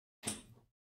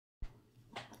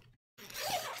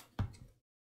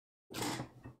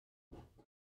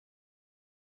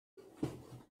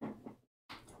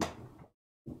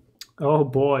Oh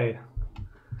boy.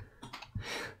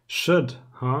 Should,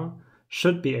 huh?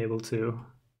 Should be able to.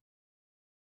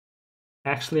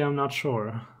 Actually, I'm not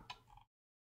sure.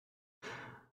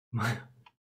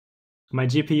 My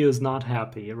GPU is not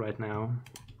happy right now.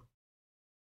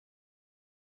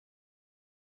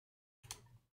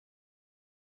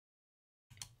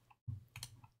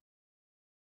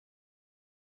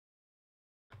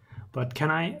 But can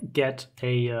I get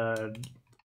a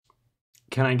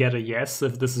yes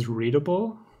if this is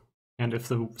readable and if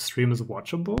the stream is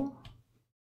watchable?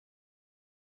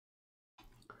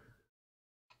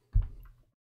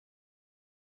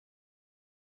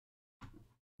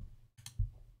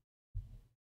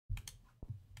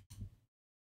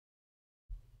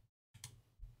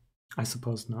 I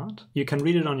suppose not. You can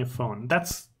read it on your phone.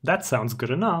 That sounds good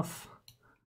enough.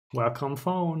 Welcome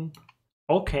phone.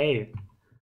 Okay.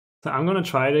 So I'm gonna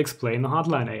try to explain the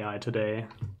Hotline AI today,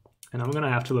 and I'm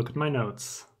gonna have to look at my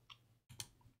notes.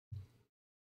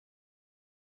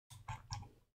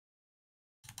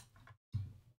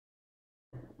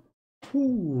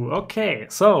 Ooh, okay,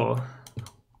 so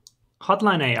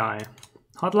Hotline AI.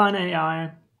 Hotline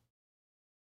AI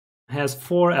has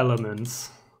 4 elements,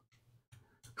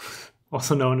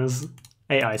 also known as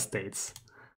AI states.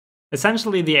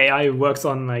 Essentially, the AI works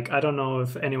on, like, I don't know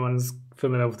if anyone's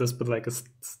familiar with this, but like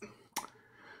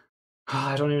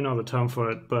I don't even know the term for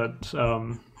it, but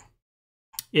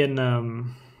in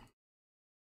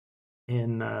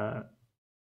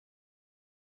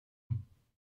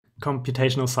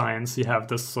computational science, you have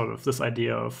this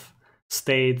idea of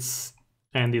states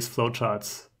and these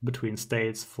flowcharts between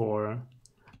states for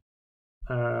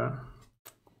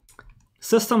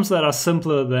systems that are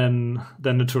simpler than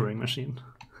the Turing machine.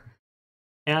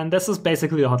 And this is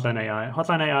basically the Hotline AI.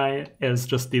 Hotline AI is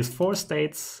just these 4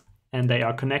 states, and they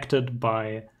are connected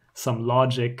by some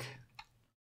logic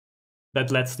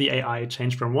that lets the AI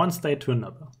change from one state to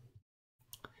another.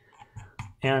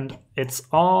 And it's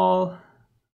all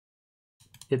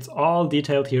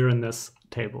detailed here in this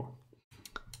table.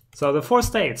 So the 4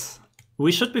 states,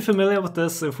 we should be familiar with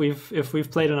this if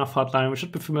we've played enough Hotline. We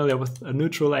should be familiar with a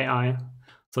neutral AI,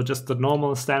 so just the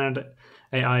normal standard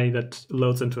AI that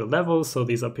loads into a level. So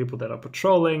these are people that are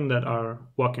patrolling, that are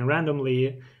walking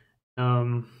randomly,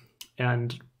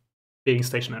 and being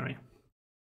stationary.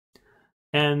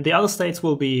 And the other states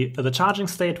will be the charging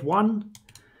state 1.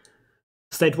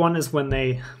 State 1 is when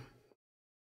they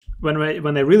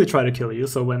really try to kill you.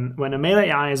 So when a melee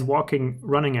AI is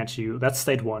running at you, that's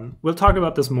state 1. We'll talk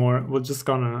about this more. I'm just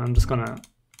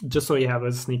so you have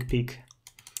a sneak peek.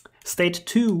 State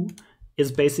 2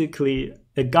 is basically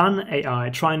a gun AI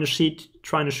trying to shoot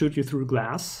you through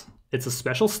glass. It's a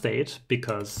special state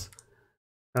because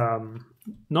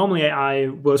normally AI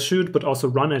will shoot but also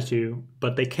run at you,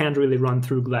 but they can't really run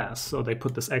through glass. So they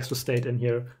put this extra state in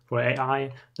here for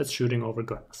AI that's shooting over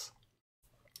glass.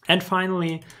 And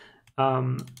finally,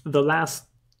 the last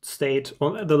state,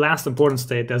 or the last important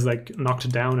state, there's like knocked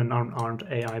down and unarmed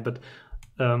AI, but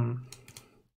the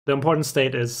important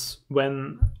state is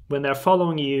when they're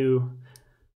following you,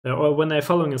 or when they're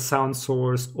following a sound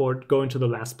source or going to the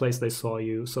last place they saw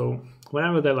you. So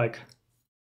whenever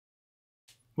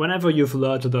you've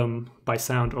lured them by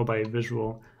sound or by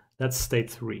visual, that's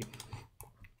state 3.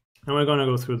 And we're gonna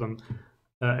go through them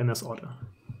in this order.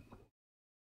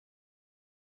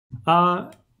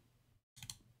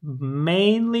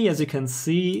 Mainly, as you can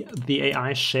see, the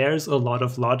AI shares a lot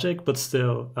of logic, but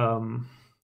still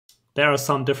there are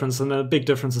some differences, and the big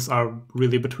differences are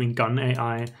really between gun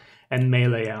AI and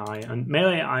melee AI. And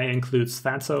melee AI includes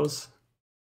fatzos.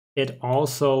 It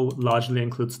also largely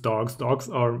includes dogs. Dogs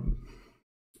are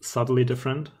subtly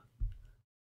different.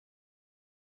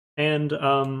 And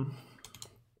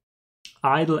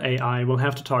idle AI we'll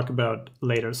have to talk about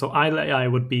later. So idle AI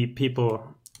would be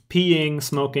people peeing,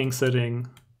 smoking, sitting,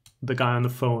 the guy on the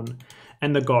phone,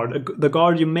 and the guard. The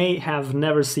guard, you may have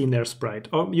never seen their sprite,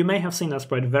 or you may have seen their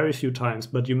sprite very few times,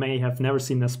 but you may have never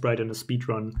seen their sprite in a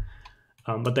speedrun.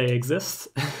 But they exist,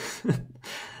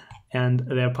 and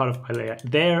they're part of idle AI.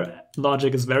 Their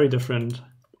logic is very different,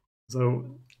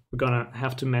 so we're gonna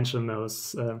have to mention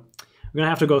those. We're gonna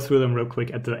have to go through them real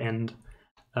quick at the end.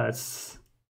 It's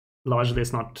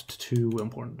not too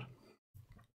important.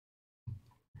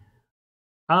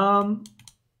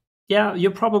 Yeah,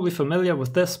 you're probably familiar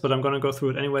with this, but I'm gonna go through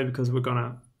it anyway because we're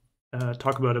gonna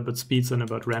talk about speeds and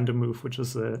about random move, which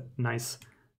is a nice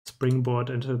springboard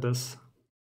into this.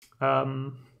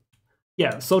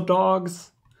 Yeah, so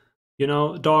dogs,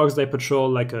 dogs, they patrol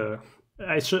like a.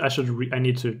 I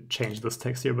need to change this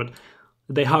text here, but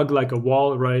they hug like a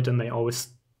wall, right? And they always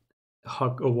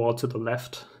hug a wall to the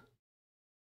left.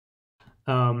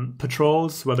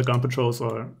 Patrols, whether gun patrols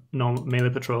or normal melee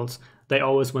patrols, they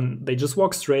always, when they just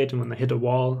walk straight, and when they hit a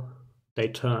wall, they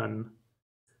turn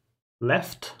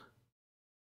left,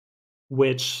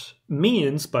 which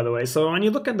means, by the way, so when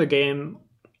you look at the game,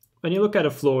 when you look at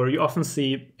a floor, you often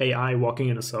see AI walking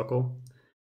in a circle.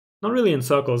 Not really in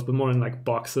circles, but more in like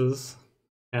boxes.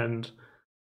 And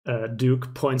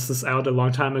Duke points this out a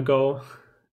long time ago,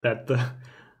 that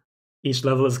each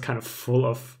level is kind of full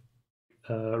of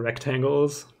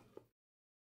rectangles.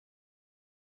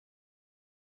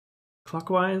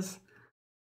 Clockwise?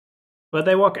 But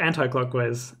they walk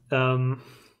anti-clockwise.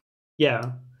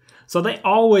 Yeah. So they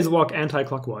always walk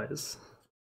anti-clockwise.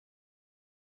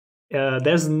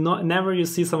 There's never you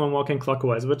see someone walking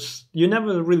clockwise, which you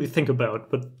never really think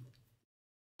about, but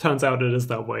turns out it is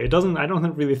that way. I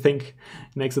don't really think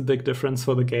it makes a big difference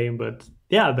for the game, but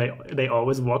yeah, they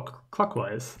always walk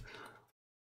clockwise.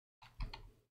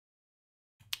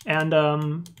 And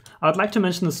I would like to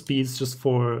mention the speeds just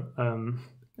for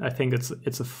I think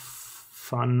it's a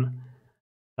fun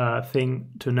thing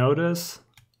to notice.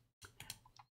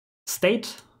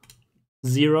 State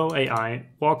 0 AI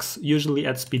walks usually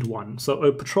at speed 1. So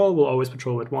a patrol will always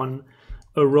patrol at 1.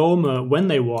 A roamer, when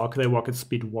they walk at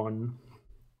speed 1.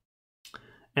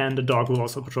 And a dog will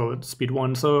also patrol at speed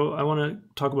 1. So I want to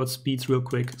talk about speeds real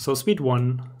quick. So speed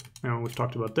 1, we've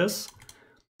talked about this.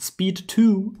 Speed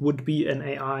 2 would be an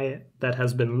AI that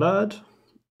has been lured.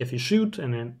 If you shoot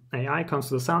and an AI comes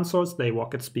to the sound source, they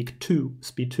walk at speed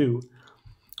 2.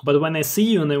 But when they see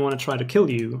you and they want to try to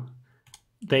kill you,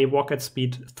 they walk at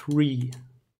speed 3,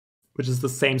 which is the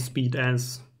same speed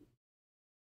as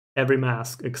every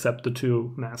mask except the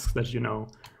 2 masks that you know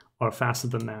are faster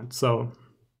than that. So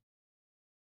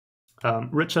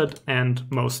Richard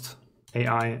and most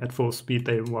AI at full speed,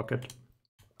 they walk at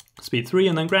speed 3,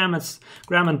 and then Graham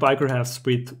and Biker have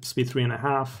speed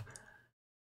 3.5,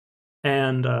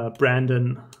 and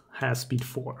Brandon has speed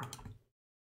 4.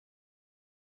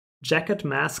 Jacket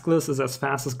maskless is as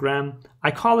fast as Graham. I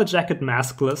call it Jacket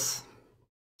maskless.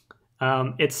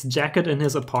 It's Jacket in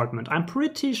his apartment. I'm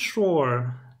pretty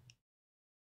sure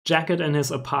Jacket in his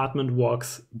apartment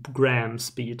walks Graham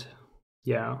speed.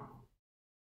 Yeah.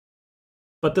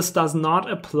 But this does not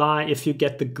apply if you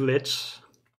get the glitch,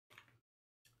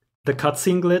 the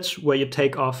cutscene glitch, where you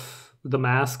take off the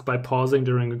mask by pausing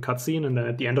during a cutscene, and then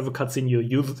at the end of a cutscene you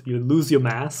lose your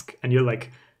mask and you're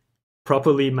like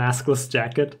properly maskless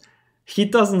Jacket. He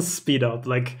doesn't speed up.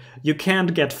 Like, you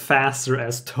can't get faster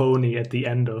as Tony at the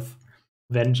end of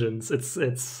Vengeance.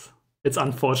 It's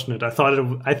unfortunate. I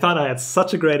thought I had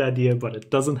such a great idea, but it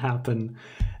doesn't happen.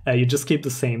 You just keep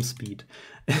the same speed.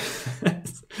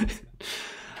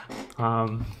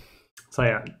 So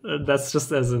yeah, that's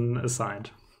just as an aside.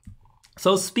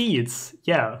 So speeds,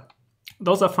 yeah,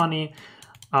 those are funny.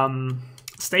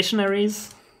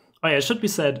 Stationaries, oh yeah, it should be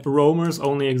said, roamers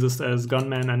only exist as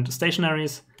gunmen, and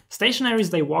stationaries,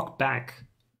 they walk back.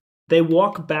 They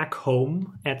walk back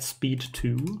home at speed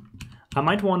 2. I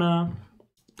might wanna,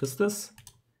 does this?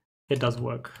 It does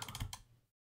work.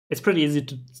 It's pretty easy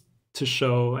to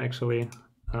show, actually.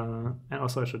 And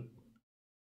also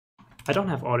I don't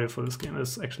have audio for this game,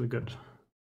 it's actually good.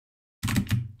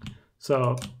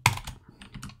 So,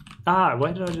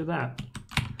 why did I do that?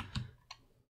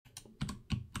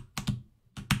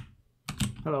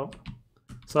 Hello.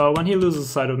 So when he loses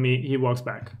sight of me, he walks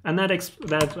back. And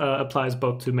that applies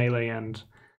both to melee and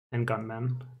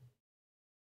gunmen.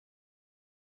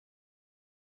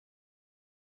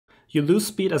 You lose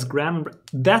speed as Graham.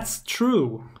 That's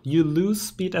true. You lose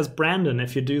speed as Brandon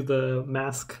if you do the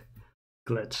mask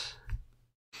glitch.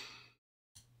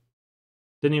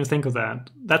 Didn't even think of that.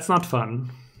 That's not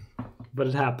fun, but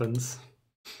it happens.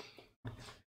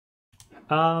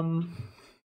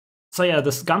 So yeah,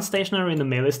 this gun stationary and the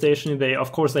melee stationary,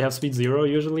 of course they have speed 0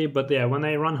 usually, but yeah, when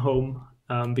they run home,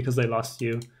 because they lost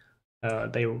you,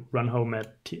 they run home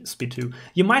at speed 2.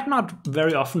 You might not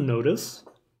very often notice.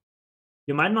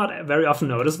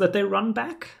 That they run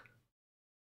back,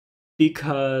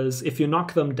 because if you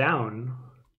knock them down,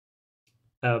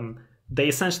 they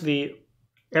essentially,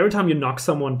 every time you knock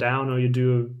someone down or you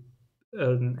do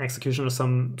an execution or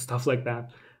some stuff like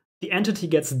that, the entity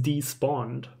gets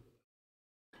despawned.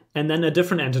 And then a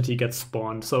different entity gets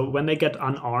spawned. So when they get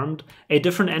unarmed, a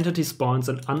different entity spawns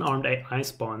and unarmed AI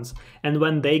spawns. And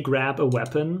when they grab a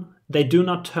weapon, they do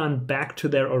not turn back to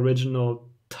their original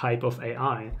type of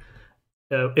AI.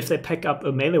 If they pick up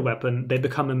a melee weapon, they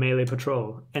become a melee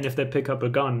patrol. And if they pick up a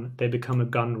gun, they become a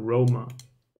gun roamer.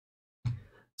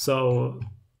 So,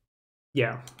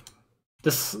 yeah.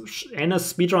 In a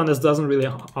speedrun, this doesn't really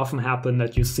often happen,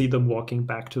 that you see them walking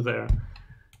back to their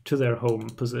to their home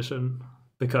position,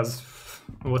 because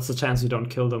what's the chance you don't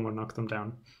kill them or knock them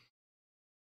down?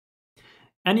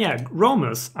 And yeah,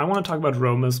 roamers. I want to talk about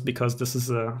roamers because this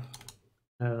is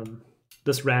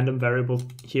this random variable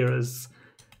here is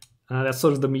that's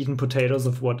sort of the meat and potatoes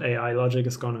of what AI logic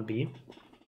is going to be.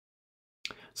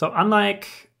 So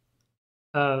unlike,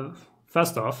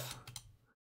 first off,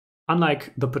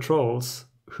 unlike the patrols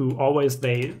who always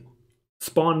they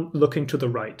spawn looking to the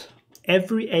right,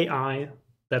 every AI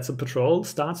that's a patrol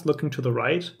starts looking to the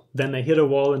right, then they hit a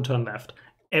wall and turn left.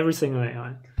 Every single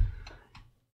AI.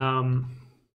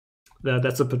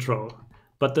 That's a patrol.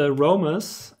 But the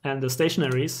roamers and the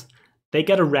stationaries, they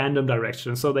get a random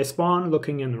direction. So they spawn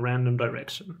looking in a random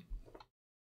direction.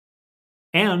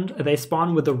 And they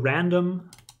spawn with a random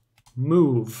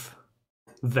move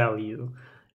value.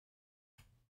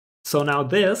 So now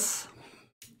this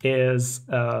is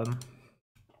a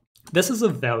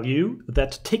value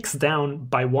that ticks down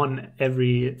by 1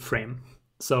 every frame.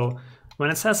 So when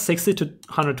it says 60 to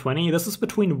 120, this is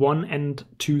between 1 and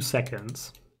 2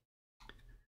 seconds.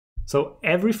 So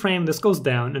every frame this goes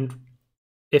down, and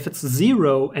if it's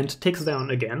 0 and ticks down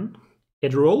again,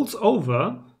 it rolls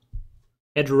over.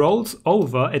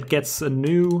 It gets a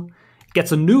new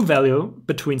value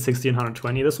between 60 and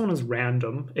 120. This one is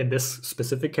random. In this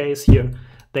specific case here,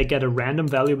 they get a random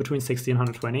value between 60 and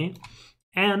 120.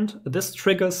 And this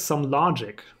triggers some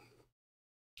logic.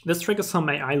 This triggers some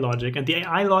AI logic. And the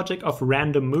AI logic of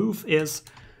random move is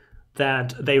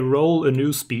that they roll a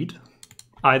new speed,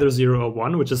 either 0 or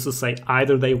 1, which is to say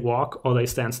either they walk or they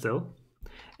stand still.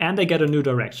 And they get a new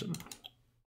direction.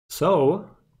 So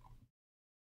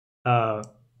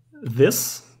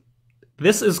this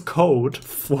is code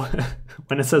for,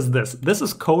 when it says this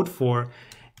is code for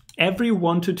every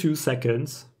 1 to 2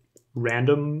 seconds,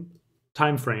 random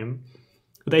time frame,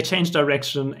 they change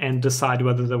direction and decide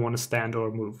whether they want to stand or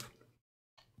move.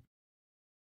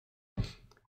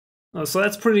 So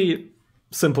that's pretty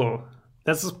simple.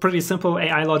 That's pretty simple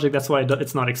AI logic. That's why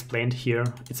it's not explained here.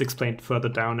 It's explained further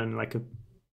down in like a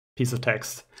piece of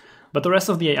text. But the rest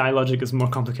of the AI logic is more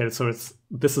complicated. So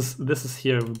this is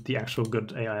here the actual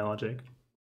good AI logic.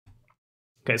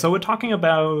 Okay, so we're talking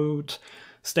about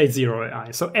state 0 AI.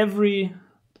 So every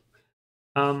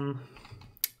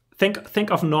think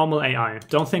of normal AI.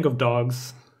 Don't think of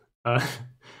dogs. Don't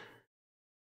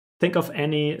think of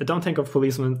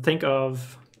policemen. Think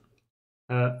of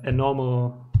a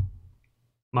normal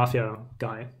mafia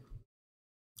guy.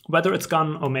 Whether it's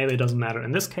gun or melee doesn't matter.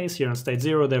 In this case, here in state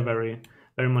 0, they're very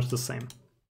much the same.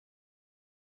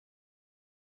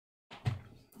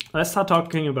 Let's start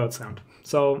talking about sound.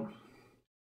 So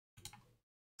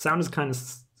sound is kind of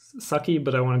sucky,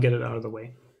 but I want to get it out of the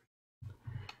way.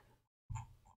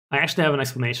 I actually have an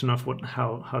explanation of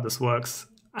how this works.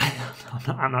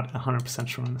 I'm not 100%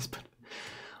 sure on this, but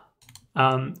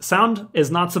sound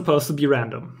is not supposed to be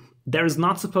random. There is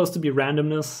not supposed to be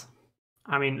randomness.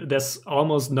 I mean, there's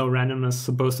almost no randomness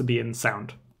supposed to be in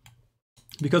sound.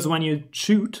 Because when you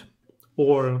shoot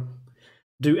or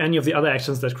do any of the other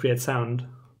actions that create sound,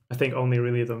 I think only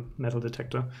really the metal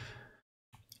detector,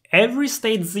 every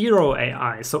state 0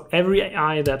 AI, so every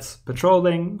AI that's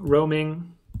patrolling,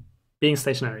 roaming, being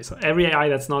stationary, so every AI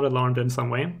that's not alarmed in some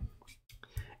way,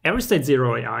 every state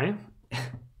 0 AI,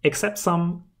 except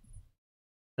some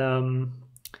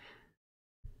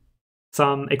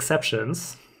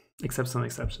exceptions,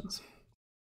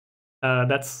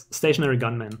 that's stationary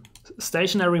gunmen.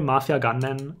 Stationary mafia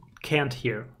gunmen can't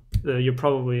hear. You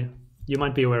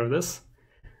might be aware of this.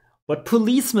 But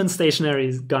policemen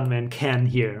stationary gunmen can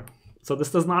hear. So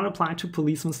this does not apply to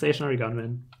policemen stationary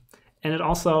gunmen. And it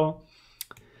also,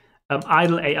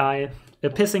 idle AI, a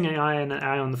pissing AI and an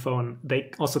AI on the phone,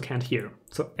 they also can't hear.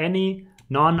 So any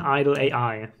non-idle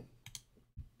AI,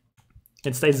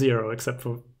 it stays 0 except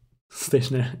for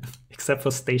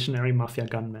stationary mafia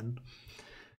gunmen.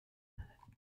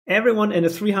 Everyone in a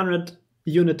 300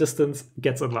 unit distance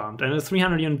gets alarmed, and a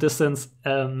 300 unit distance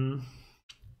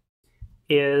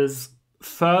is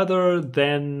further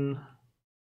than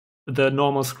the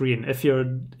normal screen. If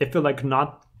you're like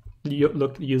not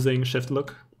using shift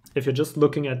look, if you're just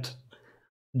looking at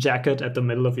jacket at the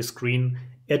middle of your screen,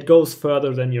 it goes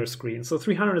further than your screen. So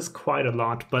 300 is quite a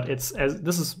lot, but this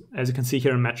is as you can see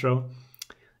here in Metro,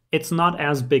 it's not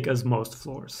as big as most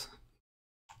floors.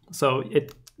 So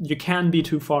you can be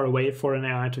too far away for an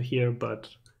AI to hear, but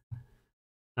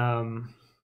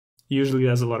usually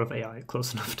there's a lot of AI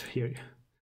close enough to hear you.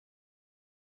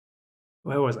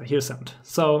 Where was I? Here's sound.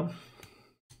 So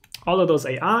all of those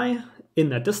AI in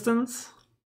that distance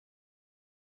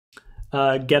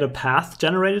get a path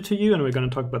generated to you, and we're going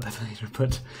to talk about that later.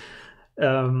 But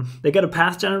they get a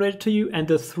path generated to you, and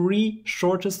the 3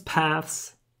 shortest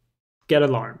paths get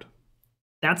alarmed.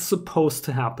 That's supposed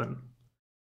to happen.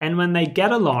 And when they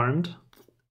get alarmed,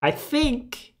 I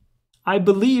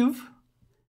believe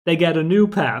they get a new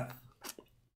path.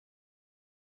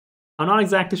 I'm not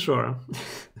exactly sure.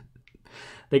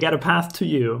 They get a path to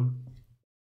you.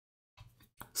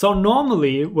 So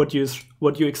normally what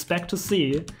you expect to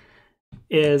see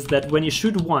is that when you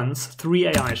shoot once, 3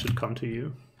 AI should come to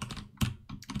you.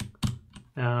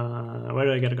 Where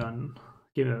do I get a gun?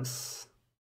 Give me this.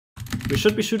 We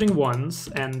should be shooting once,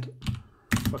 and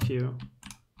fuck you.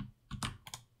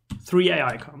 3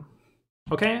 AI come.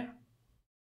 Okay?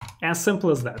 As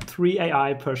simple as that. 3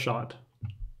 AI per shot.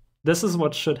 This is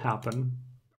what should happen.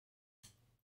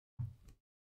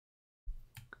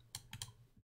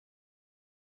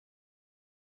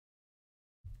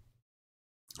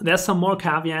 There's some more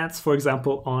caveats, for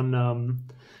example, on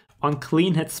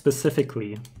clean hits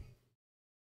specifically.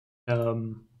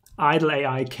 Idle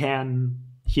AI can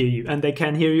hear you, and they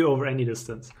can hear you over any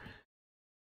distance.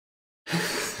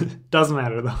 Doesn't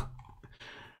matter though.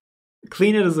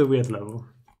 Clean hit is a weird level.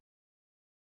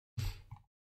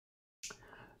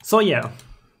 So yeah,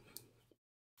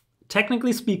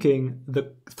 technically speaking,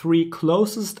 the 3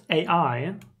 closest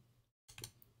AI,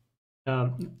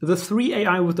 the 3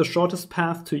 AI with the shortest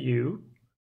path to you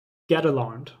get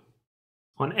alarmed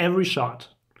on every shot.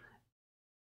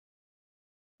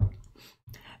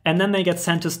 And then they get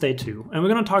sent to state 2. And we're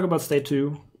going to talk about state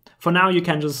 2. For now, you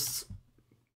can just,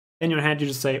 in your head, you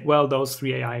just say, well, those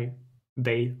 3 AI,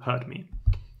 they hurt me.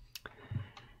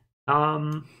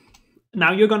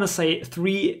 Now you're going to say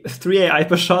 3 AI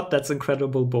per shot. That's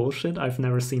incredible bullshit. I've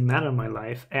never seen that in my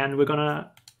life. And we're going to,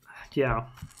 yeah.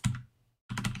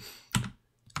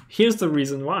 Here's the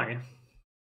reason why.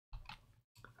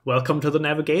 Welcome to the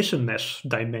navigation mesh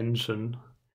dimension.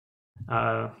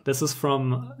 This is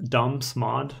from Dom's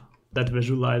mod that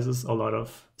visualizes a lot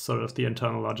of sort of the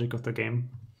internal logic of the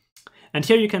game. And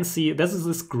here you can see, this is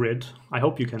this grid. I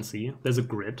hope you can see. There's a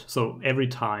grid. So every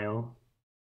tile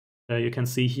you can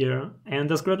see here. And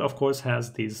this grid, of course,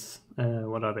 has these,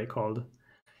 what are they called?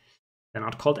 They're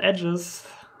not called edges.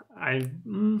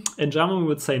 In German, we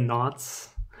would say knots.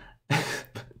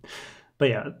 But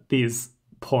yeah, these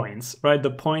points, right? The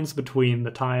points between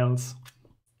the tiles.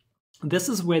 This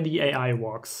is where the AI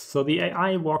walks. So the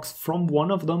AI walks from one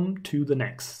of them to the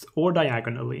next, or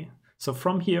diagonally. So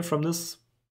from here, from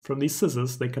these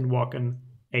scissors, they can walk in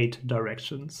 8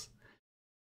 directions.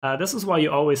 This is why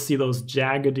you always see those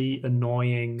jaggedy,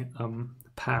 annoying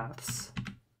paths.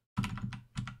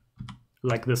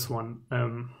 Like this one,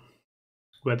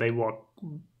 where they walk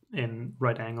in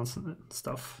right angles and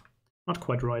stuff. Not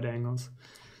quite right angles.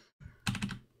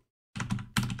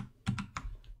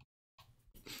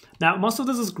 Now, most of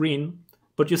this is green,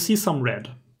 but you see some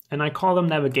red, and I call them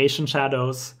navigation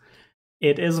shadows.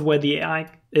 It is where the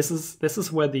AI, this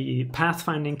is where the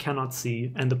pathfinding cannot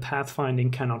see and the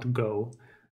pathfinding cannot go.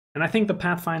 And I think the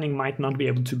pathfinding might not be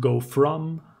able to go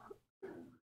from,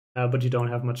 but you don't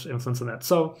have much influence on that.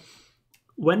 So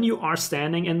when you are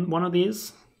standing in one of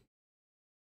these,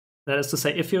 that is to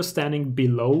say, if you're standing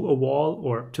below a wall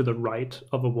or to the right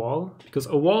of a wall, because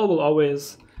a wall will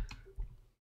always,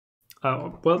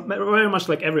 well, very much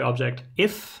like every object,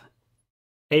 if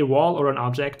a wall or an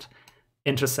object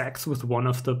intersects with one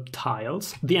of the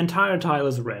tiles, the entire tile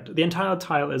is red. The entire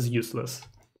tile is useless.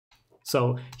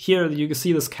 So here you can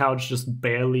see this couch just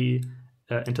barely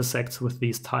intersects with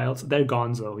these tiles. They're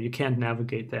gonzo. You can't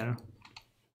navigate there.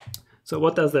 So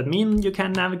what does that mean? You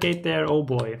can navigate there? Oh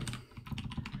boy.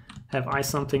 Have I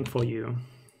something for you?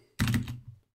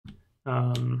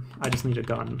 I just need a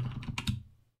gun.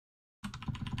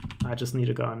 I just need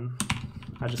a gun.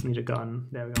 I just need a gun.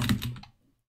 There we go.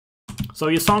 So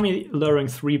you saw me luring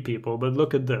 3 people, but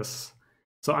look at this.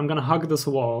 So I'm gonna hug this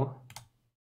wall,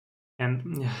 and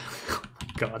oh my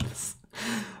god, this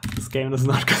game does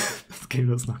not this game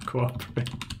does not cooperate.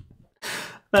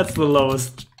 That's the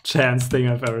lowest chance thing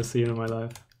I've ever seen in my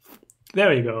life.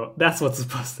 There you go. That's what's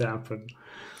supposed to happen.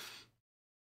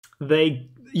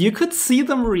 You could see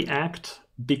them react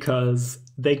because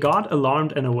they got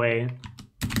alarmed in a way.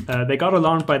 They got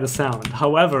alarmed by the sound.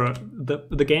 However,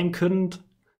 the game couldn't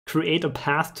create a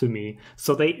path to me,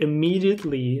 so they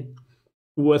immediately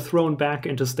were thrown back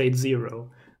into state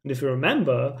 0. And if you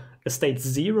remember, a state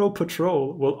 0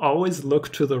 patrol will always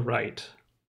look to the right.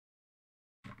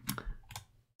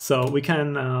 So we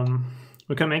can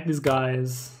make these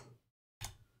guys.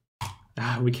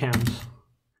 We can't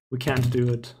do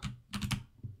it.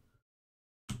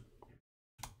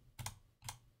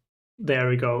 There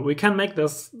we go. We can make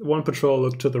this one patrol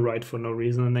look to the right for no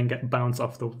reason and then bounce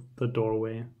off the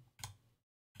doorway.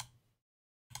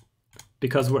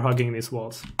 Because we're hugging these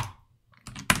walls.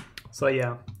 So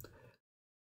yeah.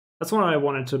 That's what I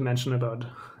wanted to mention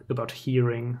about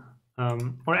hearing.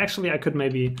 Or actually I could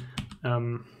maybe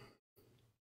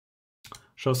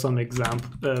show some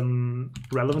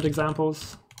relevant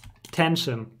examples.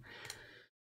 Tension.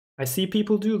 I see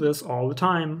people do this all the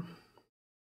time.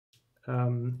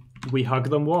 We hug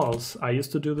them walls. I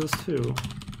used to do this too.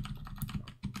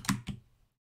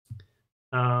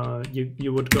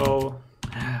 You would go,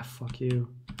 fuck you.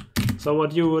 So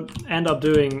what you would end up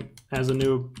doing as a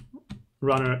new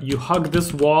runner, you hug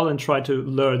this wall and try to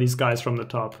lure these guys from the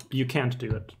top. You can't do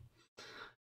it.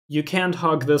 You can't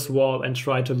hug this wall and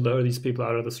try to lure these people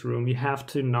out of this room. You have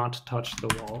to not touch the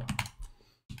wall.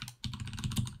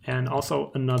 And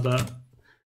also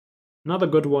another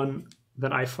good one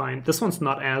that I find, this one's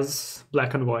not as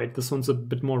black and white, this one's a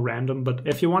bit more random, but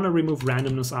if you want to remove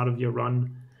randomness out of your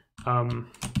run,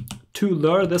 to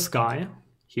lure this guy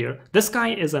here, this guy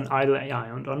is an idle AI,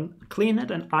 and on clean it,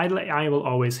 an idle AI will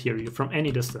always hear you from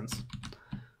any distance.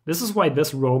 This is why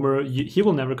this roamer, he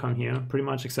will never come here, pretty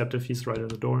much, except if he's right at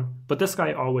the door. But this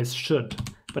guy always should.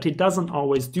 But he doesn't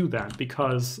always do that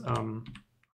because,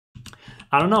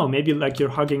 I don't know, maybe like you're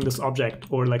hugging this object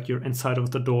or like you're inside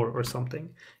of the door or something.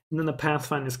 And then the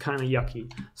pathfind is kind of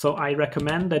yucky. So I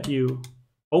recommend that you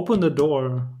open the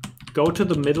door, go to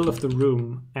the middle of the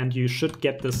room, and you should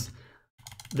get this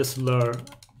lure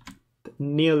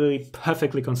nearly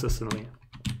perfectly consistently.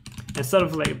 Instead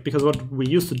of like, because what we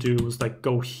used to do was like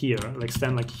go here, like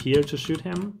stand like here to shoot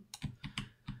him.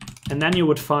 And then you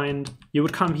would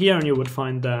come here and you would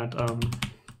find that,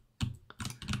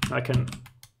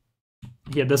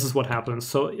 yeah, this is what happens.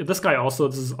 So this guy also,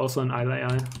 this is also an idle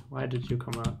AI. Why did you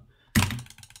come out?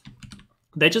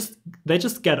 They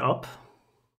just get up.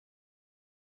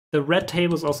 The red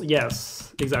table is also,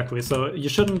 yes, exactly. So you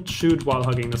shouldn't shoot while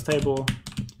hugging this table.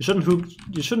 You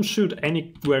shouldn't shoot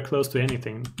anywhere close to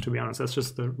anything, to be honest. That's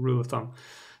just the rule of thumb.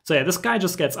 So yeah, this guy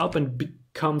just gets up and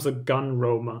becomes a gun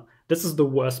roamer. This is the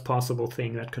worst possible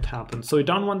thing that could happen. So you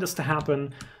don't want this to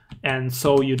happen, and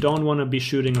so you don't want to be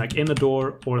shooting like in the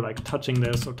door or like touching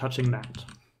this or touching that.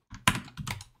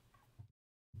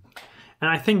 And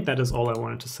I think that is all I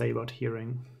wanted to say about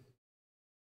hearing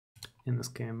in this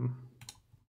game.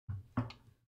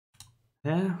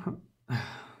 Yeah.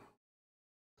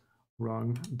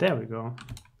 Wrong. There we go.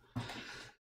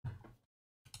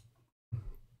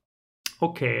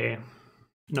 Okay.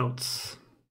 Notes.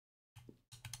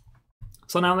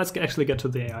 So now let's actually get to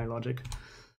the AI logic.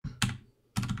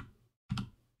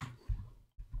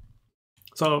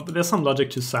 So there's some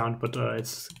logic to sound, but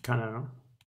it's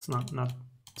not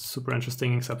super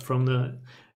interesting except for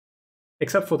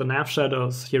the nav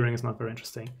shadows. Hearing is not very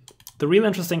interesting. The real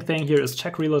interesting thing here is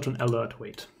check reload and alert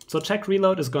wait. So check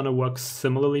reload is going to work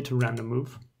similarly to random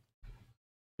move.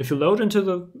 If you load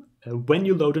into when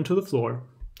you load into the floor,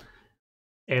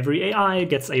 every AI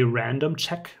gets a random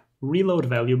check reload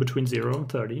value between 0 and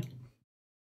 30.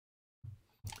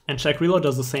 And check reload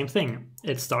does the same thing.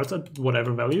 It starts at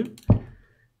whatever value,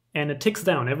 and it ticks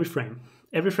down every frame.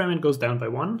 Every frame it goes down by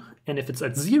 1, and if it's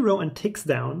at 0 and ticks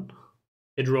down,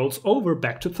 it rolls over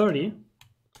back to 30.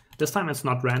 This time it's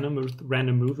not random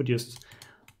move, it just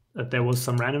there was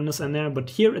some randomness in there, but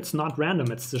here it's not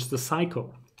random, it's just a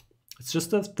cycle. It's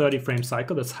just a 30 frame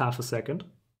cycle, that's half a second.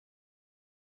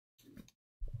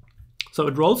 So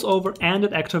it rolls over and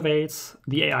it activates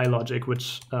the AI logic,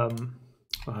 which, how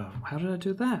did I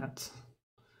do that?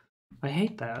 I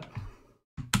hate that.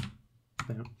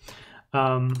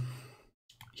 Yeah.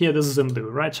 Here, this is in blue,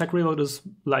 right? Check reload is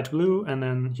light blue, and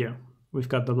then here, we've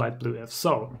got the light blue if.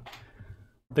 So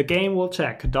the game will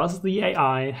check, does the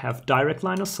AI have direct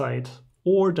line of sight,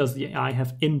 or does the AI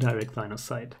have indirect line of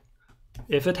sight?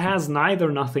 If it has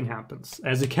neither, nothing happens.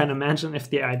 As you can imagine, if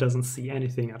the AI doesn't see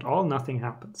anything at all, nothing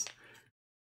happens.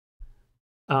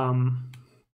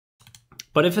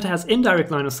 But if it has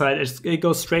indirect line of sight, it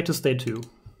goes straight to state 2.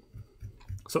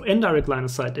 So indirect line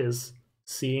of sight is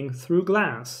seeing through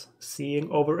glass, seeing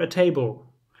over a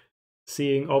table,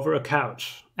 seeing over a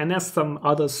couch. And there's some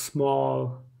other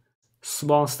small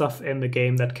stuff in the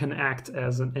game that can act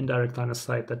as an indirect line of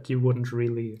sight that you wouldn't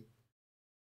really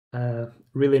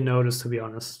notice, to be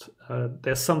honest.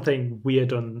 There's something weird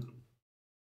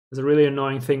there's a really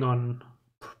annoying thing on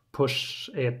push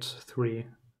it 3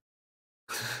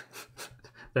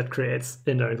 that creates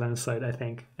indirect line of sight, I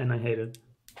think, and I hate it.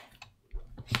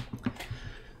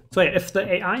 So yeah, if the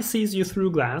AI sees you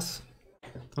through glass,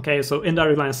 okay, so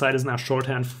indirect line of sight is now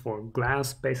shorthand for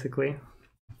glass, basically.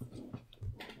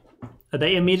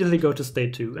 they immediately go to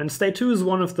state 2. And state 2 is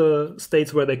one of the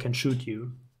states where they can shoot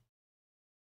you.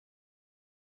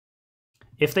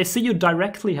 If they see you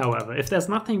directly, however, if there's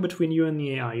nothing between you and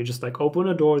the AI, you just like open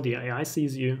a door, the AI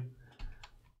sees you,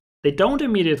 they don't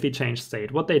immediately change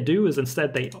state. What they do is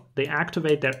instead they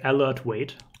activate their alert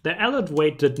wait. Their alert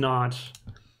wait does not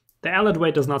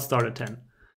start at 10.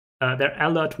 Their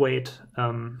alert wait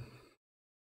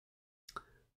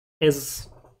is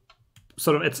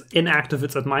sort of, it's inactive,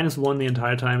 it's at -1 the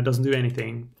entire time, it doesn't do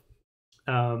anything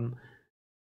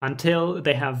until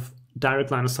they have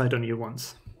direct line of sight on you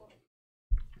once.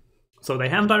 So they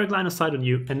have direct line of sight on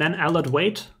you, and then alert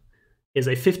wait is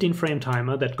a 15-frame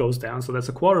timer that goes down, so that's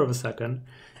a quarter of a second,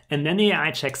 and then the AI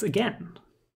checks again.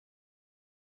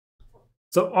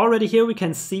 So already here we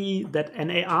can see that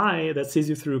an AI that sees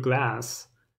you through glass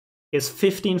is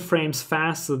 15 frames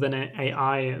faster than an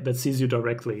AI that sees you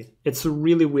directly. It's a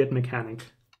really weird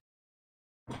mechanic.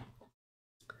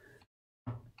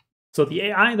 So the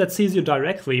AI that sees you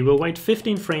directly will wait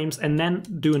 15 frames and then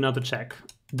do another check.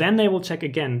 Then they will check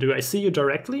again, do I see you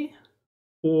directly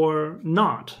or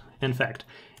not? In fact,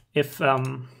 if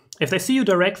they see you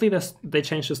directly, they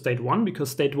change to state 1, because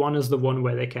state 1 is the one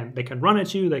where they can run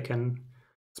at you, they can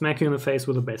smack you in the face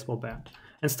with a baseball bat.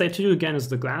 And state 2 again is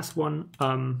the glass one.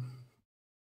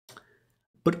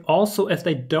 But also if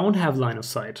they don't have line of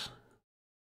sight,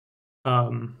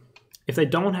 if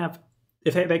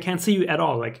they can't see you at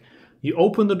all, like you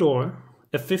open the door,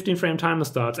 a 15-frame timer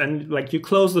starts, and like you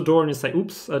close the door and you say,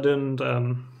 "Oops, I didn't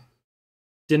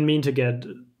mean to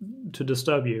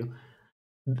disturb you."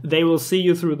 They will see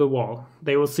you through the wall.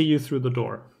 They will see you through the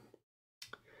door,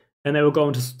 and they will go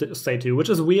into state 2, which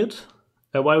is weird.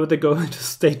 Why would they go into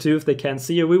state 2 if they can't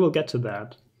see you? We will get to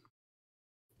that.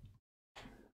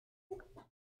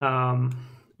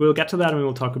 We'll get to that and we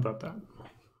will talk about that.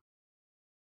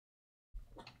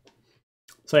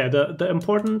 So yeah, the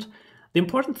important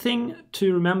thing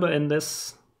to remember in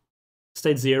this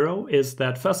state 0 is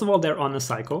that, first of all, they're on a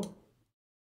cycle.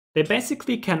 They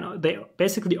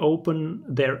basically open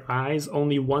their eyes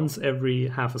only once every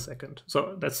half a second.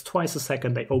 So that's twice a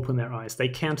second they open their eyes. They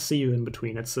can't see you in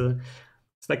between. It's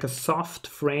like a soft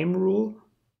frame rule,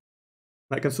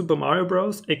 like in Super Mario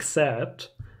Bros.,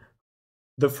 except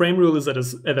the frame rule is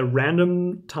at a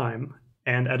random time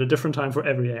and at a different time for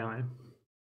every AI.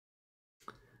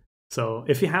 So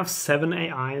if you have 7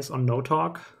 AIs on no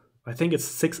talk, I think it's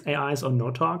 6 AIs on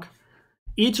no talk,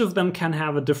 each of them can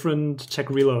have a different check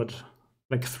reload,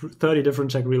 like 30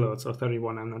 different check reloads, or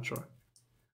 31, I'm not sure.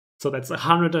 So that's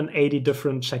 180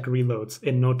 different check reloads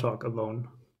in no talk alone.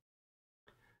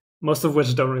 Most of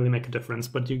which don't really make a difference,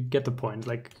 but you get the point.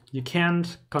 Like, you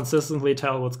can't consistently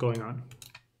tell what's going on.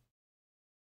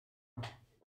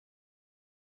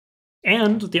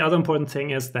 And the other important thing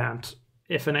is that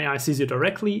if an AI sees you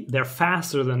directly, they're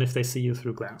faster than if they see you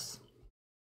through glass.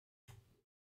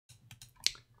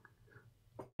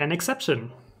 An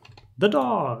exception, the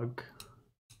dog.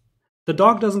 The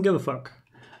dog doesn't give a fuck.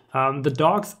 The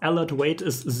dog's alert wait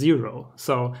is 0.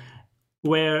 So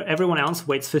where everyone else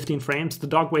waits 15 frames, the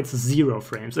dog waits 0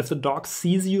 frames. If the dog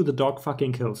sees you, the dog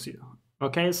fucking kills you.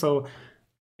 Okay, so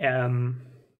a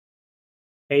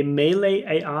melee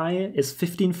AI is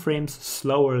 15 frames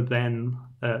slower than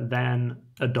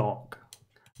a dog.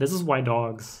 This is why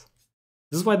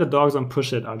the dogs on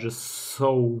Push It are just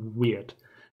so weird.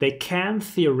 They can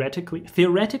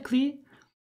theoretically,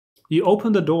 you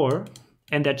open the door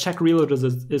and their check reload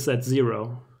is at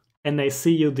 0, and they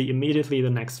see you immediately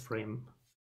the next frame,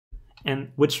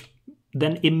 and which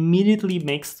then immediately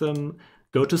makes them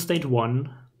go to state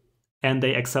 1 and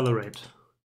they accelerate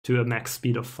to a max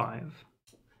speed of 5.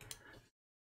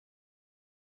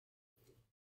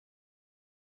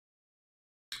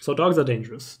 So dogs are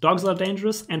dangerous. Dogs are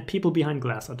dangerous, and people behind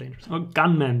glass are dangerous. Or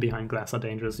gunmen behind glass are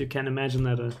dangerous. You can imagine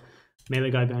that a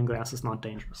melee guy behind glass is not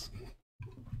dangerous.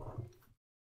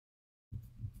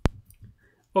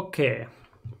 Okay.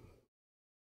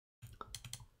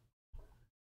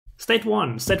 State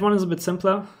 1. State 1 is a bit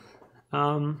simpler.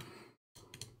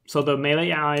 So the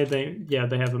melee AI,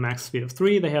 they have a max speed of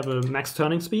 3. They have a max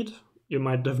turning speed. You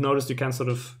might have noticed you can sort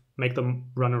of make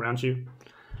them run around you.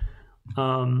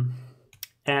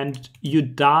 And you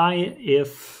die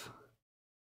if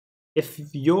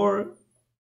your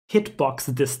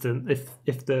hitbox distance,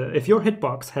 if your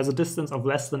hitbox has a distance of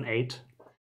less than 8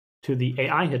 to the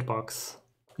AI hitbox,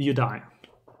 you die.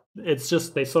 It's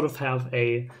just they sort of have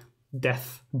a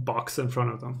death box in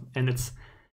front of them, and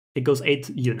it goes 8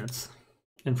 units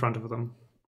in front of them.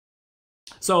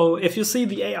 So if you see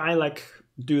the AI like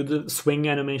do the swing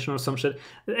animation or some shit,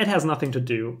 it has nothing to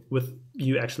do with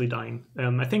you actually dying.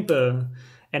 I think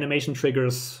animation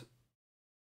triggers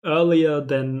earlier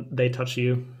than they touch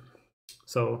you.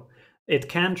 So it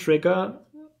can trigger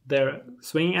their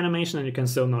swinging animation and you can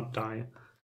still not die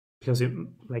because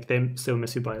they still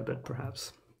miss you by a bit,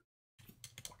 perhaps.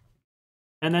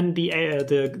 And then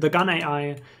the gun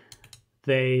AI,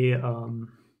 they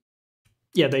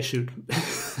shoot.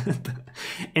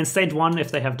 In state 1,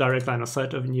 if they have direct line of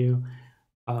sight of you,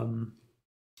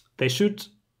 they shoot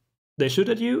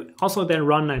at you. Also, they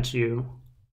run at you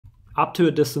up to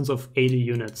a distance of 80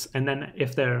 units. And then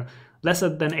if they're lesser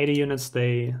than 80 units,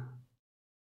 they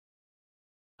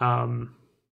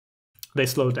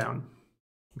slow down.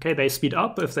 Okay, they speed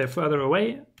up if they're further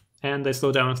away, and they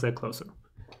slow down if they're closer.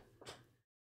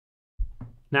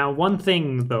 Now, one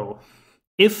thing though,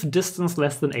 if distance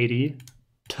less than 80,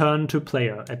 turn to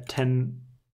player at 10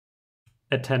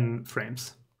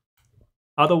 frames.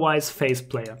 Otherwise, face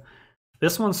player.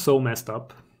 This one's so messed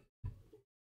up.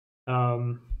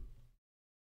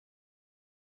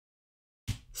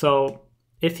 So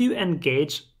if you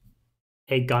engage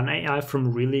a gun AI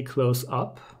from really close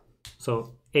up,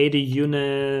 so 80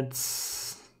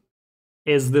 units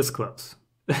is this close.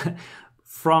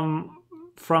 from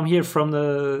here, from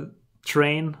the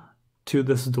train to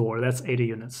this door, that's 80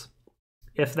 units.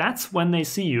 If that's when they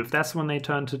see you, if that's when they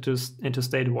turn into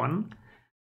state 1,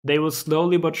 they will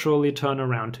slowly but surely turn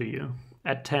around to you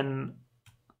at 10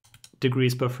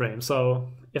 degrees per frame. So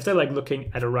if they're like looking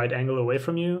at a right angle away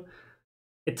from you,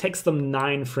 it takes them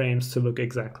 9 frames to look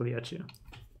exactly at you.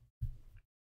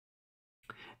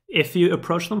 If you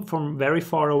approach them from very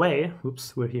far away,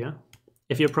 oops, we're here.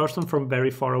 If you approach them from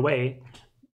very far away,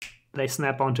 they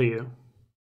snap onto you.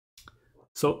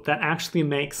 So that actually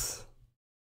makes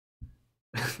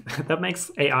that makes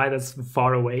AI that's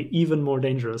far away even more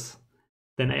dangerous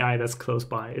than AI that's close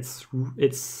by.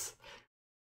 It's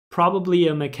probably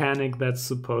a mechanic that's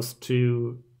supposed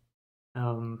to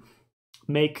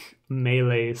make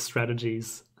melee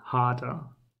strategies harder.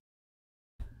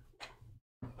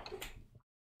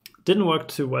 Didn't work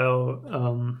too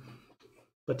well,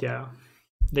 but yeah,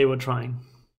 they were trying.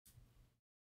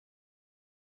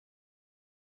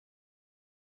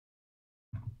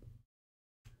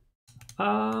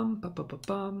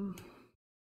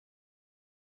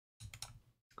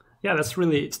 Yeah, that's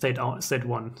really state 1. State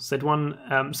 1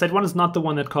 is not the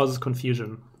one that causes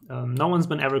confusion. No one's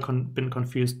been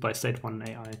confused by state 1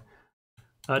 AI.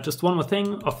 Just one more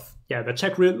thing the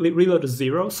check reload is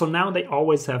 0, so now they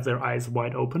always have their eyes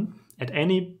wide open. At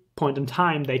any point in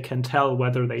time, they can tell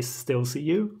whether they still see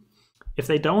you. If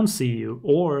they don't see you,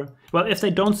 if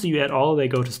they don't see you at all, they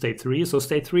go to state 3. So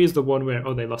state 3 is the one where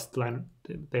they lost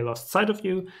sight of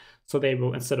you. So they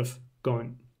will, instead of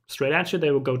going straight at you,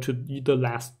 they will go to the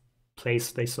last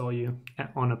place they saw you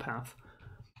on a path.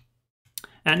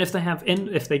 And if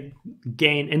they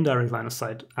gain indirect line of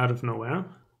sight out of nowhere,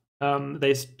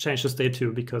 they change to state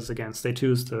 2 because again, state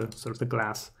 2 is the sort of the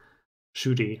glass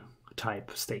shooty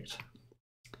type state.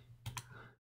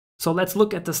 So let's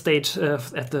look at the state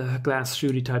at the glass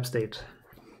shooty type state,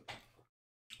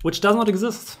 which does not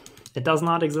exist. It does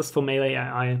not exist for melee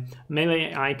AI.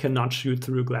 Melee AI cannot shoot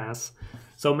through glass.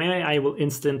 So melee AI will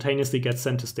instantaneously get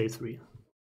sent to state 3.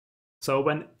 So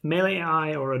when melee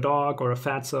AI or a dog or a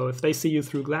fatso, if they see you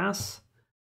through glass,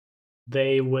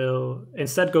 they will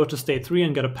instead go to state 3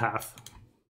 and get a path.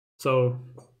 So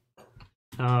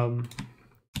on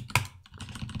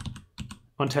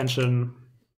tension,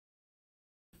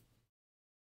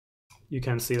 you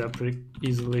can see that pretty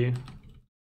easily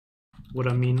what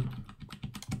I mean.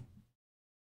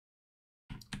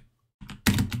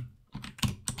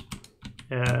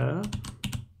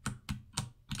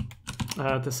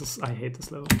 I hate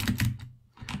this level.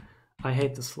 I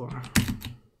hate this floor.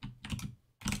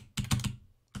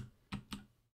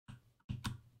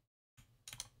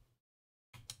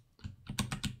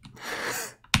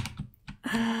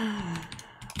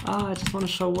 I just want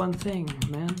to show one thing,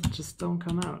 man. Just don't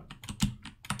come out.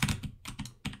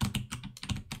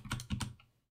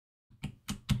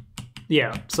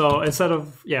 Yeah, so instead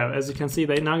of, as you can see,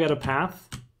 they now get a path.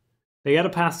 They get a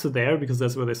path to there because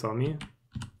that's where they saw me.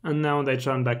 And now they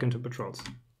turn back into patrols.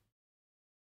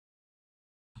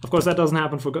 Of course, that doesn't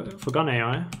happen for gun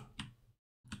AI.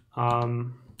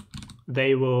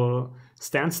 They will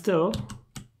stand still.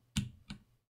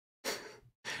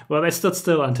 Well, they stood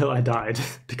still until I died,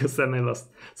 because then they lost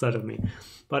sight of me.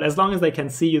 But as long as they can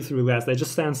see you through glass, they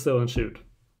just stand still and shoot.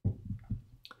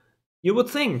 You would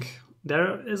think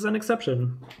there is an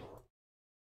exception.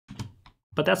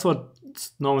 But that's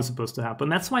what's normally supposed to happen.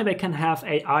 That's why they can have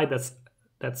AI that's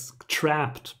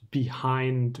trapped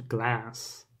behind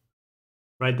glass.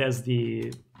 Right, there's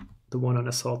the one on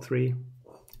Assault 3.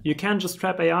 You can just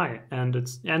trap AI and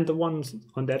the ones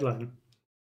on deadline.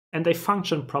 And they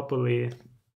function properly.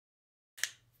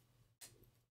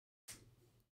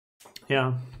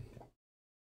 Yeah.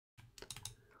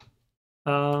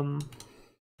 So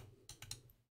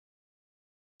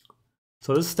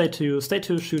this is state 2. State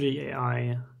 2 shooting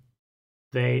AI.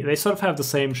 They sort of have the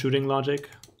same shooting logic,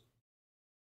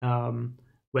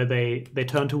 where they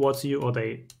turn towards you or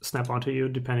they snap onto you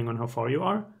depending on how far you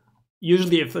are.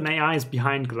 Usually if an AI is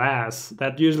behind glass,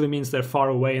 that usually means they're far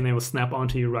away and they will snap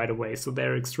onto you right away. So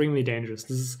they're extremely dangerous.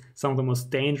 This is some of the most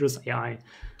dangerous AI.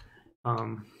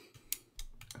 Gun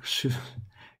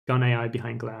AI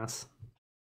behind glass.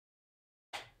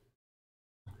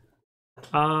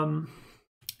 And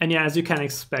yeah, as you can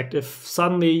expect, if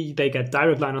suddenly they get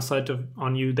direct line of sight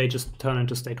on you, they just turn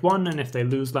into state 1. And if they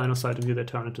lose line of sight of you, they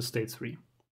turn into state 3.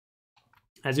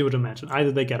 As you would imagine,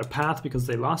 either they get a path because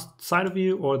they lost sight of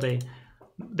you, or they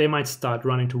might start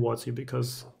running towards you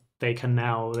because they can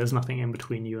now, there's nothing in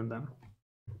between you and them.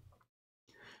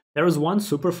 There is one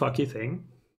super fucky thing.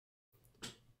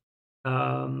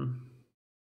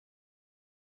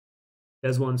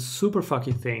 There's one super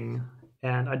fucky thing,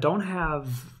 and I don't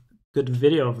have good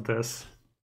video of this.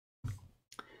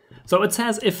 So it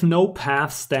says if no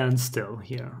path stands still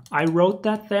here. I wrote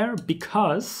that there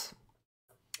because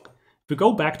if we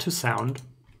go back to sound,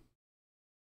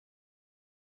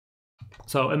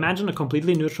 so imagine a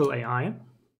completely neutral AI,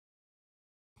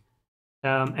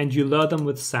 and you lure them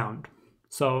with sound.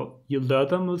 So you lure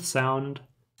them with sound,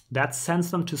 that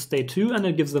sends them to state 2 and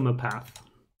it gives them a path.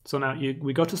 So now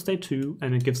we go to state 2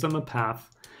 and it gives them a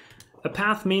path. A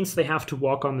path means they have to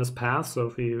walk on this path. So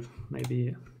if we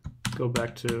maybe go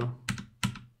back to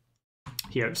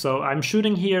here. So I'm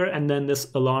shooting here and then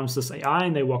this alarms this AI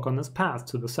and they walk on this path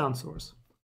to the sound source.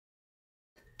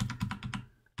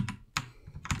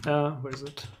 Where is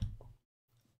it?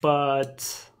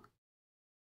 But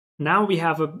now we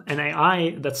have an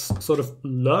AI that's sort of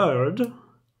lured,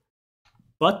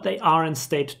 but they are in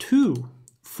state 2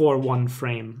 for 1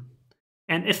 frame.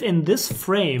 And if in this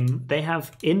frame they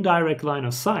have indirect line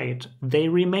of sight, they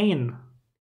remain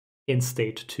in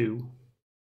state 2,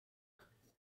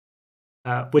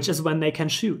 which is when they can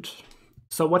shoot.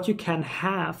 So what you can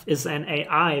have is an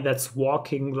AI that's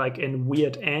walking like in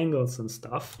weird angles and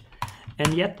stuff,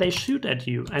 and yet they shoot at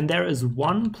you. And there is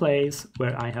one place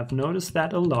where I have noticed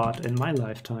that a lot in my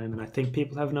lifetime, and I think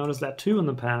people have noticed that too in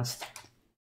the past.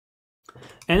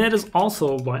 And it is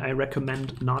also why I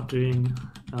recommend not doing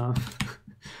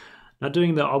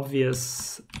the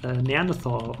obvious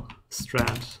Neanderthal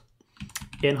strat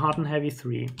in Hot and Heavy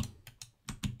 3.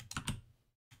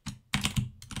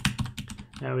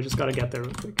 Yeah, we just gotta get there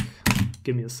real quick.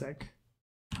 Give me a sec.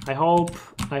 I hope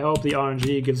the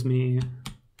RNG gives me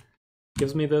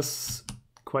this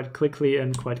quite quickly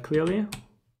and quite clearly.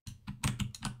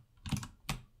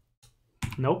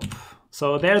 Nope.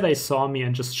 So there they saw me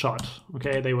and just shot.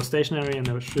 Okay, they were stationary and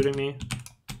they were shooting me.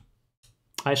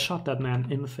 I shot that man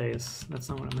in the face. That's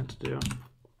not what I meant to do.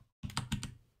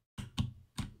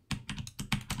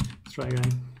 Let's try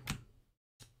again.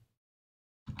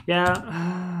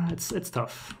 Yeah, it's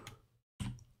tough.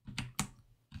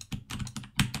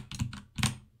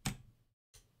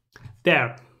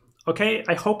 There. Okay,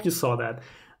 I hope you saw that.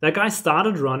 That guy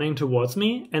started running towards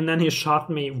me and then he shot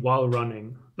me while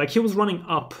running. Like he was running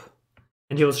up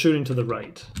and he was shooting to the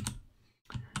right.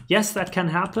 Yes, that can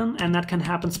happen, and that can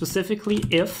happen specifically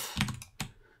if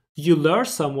you lure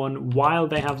someone while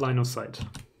they have line of sight.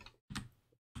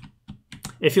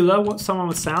 If you lure someone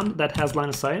with sound that has line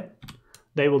of sight,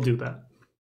 they will do that.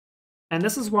 And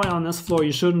this is why on this floor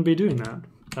you shouldn't be doing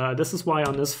that. This is why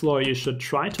on this floor you should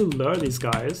try to lure these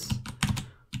guys.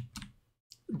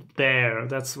 There,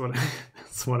 that's what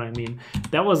I mean.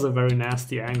 That was a very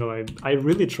nasty angle. I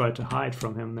really tried to hide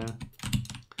from him there.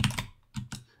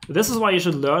 This is why you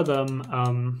should lure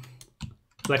them,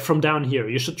 like from down here.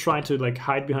 You should try to like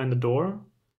hide behind the door,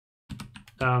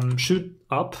 shoot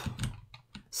up,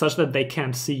 such that they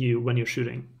can't see you when you're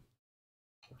shooting.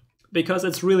 Because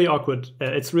it's really awkward.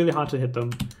 It's really hard to hit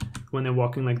them when they're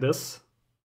walking like this,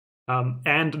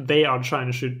 and they are trying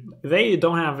to shoot. They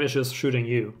don't have issues shooting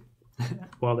you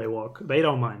while they walk. They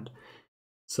don't mind.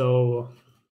 So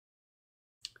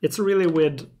it's really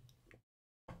weird.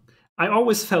 I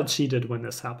always felt cheated when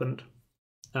this happened,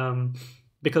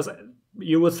 because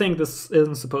you would think this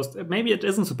isn't supposed to, maybe it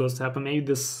isn't supposed to happen. Maybe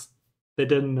they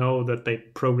didn't know that they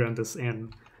programmed this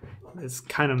in. It's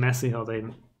kind of messy how they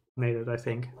made it, I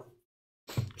think.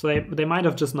 So they might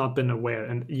have just not been aware,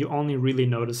 and you only really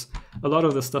notice a lot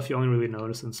of the stuff you only really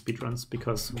notice in speedruns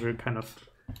because we're kind of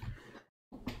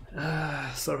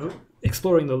sort of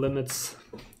exploring the limits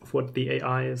of what the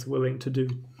AI is willing to do.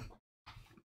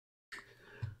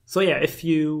 So yeah, if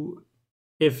you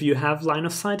have line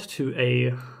of sight to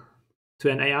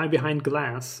an AI behind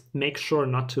glass, make sure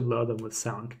not to lure them with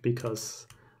sound, because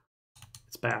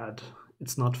it's bad.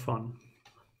 It's not fun.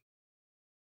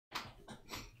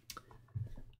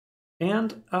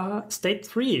 And state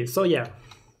 3. So yeah,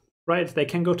 right, they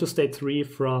can go to state 3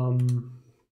 from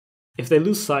if they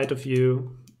lose sight of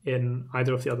you in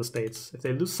either of the other states. If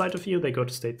they lose sight of you, they go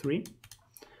to state 3.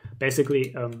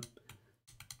 Basically,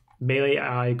 melee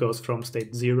AI goes from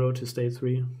state 0 to state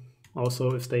 3.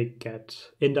 Also, if they get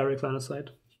indirect line of sight,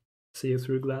 see you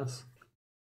through glass.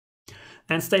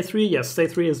 And state 3, yes, state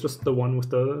 3 is just the one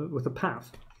with the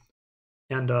path.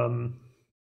 And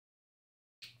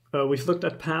we've looked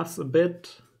at paths a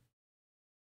bit.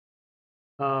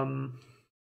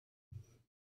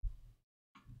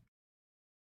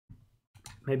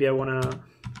 Maybe I want to,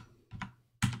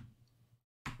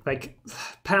 like,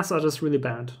 paths are just really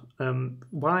bad.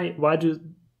 Why do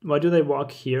they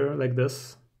walk here like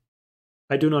this?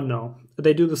 I do not know.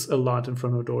 They do this a lot in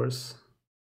front of doors.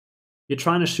 You're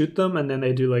trying to shoot them, and then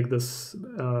they do like this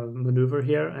maneuver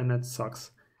here, and that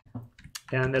sucks.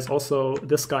 And there's also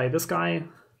this guy. This guy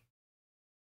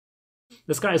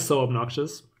is so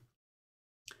obnoxious,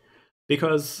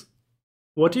 because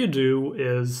what you do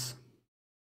is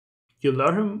you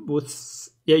lure him with,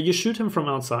 you shoot him from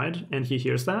outside, and he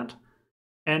hears that,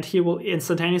 and he will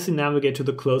instantaneously navigate to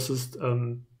the closest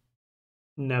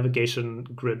navigation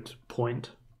grid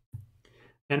point.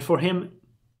 And for him,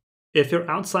 if you're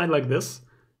outside like this,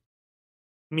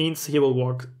 means he will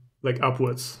walk like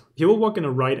upwards. He will walk in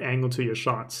a right angle to your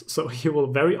shots. So he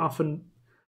will very often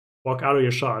walk out of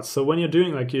your shots. So when you're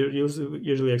doing, like, you're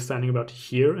usually like standing about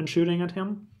here and shooting at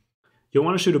him, you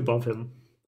want to shoot above him.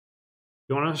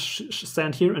 You want to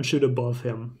stand here and shoot above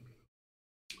him,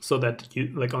 so that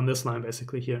you, like on this line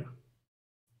basically here.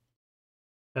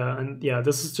 And yeah,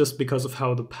 this is just because of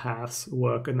how the paths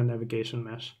work in the navigation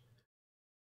mesh.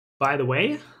 By the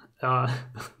way,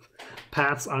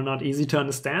 paths are not easy to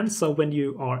understand. So when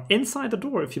you are inside the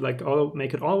door, if you like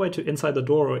make it all the way to inside the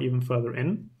door or even further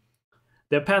in,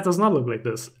 their path does not look like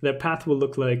this. Their path will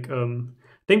look like, I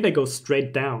think they go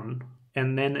straight down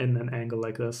and then in an angle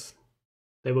like this.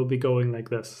 They will be going like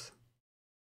this.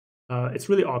 It's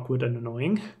really awkward and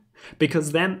annoying,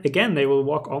 because then again they will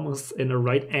walk almost in a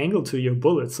right angle to your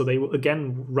bullets, so they will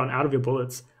again run out of your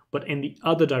bullets, but in the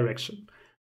other direction.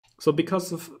 So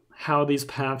because of how these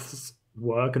paths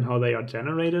work and how they are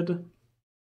generated,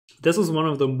 this is one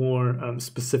of the more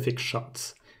specific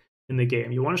shots in the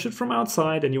game. You want to shoot from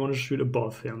outside and you want to shoot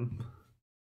above him.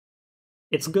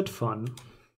 It's good fun.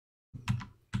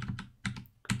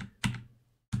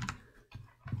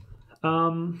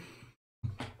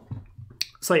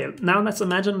 So yeah, now let's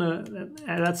imagine an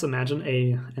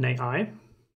AI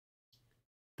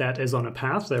that is on a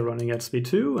path. They're running at speed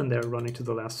 2 and they're running to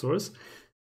the last source.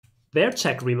 Their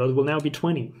check reload will now be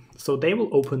 20. So they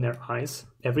will open their eyes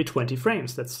every 20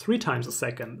 frames. That's 3 times a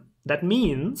second. That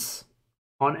means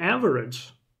on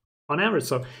average,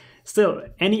 so still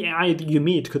any AI you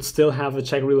meet could still have a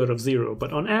check reload of 0,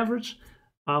 but on average,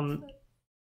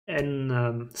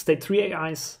 in state 3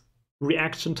 AIs,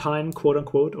 reaction time, quote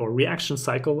unquote, or reaction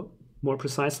cycle, more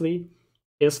precisely,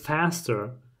 is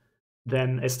faster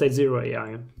than a state 0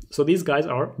 AI. So these guys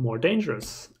are more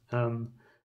dangerous. And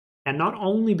not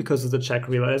only because of the check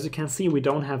reload, as you can see, we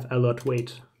don't have alert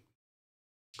wait.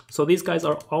 So these guys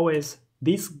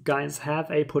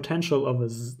have a potential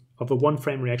of a 1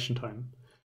 frame reaction time.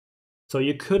 So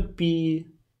you could be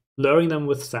luring them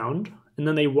with sound, and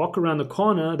then they walk around the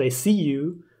corner, they see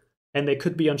you, and they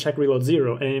could be on check reload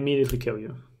 0 and immediately kill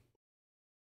you.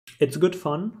 It's good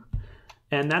fun,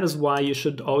 and that is why you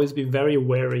should always be very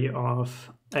wary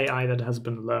of AI that has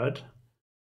been lured.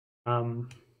 And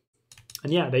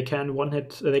yeah, they can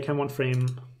one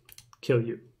frame kill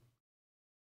you.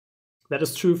 That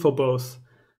is true for both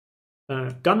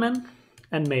gunmen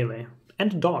and melee,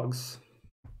 and dogs.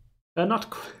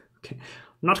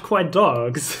 Not quite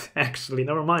dogs, actually,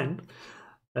 never mind.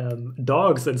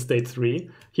 Dogs in state 3.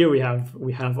 Here we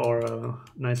have our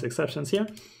nice exceptions here,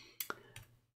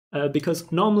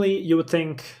 because normally you would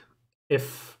think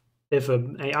if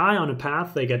an AI on a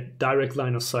path, they get direct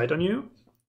line of sight on you,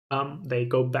 they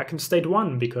go back in state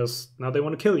 1 because now they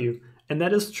want to kill you. And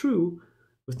that is true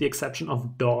with the exception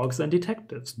of dogs and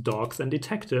detectives. Dogs and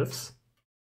detectives,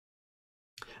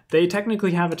 they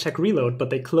technically have a check reload, but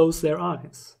they close their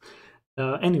eyes.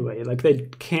 Anyway, like, they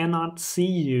cannot see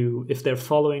you if they're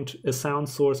following a sound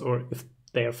source, or if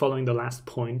they are following the last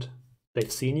point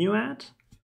they've seen you at.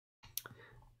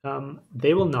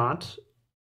 They will not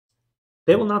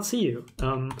they will not see you.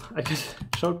 I could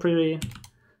show it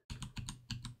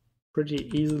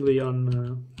pretty easily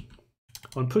on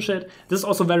Pushhead. This is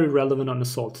also very relevant on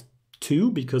Assault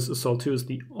 2 because Assault 2 is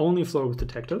the only floor with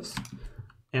detectives,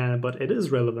 but it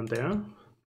is relevant there.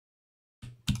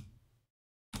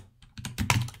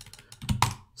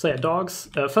 So yeah, dogs.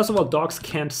 First of all, dogs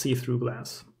can't see through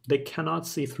glass. They cannot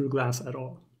see through glass at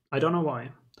all. I don't know why,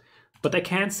 but they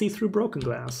can't see through broken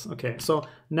glass. Okay, so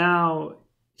now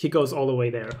he goes all the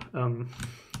way there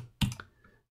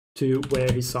to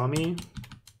where he saw me,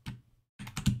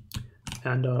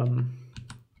 and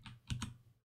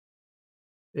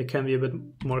it can be a bit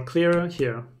more clearer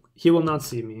here. He will not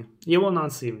see me. He will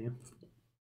not see me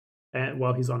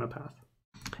while he's on a path.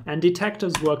 And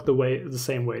detectives work the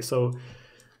same way. So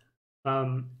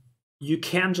you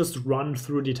can't just run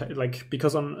through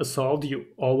because on Assault you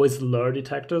always lure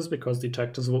detectives because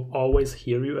detectives will always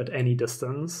hear you at any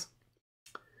distance.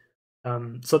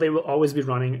 So they will always be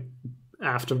running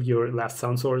after your last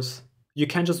sound source. You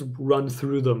can't just run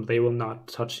through them. They will not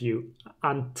touch you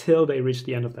until they reach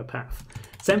the end of their path.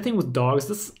 Same thing with dogs.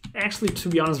 This is actually, to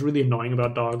be honest, really annoying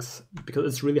about dogs because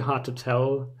it's really hard to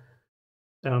tell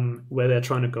where they're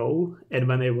trying to go and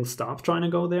when they will stop trying to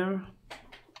go there.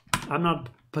 I'm not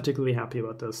particularly happy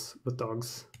about this with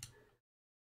dogs.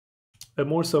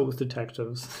 More so with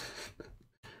detectives.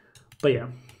 But yeah.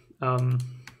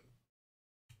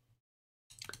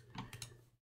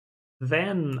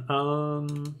 Then,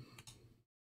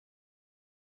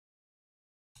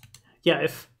 yeah,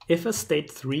 if a state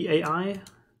 3 AI,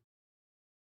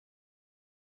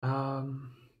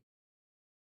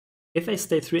 if a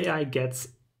state 3 AI gets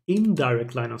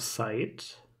indirect line of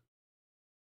sight,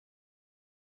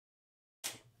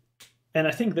 and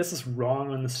I think this is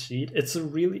wrong on this sheet. This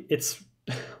is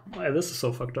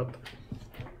so fucked up.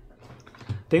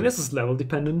 I think this is level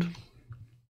dependent.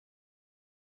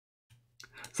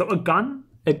 So a gun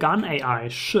AI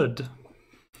should,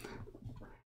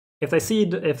 if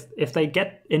they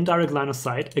get indirect line of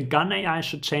sight, a gun AI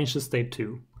should change the state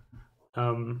too.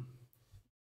 Oh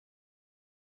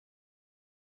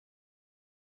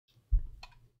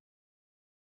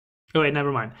wait,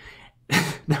 never mind.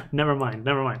 Never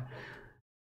mind.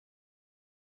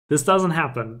 This doesn't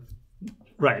happen.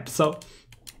 Right, so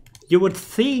you would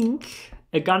think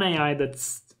a gun AI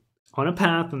that's on a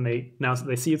path and they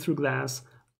see you through glass,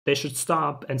 they should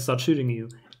stop and start shooting you.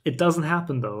 It doesn't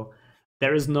happen though.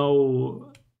 There is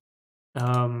no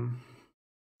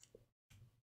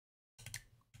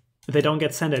they don't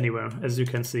get sent anywhere, as you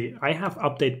can see. I have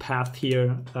update path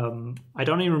here. I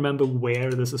don't even remember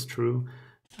where this is true.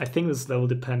 I think this is level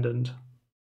dependent.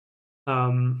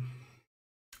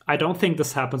 I don't think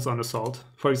this happens on Assault,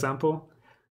 for example.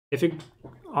 If you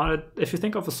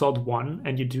think of Assault 1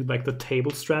 and you do like the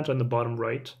table strat on the bottom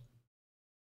right,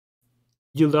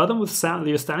 you lure them with sound.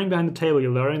 You're standing behind the table,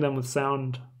 you're luring them with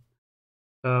sound.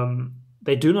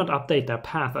 They do not update their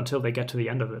path until they get to the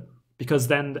end of it. Because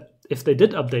then if they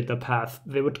did update their path,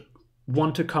 they would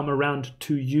want to come around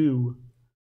to you,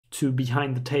 to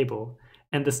behind the table.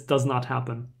 And this does not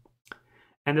happen.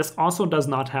 And this also does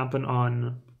not happen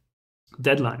on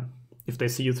Deadline. If they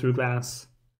see you through glass,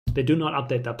 they do not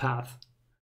update their path.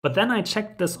 But then I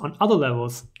checked this on other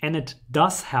levels and it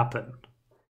does happen.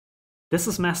 This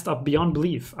is messed up beyond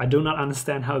belief. I do not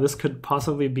understand how this could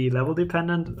possibly be level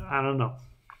dependent. I don't know.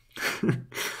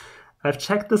 I've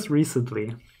checked this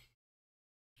recently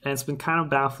and it's been kind of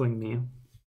baffling me.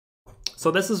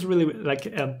 So this is really like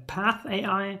a path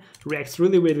AI reacts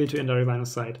really weirdly to indirect line of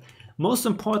sight. Most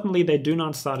importantly, they do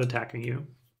not start attacking you.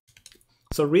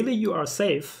 So really you are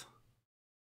safe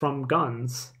from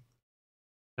guns,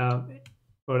 or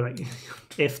like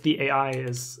if the AI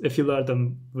if you lure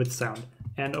them with sound.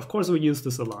 And of course we use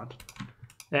this a lot.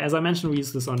 As I mentioned, we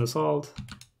use this on Assault.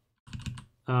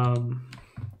 Do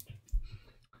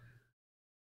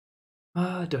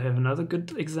I have another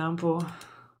good example?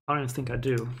 I don't even think I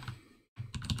do.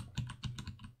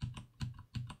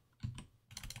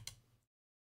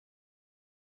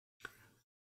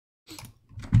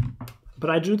 But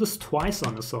I do this twice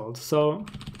on Assault, so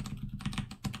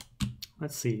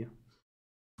let's see.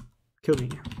 Kill me.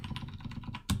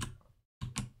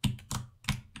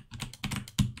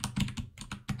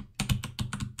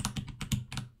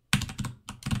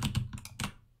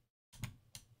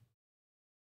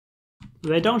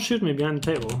 They don't shoot me behind the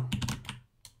table.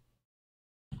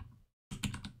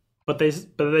 But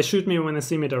they shoot me when they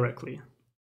see me directly.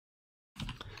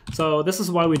 So this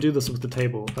is why we do this with the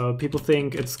table. People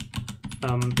think it's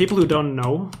people who don't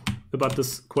know about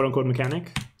this quote-unquote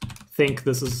mechanic think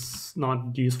this is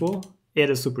not useful. It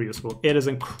is super useful. It is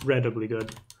incredibly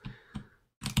good.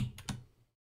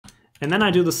 And then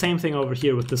I do the same thing over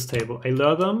here with this table. I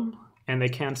lure them, and they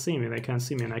can't see me. They can't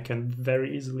see me, and I can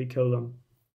very easily kill them.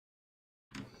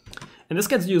 And this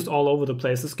gets used all over the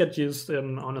place. This gets used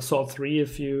on Assault 3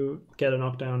 if you get a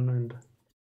knockdown,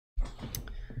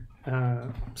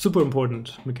 and super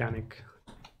important mechanic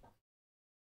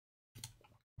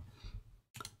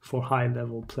for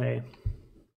high-level play.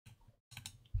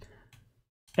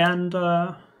 And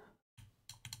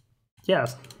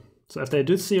yes, so if they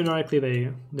do see you directly,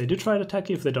 they do try to attack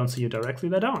you. If they don't see you directly,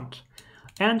 they don't.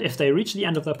 And if they reach the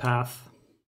end of their path,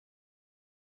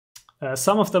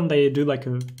 some of them they do like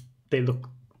do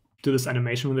this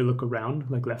animation when they look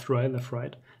around, like left,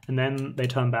 right, and then they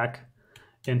turn back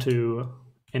into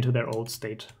their old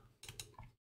state.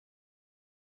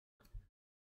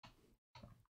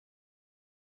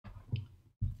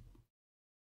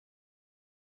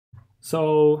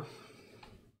 So,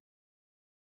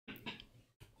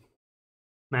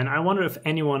 man, I wonder if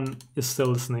anyone is still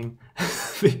listening.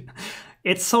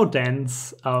 It's so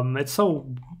dense. It's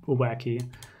so wacky.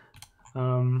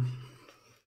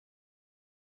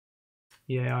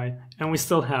 Yeah, and we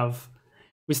still have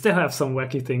some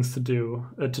wacky things to do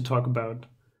to talk about.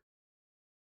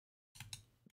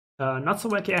 Not so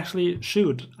wacky, actually.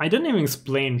 Shoot. I didn't even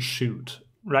explain shoot.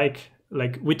 Right?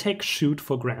 Like we take shoot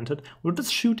for granted. What does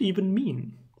shoot even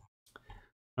mean?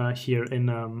 Here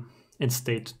in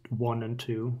state 1 and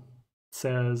 2, it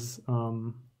says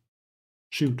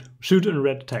shoot. Shoot in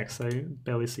red text. I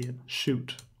barely see it.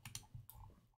 Shoot.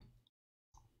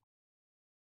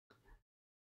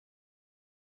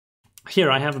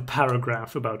 Here I have a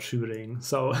paragraph about shooting.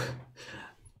 So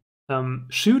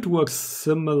shoot works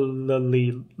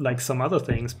similarly like some other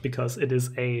things because it is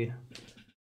a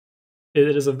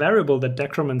variable that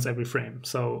decrements every frame.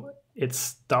 So it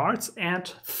starts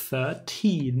at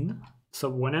 13. So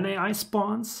when an AI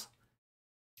spawns,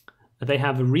 they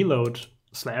have a reload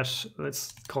 /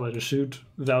 let's call it a shoot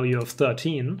value of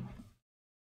 13.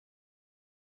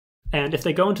 And if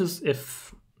they go into,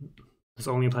 if this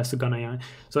only applies to gun AI.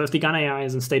 So if the gun AI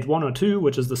is in state 1 or 2,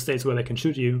 which is the states where they can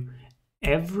shoot you,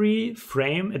 every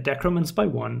frame it decrements by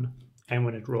 1. And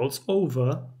when it rolls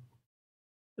over,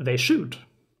 they shoot.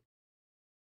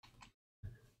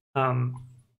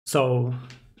 So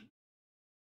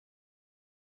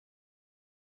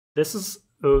this is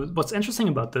what's interesting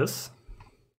about this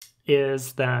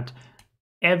is that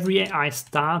every AI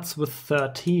starts with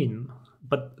 13,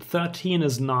 but 13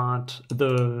 is not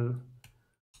the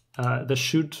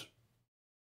shoot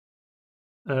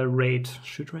rate.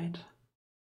 Shoot rate?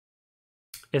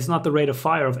 It's not the rate of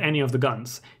fire of any of the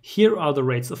guns. Here are the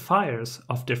rates of fires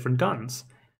of different guns.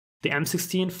 The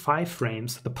M16, 5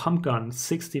 frames. The pump gun,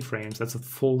 60 frames. That's a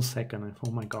full second. Oh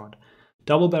my god.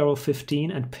 Double barrel, 15,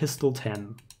 and pistol,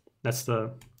 10. That's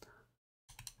the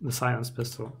silenced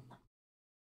pistol.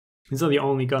 These are the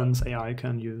only guns AI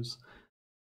can use.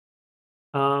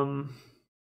 But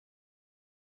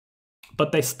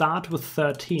they start with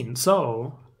 13.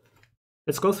 So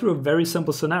let's go through a very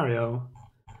simple scenario.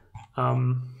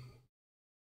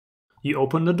 You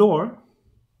open the door.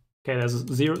 Okay,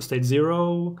 there's state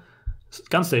 0,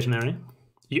 gun stationary.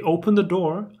 You open the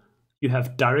door, you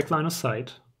have direct line of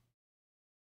sight.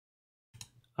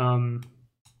 Or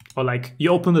like you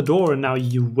open the door and now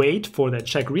you wait for that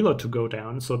check reload to go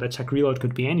down. So that check reload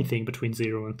could be anything between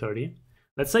 0 and 30.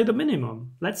 Let's say the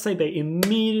minimum. Let's say they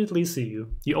immediately see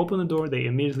you. You open the door, they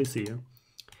immediately see you.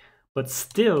 But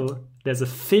still, there's a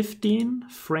 15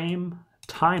 frame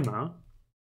timer,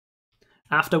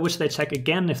 after which they check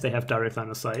again if they have direct line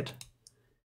of sight,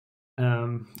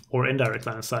 or indirect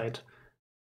line of sight,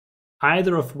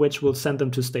 either of which will send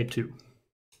them to state 2.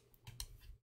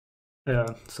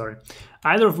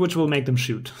 Either of which will make them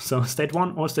shoot. So state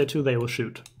 1 or state 2, they will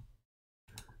shoot.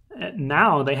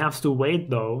 Now they have to wait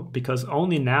though, because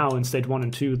only now in state 1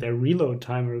 and 2 their reload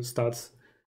timer starts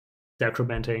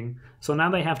decrementing. So now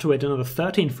they have to wait another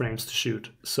 13 frames to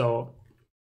shoot. So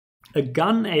a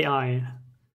gun AI,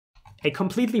 a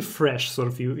completely fresh sort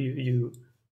of, you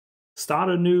start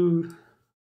a new,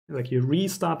 like you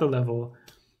restart the level,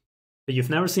 but you've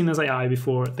never seen this AI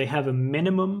before. They have a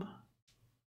minimum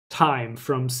time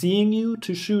from seeing you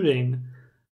to shooting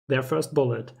their first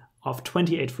bullet of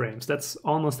 28 frames. That's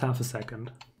almost half a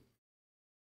second.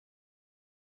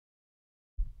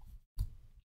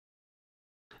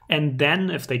 And then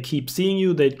if they keep seeing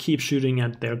you, they keep shooting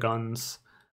at their guns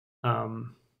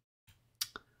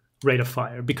rate of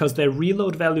fire, because their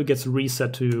reload value gets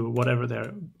reset to whatever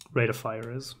their rate of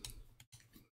fire is.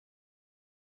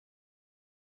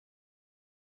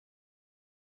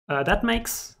 That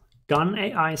makes gun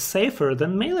AI safer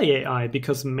than melee AI,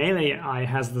 because melee AI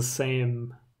has the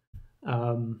same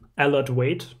alert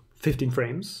wait 15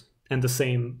 frames and the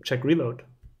same check reload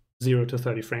 0 to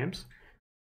 30 frames,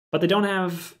 but they don't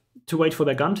have to wait for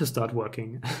their gun to start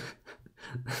working.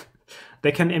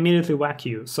 They can immediately whack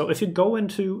you. So if you go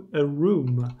into a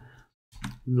room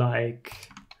like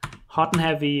Hot and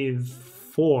Heavy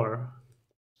 4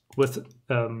 with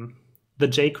the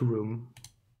Jake room,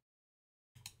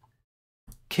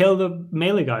 kill the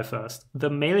melee guy first.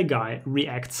 The melee guy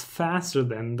reacts faster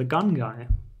than the gun guy.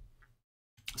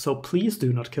 So please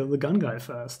do not kill the gun guy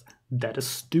first. That is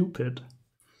stupid.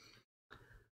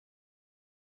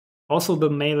 Also the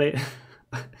melee...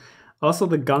 Also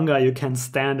the gun guy, you can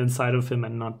stand inside of him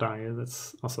and not die.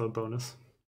 That's also a bonus.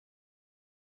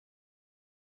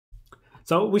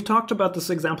 So we talked about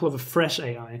this example of a fresh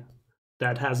AI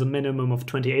that has a minimum of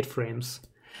 28 frames.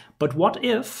 But what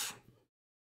if,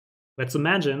 let's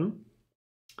imagine,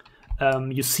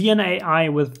 you see an AI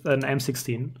with an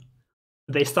M16.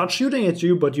 They start shooting at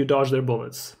you, but you dodge their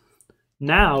bullets.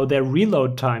 Now their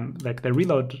reload time, like their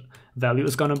reload value,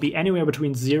 is going to be anywhere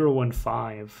between 0 and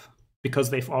 5.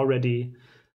 Because they've only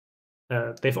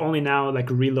now like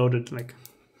reloaded, like,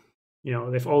 you know,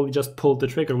 they've only just pulled the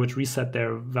trigger, which reset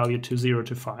their value to 0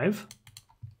 to 5.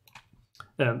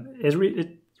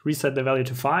 It reset the value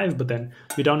to 5, but then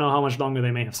you don't know how much longer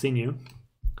they may have seen you.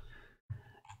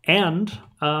 And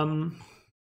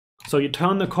so you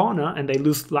turn the corner and they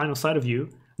lose line of sight of you.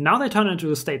 Now they turn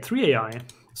into a state 3 AI.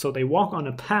 So they walk on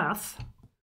a path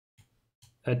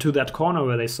to that corner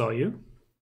where they saw you.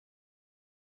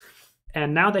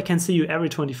 And now they can see you every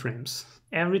 20 frames.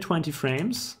 Every 20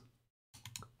 frames,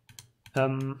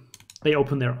 they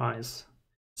open their eyes.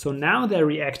 So now their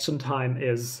reaction time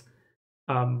is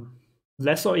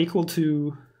less or equal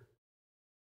to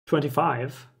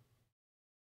 25.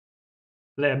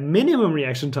 Their minimum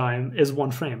reaction time is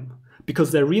 1 frame,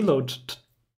 because their reload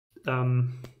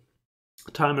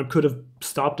timer could have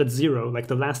stopped at 0. Like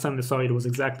the last time they saw it was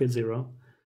exactly 0.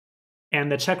 And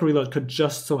the check reload could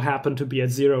just so happen to be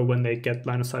at 0 when they get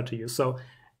line of sight to you. So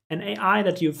an AI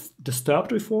that you've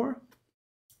disturbed before,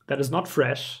 that is not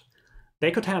fresh,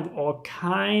 they could have all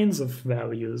kinds of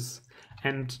values.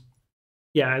 And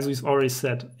yeah, as we've already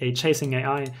said, a chasing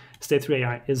AI, state 3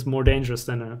 AI, is more dangerous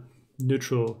than a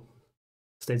neutral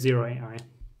state 0 AI.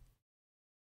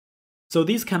 So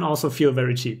these can also feel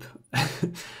very cheap.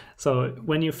 So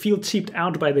when you feel cheaped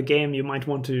out by the game, you might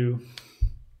want to...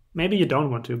 Maybe you don't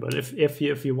want to, but if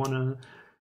you want to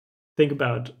think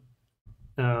about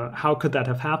how could that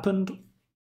have happened,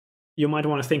 you might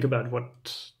want to think about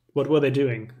what were they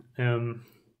doing?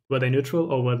 Were they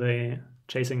neutral, or were they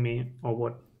chasing me, or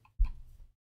what?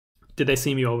 Did they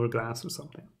see me over glass or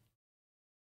something?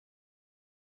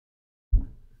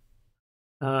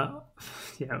 Yeah.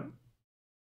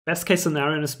 Best case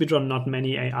scenario in a speedrun, not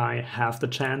many AI have the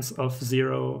chance of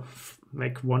 0,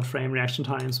 like 1 frame reaction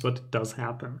times, but it does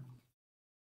happen.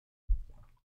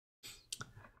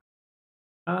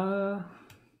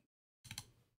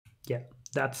 Yeah,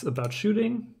 that's about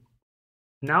shooting.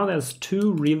 Now there's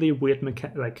 2 really weird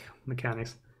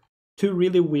mechanics. 2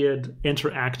 really weird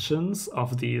interactions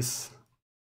of these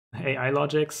AI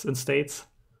logics and states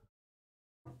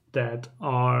that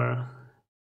are...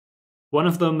 One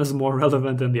of them is more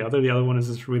relevant than the other one is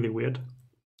just really weird.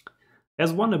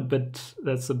 There's one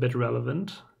that's a bit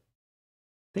relevant.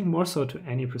 I think more so to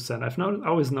any percent. I've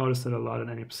always noticed it a lot in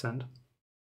any percent.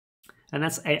 And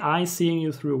that's AI seeing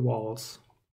you through walls.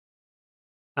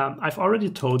 I've already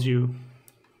told you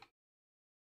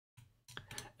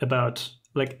about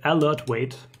like alert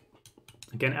wait.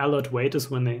 Again, alert wait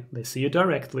is when they see you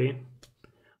directly,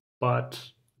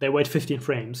 but they wait 15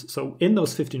 frames. So in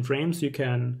those 15 frames, you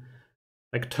can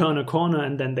like turn a corner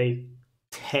and then they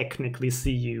technically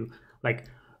see you like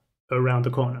around the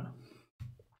corner.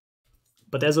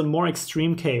 But there's a more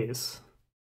extreme case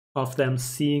of them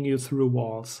seeing you through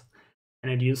walls.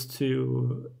 And it used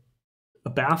to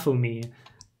baffle me,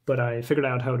 but I figured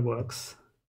out how it works.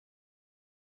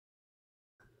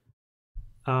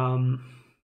 And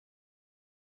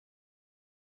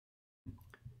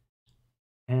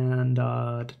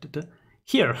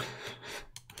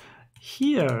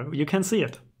here, you can see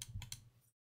it.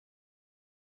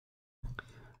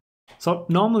 So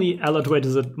normally alert weight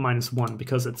is at -1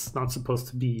 because it's not supposed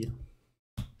to be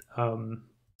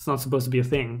a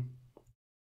thing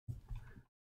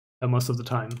most of the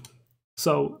time.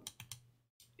 So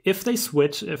if they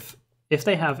switch, if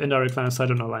they have indirect line of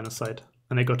sight or no line of sight,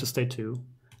 and they go to state 2,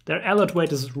 their alert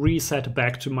weight is reset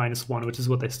back to -1, which is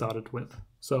what they started with.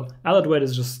 So alert weight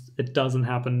is just, it doesn't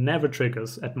happen, never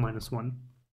triggers at -1,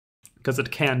 because it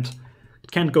can't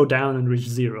go down and reach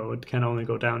 0. It can only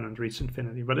go down and reach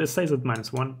infinity, but it stays at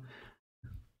 -1.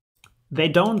 they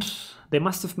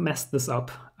must have messed this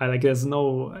up. I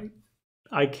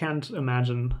can't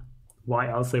imagine why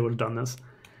else they would have done this.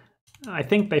 I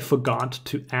think they forgot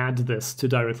to add this to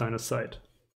direct line of sight.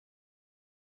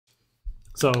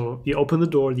 So you open the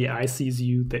door, the eye sees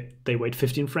you, they wait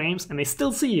 15 frames, and they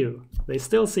still see you. They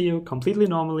still see you completely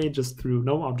normally, just through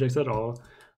no objects at all.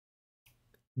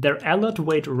 Their alert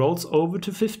wait rolls over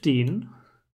to 15,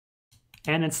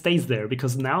 and it stays there,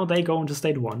 because now they go into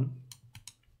state 1.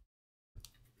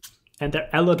 And their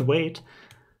alert wait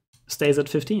stays at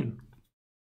 15.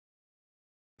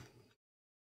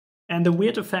 And the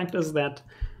weird effect is that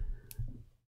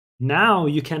now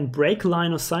you can break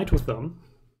line of sight with them,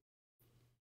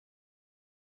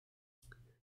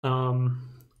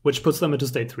 which puts them into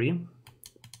state 3.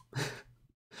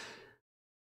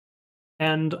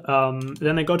 And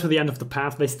then they go to the end of the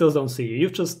path, they still don't see you.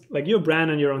 You've just, like, you're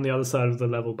Brandon, you're on the other side of the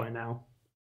level by now.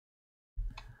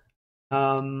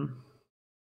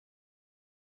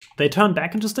 They turn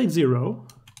back into state 0,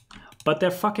 but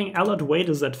their fucking alert wait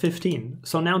is at 15.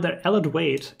 So now their alert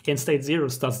wait in state 0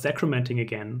 starts decrementing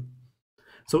again.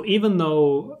 So even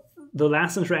though the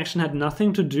last interaction had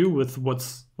nothing to do with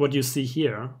what you see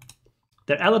here,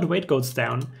 their alert wait goes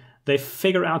down, they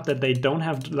figure out that they don't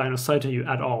have line of sight to you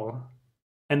at all,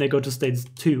 and they go to stage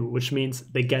 2, which means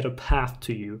they get a path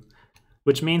to you,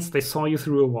 which means they saw you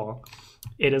through a wall.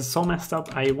 It is so messed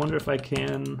up. I wonder if I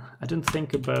didn't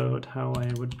think about how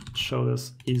I would show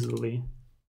this easily.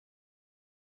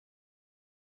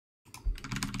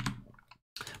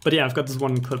 But yeah, I've got this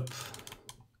one clip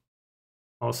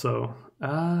also.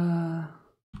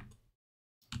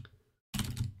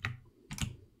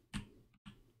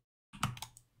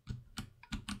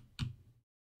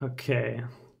 Okay,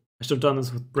 I should have done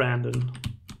this with Brandon.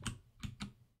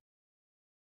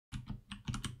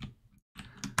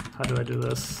 How do I do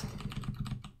this?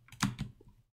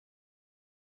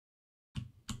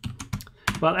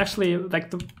 Well, actually, like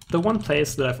the one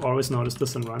place that I've always noticed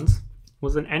this in runs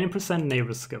was an any %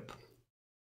 neighbor skip.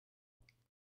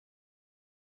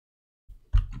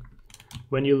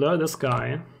 When you lure this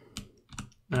guy,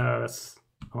 that's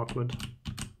awkward.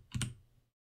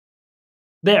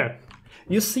 There,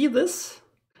 you see this?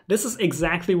 This is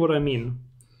exactly what I mean.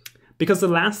 Because the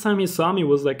last time he saw me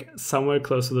was like somewhere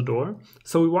close to the door.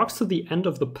 So he walks to the end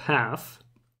of the path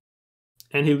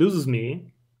and he loses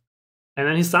me. And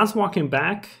then he starts walking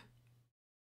back.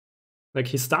 Like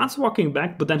he starts walking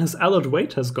back, but then his alert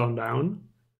wait has gone down.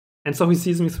 And so he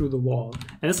sees me through the wall.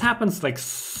 And this happens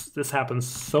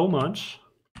so much.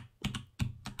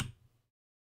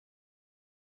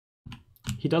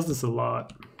 He does this a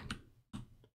lot.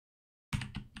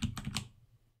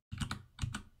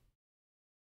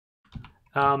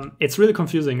 It's really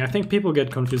confusing. I think people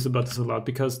get confused about this a lot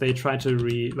because they try to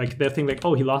they think like,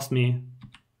 oh, he lost me.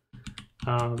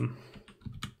 And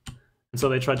so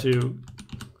they try to,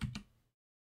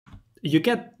 you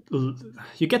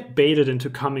get baited into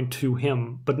coming to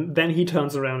him, but then he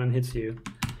turns around and hits you.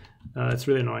 It's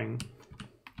really annoying.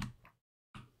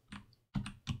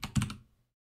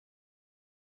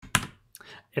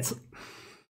 It's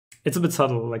a bit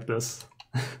subtle like this.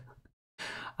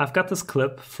 I've got this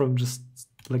clip from just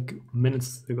like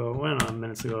minutes ago. Well, not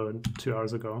minutes ago, 2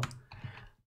 hours ago.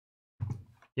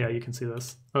 Yeah, you can see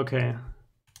this. Okay.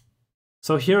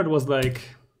 So here it was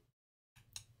like,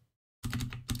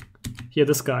 here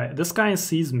this guy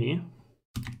sees me.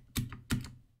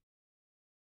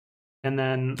 And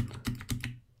then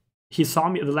he saw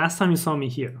me, the last time he saw me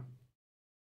here.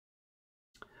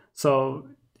 So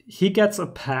he gets a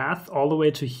path all the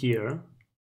way to here,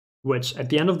 which at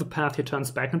the end of the path he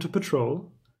turns back into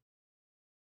patrol.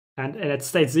 And at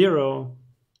state 0,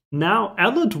 now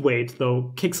alert wait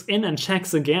though kicks in and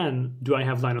checks again. Do I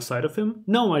have line of sight of him?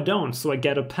 No, I don't, so I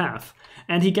get a path.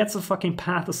 And he gets a fucking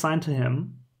path assigned to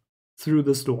him through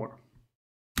this door.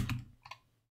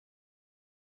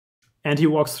 And he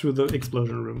walks through the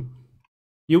explosion room.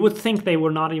 You would think they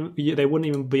wouldn't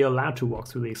even be allowed to walk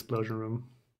through the explosion room.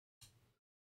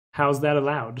 How's that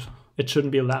allowed? It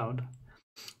shouldn't be allowed.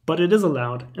 But it is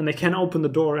allowed, and they can open the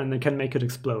door and they can make it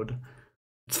explode.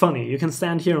 It's funny, you can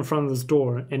stand here in front of this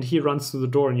door and he runs through the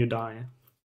door and you die.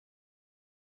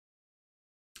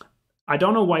 I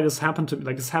don't know why this happened to me.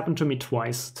 Like, this happened to me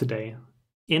twice today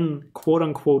in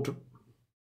quote-unquote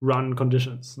run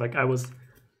conditions. Like, I was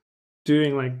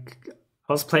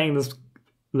playing this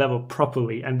level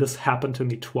properly and this happened to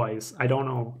me twice. I don't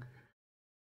know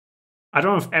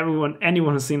if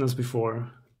anyone has seen this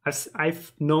before.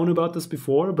 I've known about this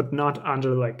before, but not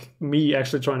under like me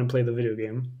actually trying to play the video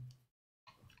game.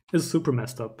 It's super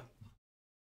messed up.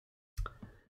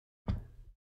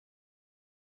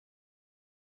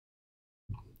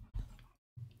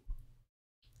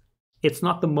 It's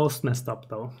not the most messed up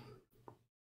though.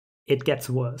 It gets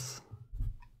worse.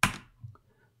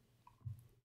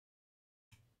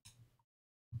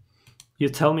 You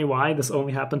tell me why this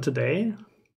only happened today?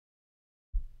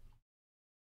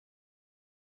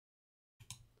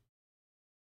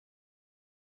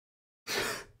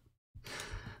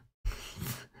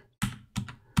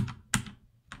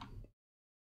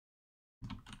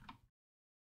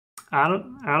 I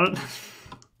don't.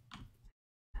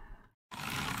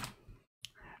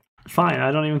 Fine,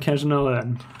 I don't even care to know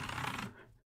then.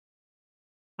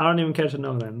 I don't even care to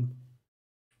know then.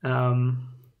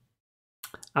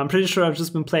 I'm pretty sure I've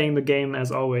just been playing the game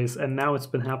as always, and now it's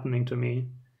been happening to me.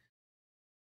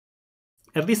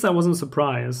 At least I wasn't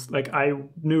surprised. Like, I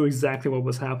knew exactly what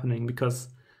was happening because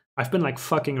I've been like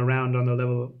fucking around on the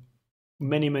level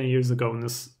many years ago when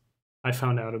I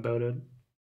found out about it.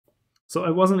 So I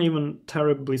wasn't even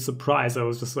terribly surprised. I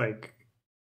was just like,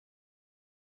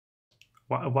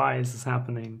 why is this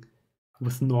happening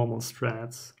with normal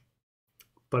strats?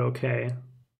 But okay.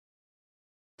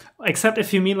 Except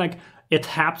if you mean like it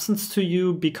happens to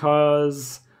you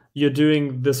because you're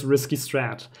doing this risky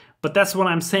strat. But that's what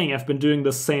I'm saying. I've been doing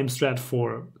the same strat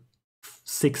for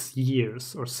 6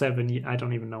 years or 7 years. I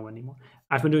don't even know anymore.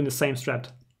 I've been doing the same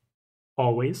strat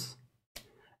always.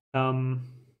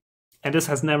 And this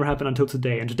has never happened until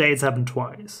today. And today it's happened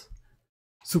twice.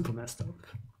 Super messed up.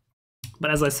 But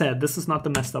as I said, this is not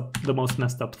the most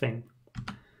messed up thing.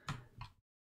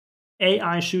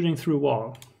 AI shooting through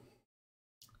wall.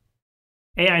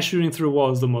 AI shooting through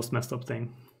wall is the most messed up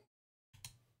thing.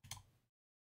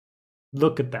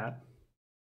 Look at that.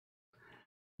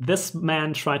 This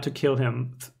man tried to kill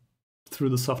him through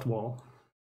the soft wall.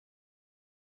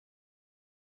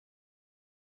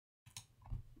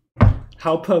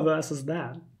 How perverse is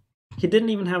that? He didn't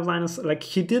even have line of sight. Like,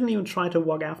 he didn't even try to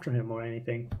walk after him or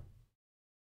anything.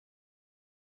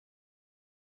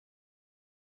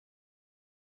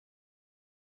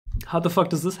 How the fuck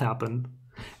does this happen?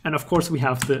 And of course we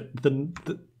have the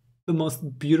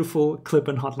most beautiful clip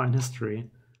in Hotline history,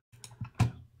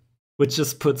 which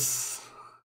just puts,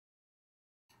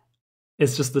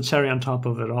 it's just the cherry on top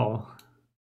of it all.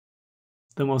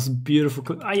 The most beautiful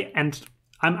clip.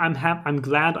 I'm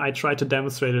glad I tried to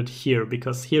demonstrate it here,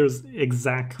 because here's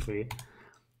exactly,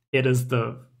 it is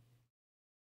the,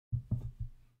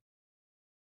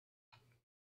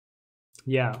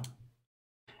 yeah.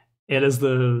 It is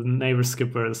the neighbor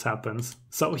skip where this happens.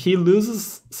 So he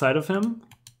loses sight of him.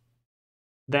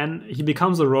 Then he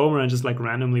becomes a roamer and just like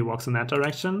randomly walks in that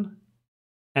direction.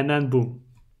 And then boom,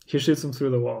 he shoots him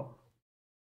through the wall.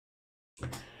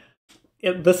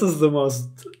 This is the most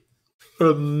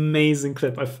amazing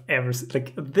clip I've ever seen.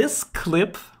 Like this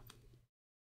clip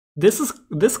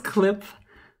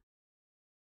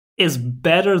is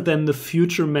better than the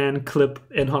Future Man clip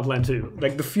in Hotline 2.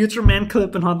 Like the Future Man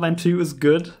clip in Hotline 2 is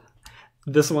good.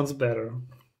 This one's better.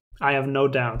 I have no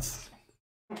doubts.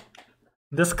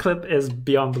 This clip is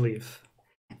beyond belief.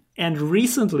 And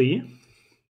recently,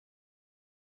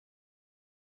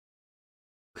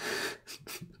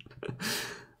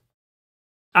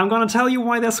 I'm gonna tell you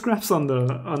why there's scraps on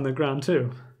the ground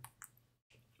too.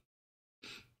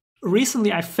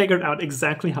 Recently, I figured out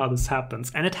exactly how this happens,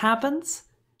 and it happens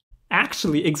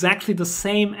actually exactly the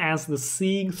same as the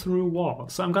seeing through wall.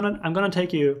 So I'm gonna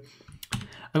take you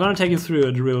through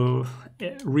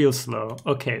it real slow.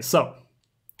 Okay, so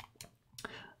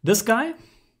this guy,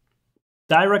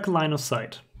 direct line of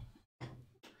sight.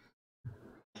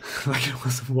 Like it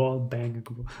was wall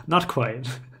bangable. Not quite,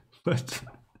 but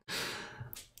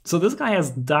so this guy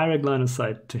has direct line of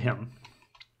sight to him.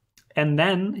 And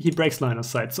then he breaks line of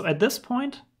sight. So at this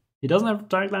point, he doesn't have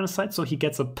direct line of sight, so he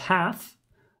gets a path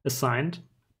assigned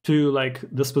to like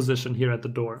this position here at the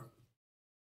door.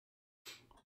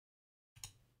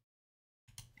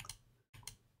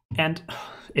 And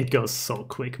it goes so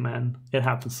quick, man. It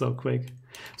happens so quick.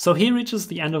 So he reaches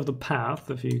the end of the path.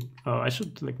 If you, oh, I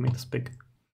should like make this big.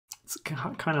 It's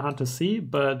kind of hard to see,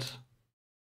 but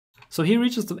so he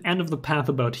reaches the end of the path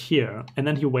about here, and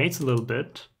then he waits a little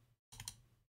bit.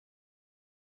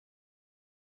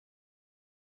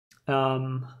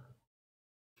 And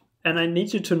I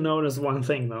need you to notice one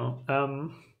thing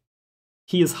though.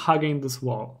 He is hugging this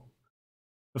wall.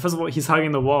 First of all, he's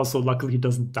hugging the wall, so luckily he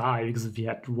doesn't die, because if he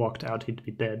had walked out, he'd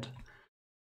be dead.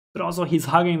 But also, he's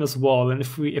hugging this wall, and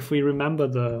if we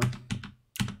remember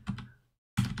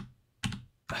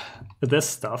this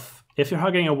stuff, if you're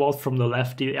hugging a wall from the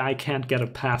left, the AI can't get a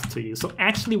path to you. So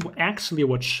actually,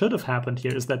 what should have happened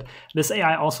here is that this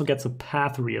AI also gets a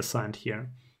path reassigned here.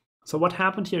 So what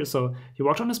happened here? So he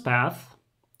walked on his path,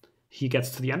 he gets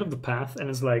to the end of the path, and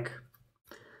is like,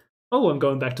 oh, I'm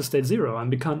going back to state 0. I'm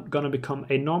gonna become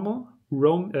a normal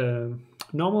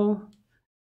normal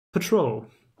patrol.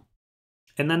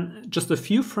 And then just a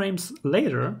few frames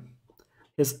later,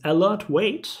 his alert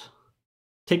wait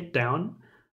ticked down,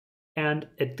 and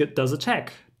it does a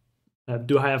check.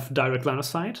 Do I have direct line of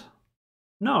sight?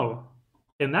 No.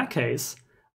 In that case,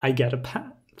 I get a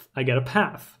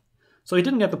path. So he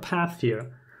didn't get the path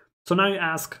here. So now you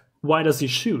ask, why does he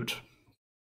shoot?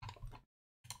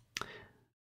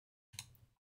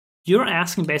 You're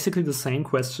asking basically the same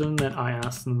question that I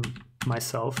asked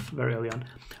myself very early on.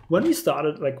 When we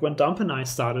started, like when Dump and I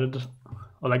started,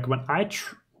 or like when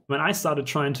I started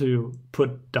trying to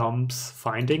put Dump's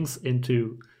findings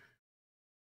into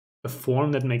a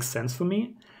form that makes sense for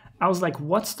me, I was like,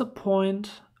 what's the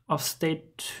point of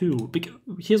state 2? Because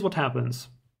here's what happens.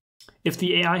 If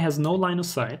the AI has no line of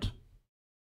sight,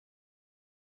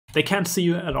 they can't see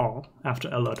you at all after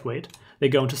alert wait. They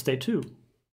go into state 2.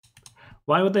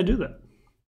 Why would they do that?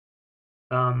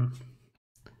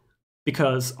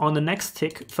 Because on the next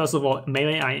tick, first of all, mail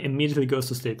AI immediately goes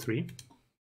to state 3.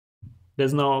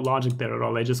 There's no logic there at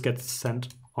all. They just get sent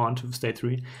on to state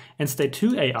 3. And state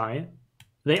 2 AI,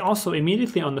 they also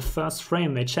immediately on the first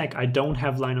frame, they check, I don't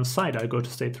have line of sight, I go to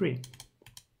state 3.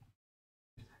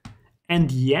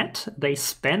 And yet they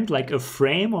spend like a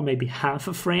frame or maybe half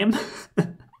a frame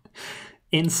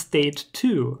in state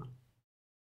 2.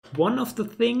 One of the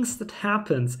things that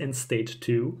happens in state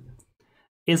 2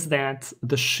 is that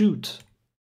the shoot,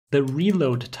 the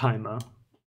reload timer,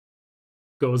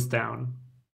 goes down.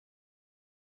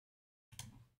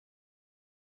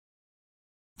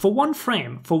 For one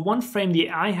frame, the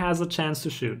AI has a chance to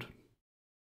shoot.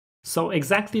 So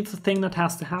exactly the thing that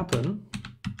has to happen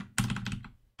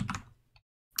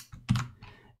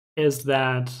is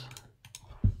that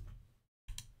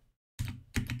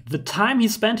the time he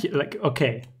spent here, like,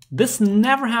 okay, this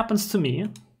never happens to me.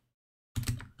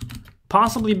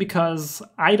 Possibly because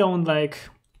I don't like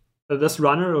this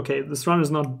runner. Okay, this runner is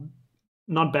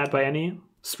not bad by any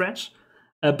stretch,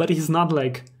 but he's not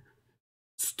like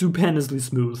stupendously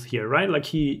smooth here, right? Like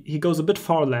he goes a bit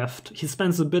far left. He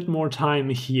spends a bit more time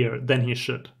here than he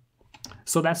should.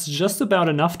 So that's just about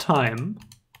enough time.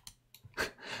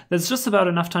 That's just about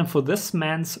enough time for this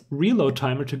man's reload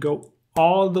timer to go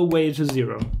all the way to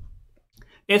 0.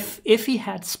 If he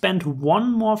had spent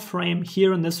one more frame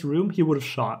here in this room, he would have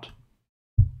shot.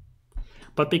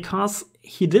 But because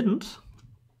he didn't,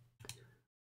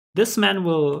 this man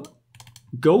will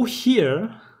go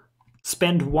here,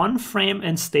 spend one frame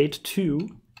in state 2,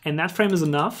 and that frame is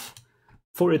enough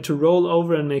for it to roll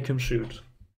over and make him shoot.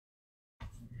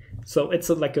 So it's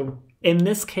in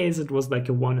this case, it was like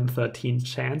a 1 in 13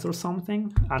 chance or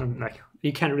something. I don't know, like,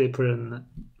 you can't really put it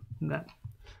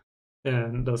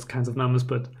in those kinds of numbers,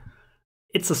 but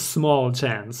it's a small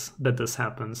chance that this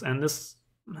happens. And this,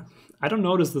 I don't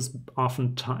notice this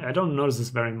often. I don't notice this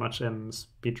very much in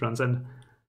speedruns, and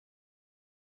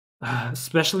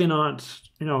especially not,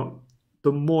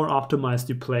 the more optimized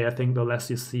you play, I think the less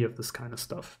you see of this kind of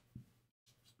stuff.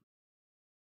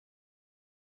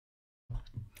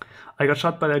 I got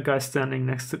shot by that guy standing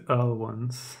next to Earl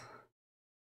once.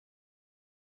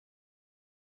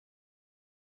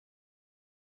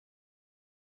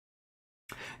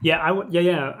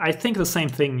 Yeah, I think the same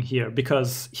thing here,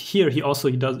 because here he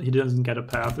doesn't get a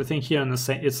path. I think here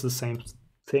it's the same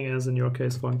thing as in your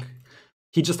case, Funk.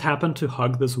 He just happened to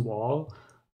hug this wall,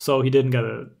 so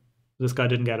this guy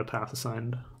didn't get a path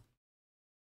assigned.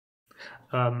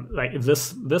 Like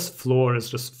this floor is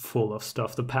just full of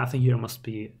stuff. The pathing here must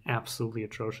be absolutely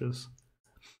atrocious.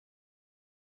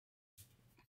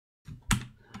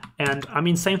 And I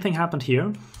mean, same thing happened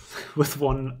here with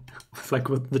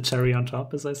the cherry on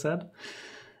top, as I said.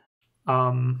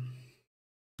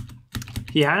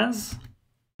 He has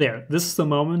this is the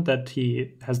moment that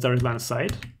he has direct line of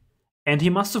sight, and he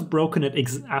must have broken it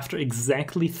after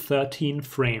exactly 13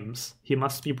 frames. He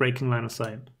must be breaking line of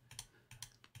sight.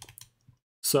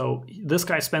 So this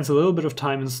guy spends a little bit of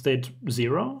time in state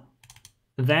 0,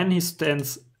 then he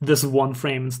spends this one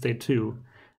frame in state 2,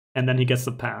 and then he gets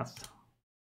the path.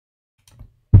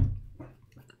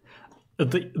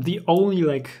 The only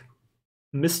like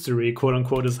mystery, quote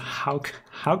unquote, is how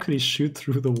could he shoot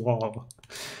through the wall?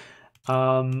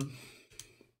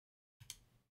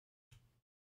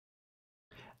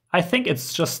 I think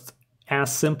it's just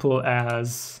as simple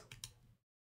as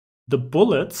the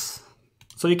bullets.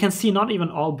 So you can see not even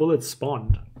all bullets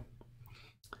spawned.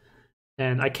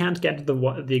 And I can't get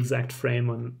the exact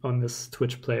frame on this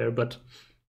Twitch player, but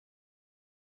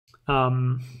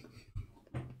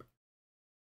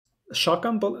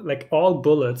shotgun bullet, like all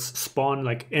bullets spawn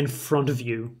like in front of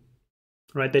you.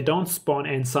 right? They don't spawn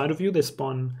inside of you. They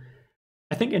spawn,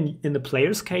 I think in the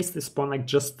player's case, they spawn like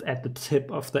just at the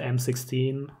tip of the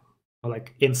M16, or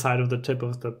like inside of the tip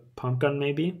of the pump gun,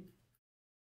 maybe.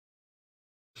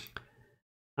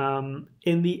 In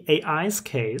the AI's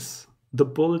case, the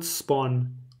bullets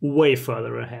spawn way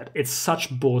further ahead. It's such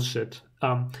bullshit.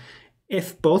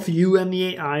 If both you and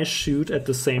the AI shoot at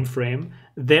the same frame,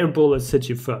 their bullets hit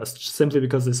you first, simply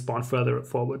because they spawn further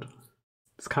forward.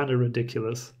 It's kind of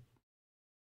ridiculous.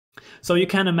 So you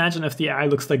can imagine if the AI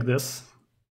looks like this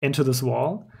into this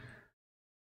wall,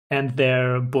 and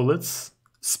their bullets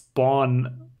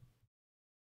spawn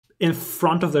in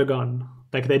front of their gun.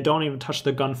 Like, they don't even touch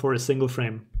the gun for a single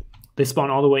frame. They spawn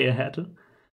all the way ahead.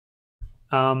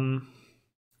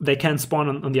 They can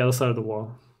spawn on the other side of the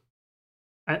wall.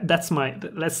 That's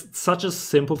such a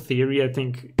simple theory. I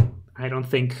don't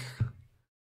think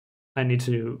I need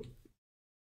to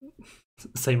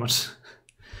say much.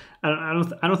 I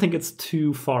don't think it's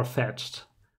too far fetched,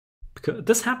 because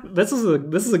this is a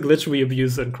glitch we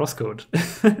abuse in crosscode.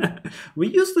 We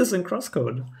use this in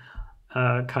crosscode,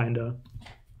 kinda.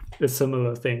 A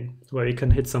similar thing where you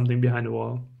can hit something behind a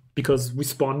wall because we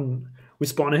spawn a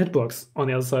hitbox on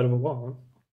the other side of a wall.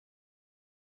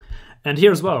 And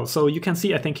here as well, so you can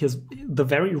see, I think the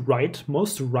very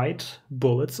most right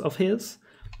bullets of his,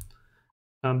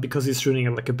 because he's shooting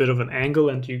at like a bit of an angle,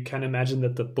 and you can imagine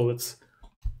that the bullets,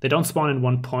 they don't spawn in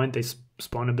one point, they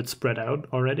spawn a bit spread out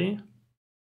already.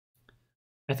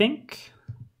 I think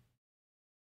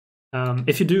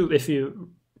if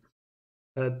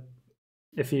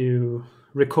you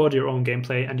record your own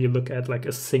gameplay and you look at like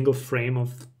a single frame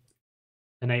of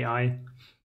an AI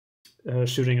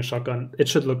shooting a shotgun, it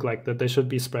should look like that. They should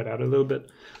be spread out a little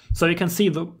bit. So you can see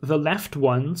the left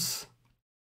ones,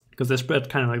 because they're spread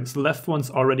kind of like this, the left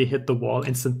ones already hit the wall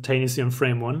instantaneously on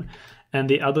frame 1, and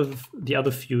the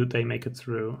other few, they make it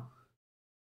through.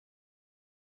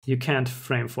 You can't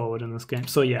frame forward in this game.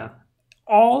 So yeah,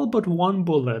 all but one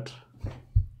bullet.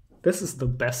 This is the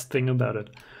best thing about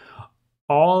it.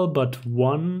 All but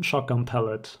one shotgun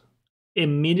pellet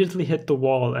immediately hit the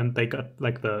wall, and they got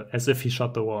like as if he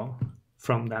shot the wall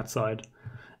from that side.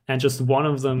 And just one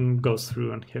of them goes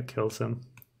through and kills him.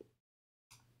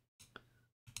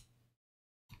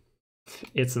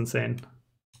 It's insane.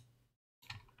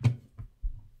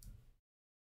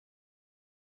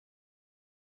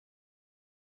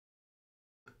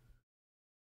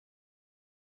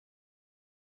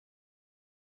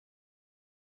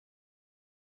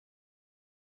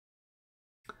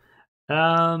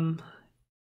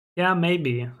 Yeah,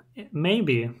 maybe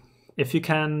if you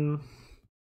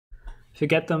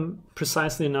get them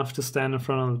precisely enough to stand in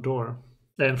front of the door,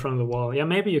 in front of the wall. Yeah,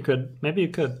 maybe you could.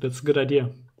 That's a good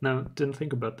idea. No, didn't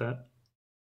think about that.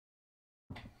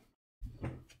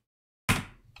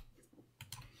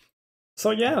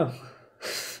 So yeah,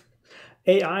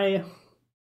 AI.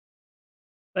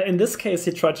 In this case,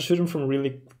 he tried to shoot him from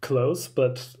really close,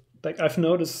 but like I've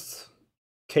noticed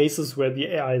cases where the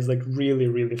AI is like really,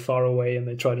 really far away and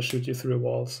they try to shoot you through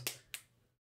walls.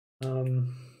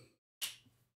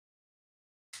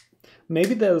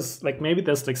 Maybe there's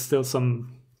like still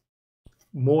some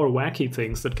more wacky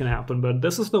things that can happen, but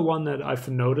this is the one that I've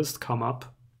noticed come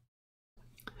up,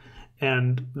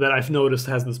 and that I've noticed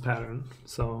has this pattern.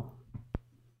 So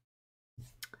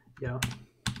yeah,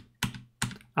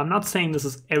 I'm not saying this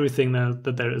is everything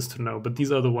that there is to know, but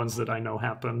these are the ones that I know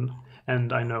happen,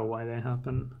 and I know why they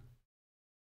happen.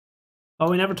 Oh,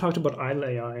 we never talked about idle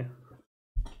AI.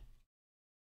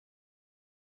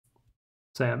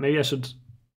 So yeah, maybe I should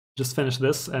just finish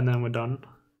this and then we're done.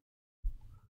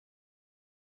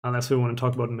 Unless we want to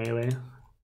talk about melee.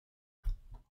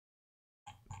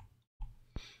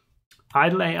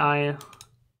 Idle AI.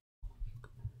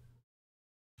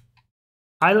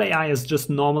 Idle AI is just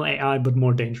normal AI but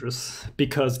more dangerous,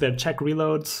 because their check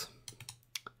reloads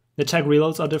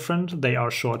are different, they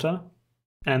are shorter,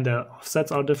 and their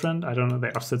offsets are different. I don't know,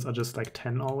 their offsets are just like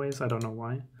 10 always, I don't know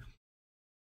why.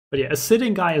 But yeah, a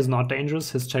sitting guy is not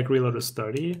dangerous, his check reload is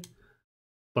 30,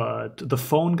 but the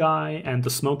phone guy and the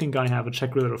smoking guy have a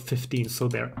check reload of 15, so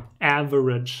their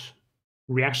average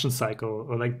reaction cycle,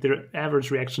 or like their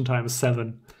average reaction time is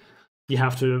 7. You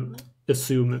have to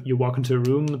assume that you walk into a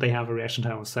room, they have a reaction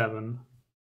time of 7.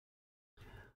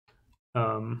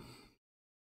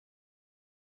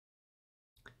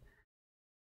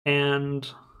 And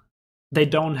they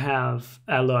don't have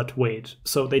alert wait,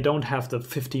 so they don't have the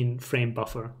 15 frame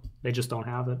buffer. They just don't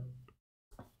have it.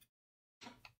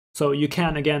 So you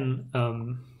can, again,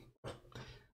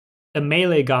 a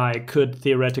melee guy could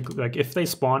theoretically, like if they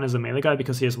spawn as a melee guy,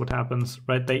 because here's what happens,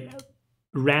 right? They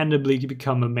randomly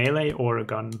become a melee or a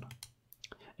gun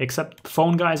Except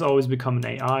phone guys always become an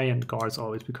AI and guards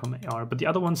always become AR. But the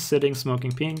other ones, sitting,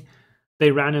 smoking, peeing, they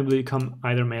randomly become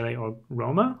either melee or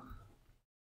roamer.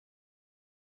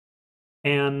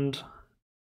 And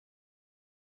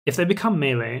if they become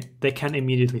melee, they can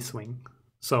immediately swing.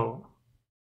 So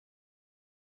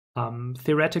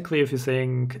theoretically, if you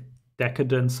think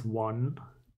Decadence 1,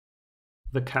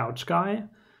 the couch guy,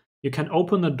 you can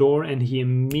open the door and he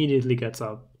immediately gets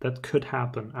up. That could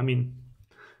happen. I mean,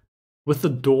 with the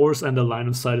doors and the line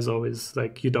of sight is always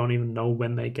like, you don't even know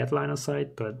when they get line of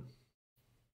sight, but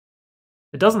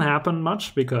it doesn't happen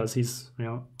much because he's, you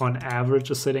know, on average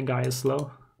a sitting guy is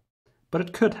slow, but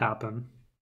it could happen.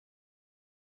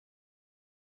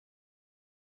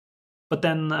 But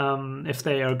then if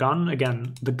they are gun,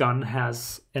 again, the gun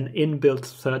has an inbuilt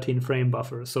 13 frame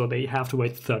buffer, so they have to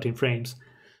wait 13 frames.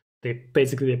 They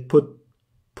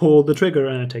pull the trigger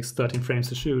and it takes 13 frames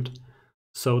to shoot.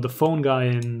 So the phone guy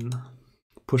in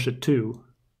Push It 2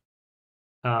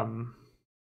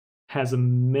 has a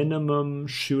minimum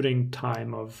shooting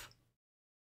time of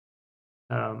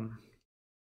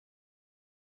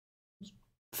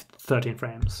 13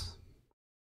 frames.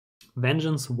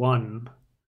 Vengeance 1,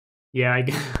 yeah,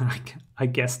 I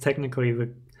guess technically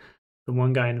the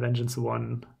one guy in Vengeance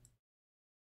 1,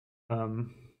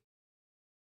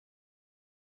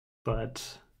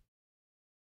 but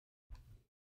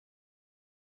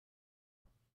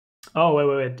oh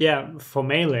wait, yeah, for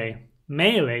melee,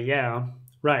 yeah,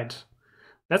 right.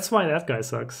 That's why that guy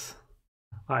sucks.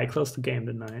 I closed the game,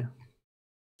 didn't I?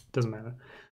 Doesn't matter.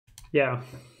 Yeah.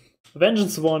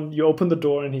 Vengeance 1, you open the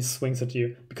door and he swings at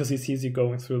you because he sees you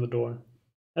going through the door.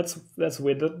 That's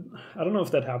weird. I don't know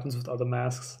if that happens with other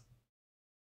masks.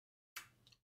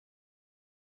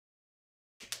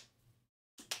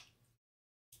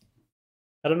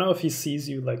 I don't know if he sees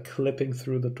you like clipping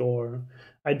through the door.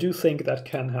 I do think that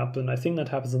can happen. I think that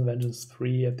happens in Vengeance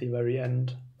 3 at the very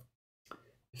end.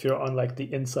 If you're on like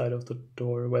the inside of the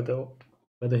door where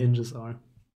the hinges are.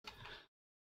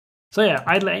 So yeah,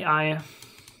 idle AI,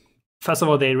 first of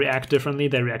all, they react differently,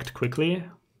 they react quickly,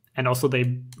 and also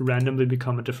they randomly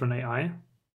become a different AI.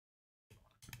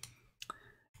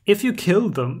 If you kill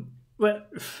them, well,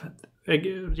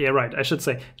 yeah, right, I should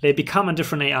say, they become a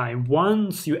different AI.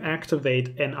 Once you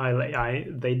activate an idle AI,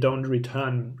 they don't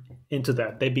return into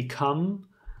that. They become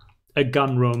a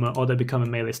gun roamer or they become a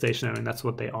melee stationary, and that's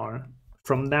what they are.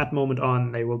 From that moment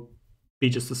on, they will be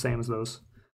just the same as those.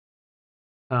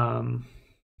 And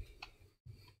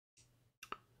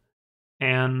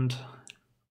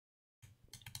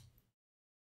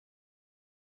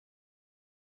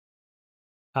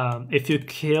if you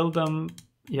kill them,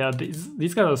 yeah,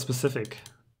 these guys are specific.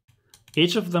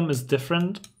 Each of them is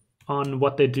different on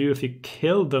what they do if you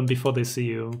kill them before they see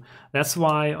you. That's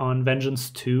why on Vengeance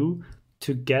 2,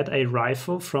 to get a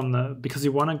rifle from the, because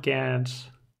you want to get,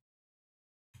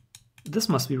 this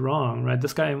must be wrong, right?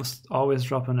 This guy must always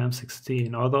drop an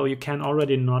M16, although you can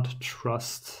already not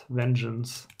trust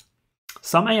Vengeance.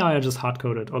 Some AI are just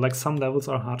hard-coded, or like some levels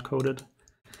are hard-coded.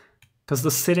 Because the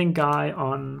sitting guy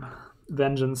on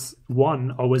Vengeance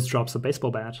 1 always drops a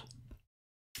baseball bat.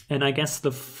 And I guess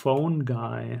the phone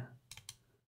guy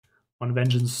on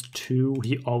Vengeance 2,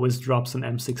 he always drops an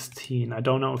M16. I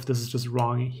don't know if this is just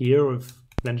wrong here or if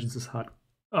Vengeance is hard.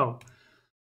 Oh.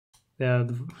 Yeah,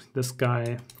 this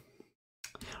guy.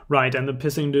 Right, and the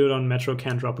pissing dude on Metro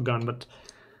can't drop a gun, but...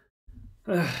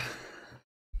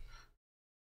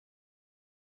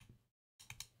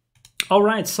 All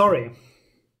right, sorry.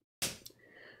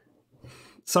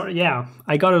 Sorry, yeah,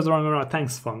 I got it wrong around.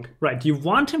 Thanks, Funk. Right, you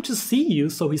want him to see you,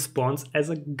 so he spawns as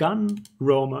a gun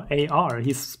roamer AR.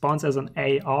 He spawns as an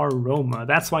AR roamer.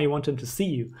 That's why you want him to see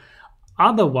you.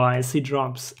 Otherwise, he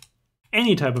drops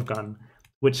any type of gun,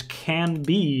 which can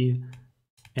be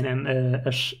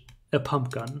a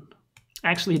pump gun.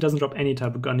 Actually, he doesn't drop any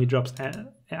type of gun. He drops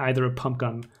either a pump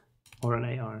gun or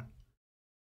an AR.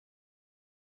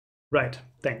 Right,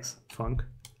 thanks, Funk.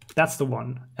 That's the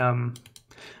one.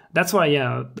 That's why,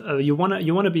 yeah, you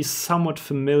wanna be somewhat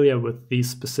familiar with these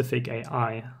specific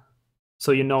AI,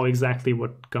 so you know exactly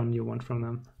what gun you want from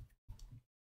them.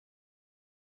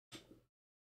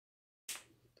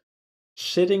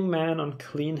 Shitting man on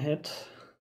clean hit.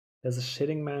 There's a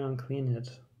shitting man on clean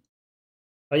hit.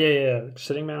 Oh yeah,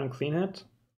 shitting man on clean hit.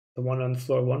 The one on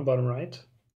floor 1, bottom right.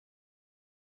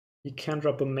 You can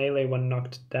drop a melee when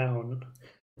knocked down.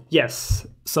 Yes,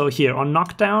 so here on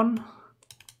knockdown,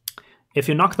 if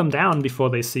you knock them down before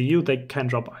they see you, they can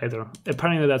drop either.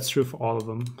 Apparently that's true for all of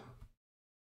them.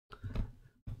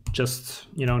 Just,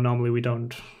 you know, normally we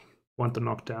don't want the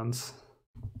knockdowns.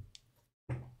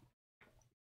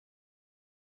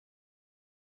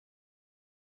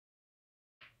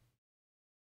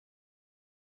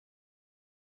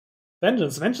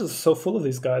 Vengeance. Vengeance is so full of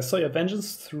these guys. So yeah,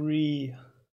 Vengeance 3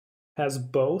 has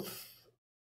both.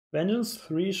 Vengeance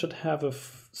 3 should have a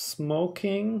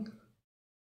smoking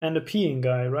and a peeing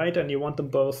guy, right? And you want them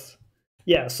both.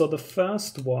 Yeah, so the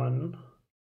first one.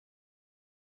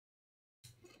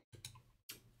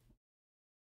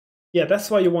 Yeah, that's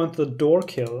why you want the door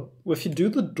kill. If you do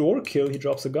the door kill, he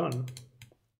drops a gun.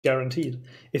 Guaranteed.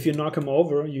 If you knock him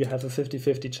over, you have a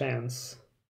 50-50 chance.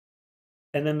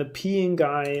 And then the peeing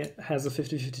guy has a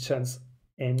 50-50 chance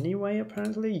anyway,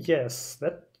 apparently? Yes,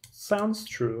 that sounds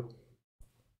true.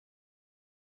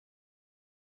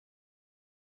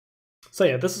 So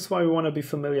yeah, this is why we want to be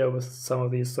familiar with some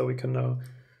of these so we can know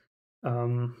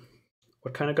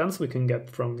what kind of guns we can get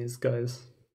from these guys.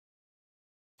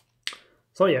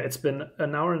 So yeah, it's been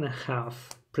an hour and a half,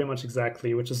 pretty much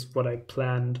exactly, which is what I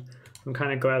planned. I'm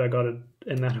kind of glad I got it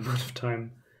in that amount of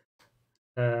time.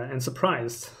 And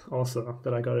surprised also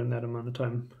that I got it in that amount of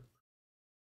time.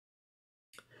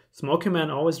 Smoky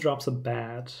Man always drops a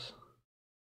bat. Is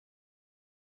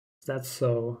that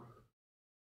so?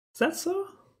 Is that so?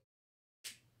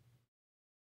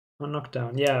 Oh,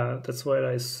 knockdown. Yeah, that's what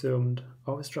I assumed.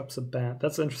 Always drops a bat.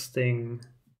 That's interesting.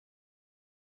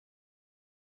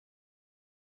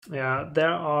 Yeah, there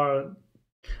are...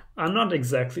 I'm not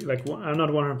exactly, like, I'm not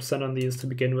 100% on these to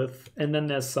begin with. And then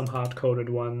there's some hard-coded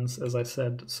ones, as I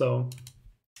said, so...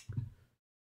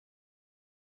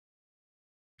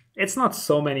 It's not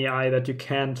so many that you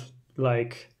can't,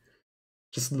 like,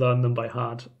 just learn them by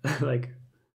heart. Like,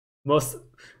 most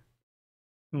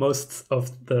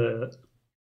of the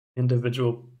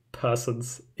individual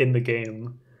persons in the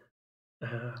game,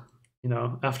 you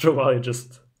know, after a while you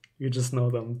just know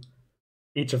them,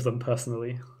 each of them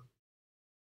personally.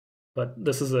 But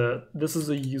this is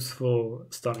a useful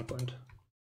starting point.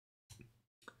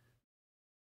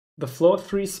 The floor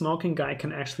 3 smoking guy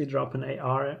can actually drop an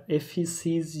AR if he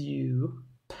sees you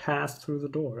pass through the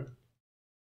door.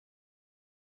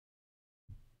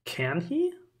 Can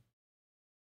he?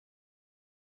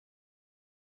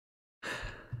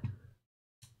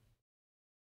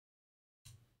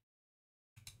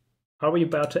 Are we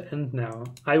about to end now?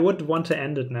 I would want to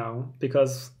end it now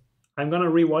because I'm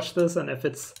gonna rewatch this, and if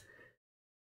it's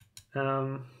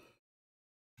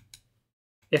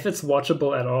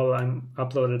watchable at all, I'm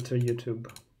uploaded to YouTube.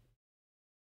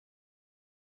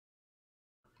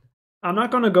 I'm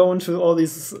not gonna go into all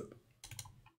these.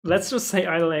 Let's just say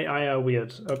Idle AI are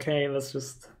weird, okay? Let's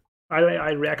just... Idle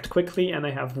AI react quickly and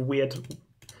they have weird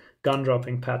gun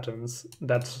dropping patterns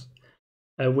that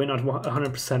we're not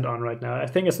 100% on right now. I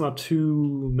think it's not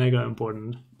too mega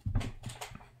important.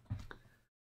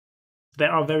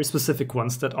 There are very specific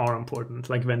ones that are important,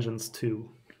 like Vengeance 2.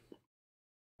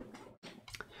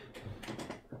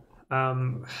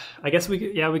 I guess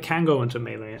we can go into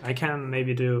melee. I can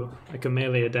maybe do like a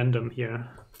melee addendum here.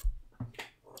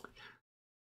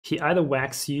 He either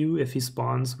whacks you if he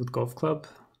spawns with Golf Club,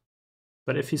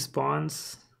 but if he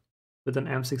spawns with an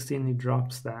M16, he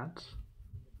drops that.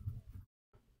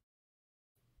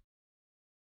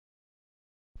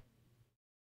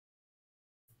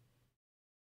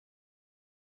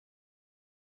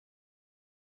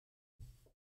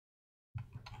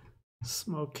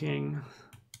 Smoking.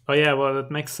 Oh yeah, well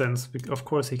that makes sense. Of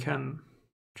course he can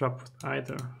drop with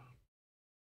either.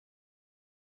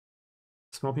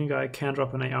 Smoking guy can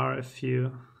drop an AR if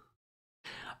you...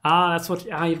 Ah, that's what...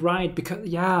 right, because...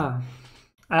 Yeah.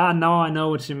 Now I know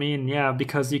what you mean. Yeah,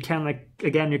 because you can, like,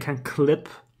 again, you can clip...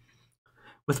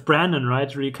 With Brandon,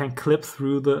 right, where you can clip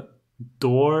through the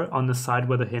door on the side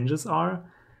where the hinges are.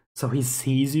 So he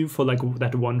sees you for, like,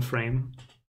 that one frame.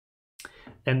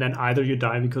 And then either you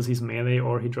die because he's melee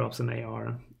or he drops an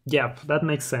AR. Yep, that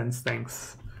makes sense,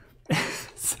 thanks.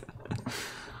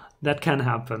 That can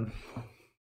happen.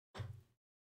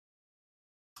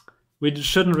 We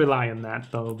shouldn't rely on that,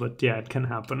 though, but yeah, it can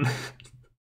happen.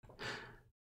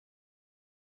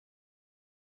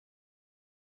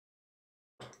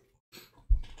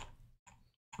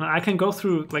 I can go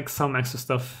through like some extra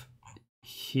stuff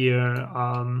here.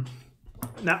 Now,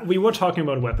 we were talking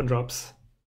about weapon drops.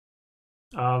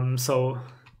 So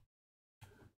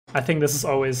I think this is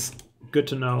always good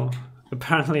to know.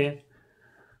 Apparently,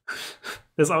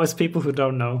 there's always people who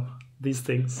don't know these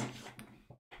things.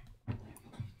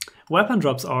 Weapon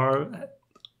drops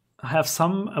have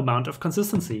some amount of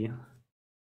consistency.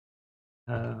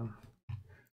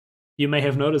 You may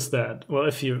have noticed that. Well,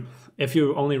 if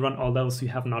you only run all those, you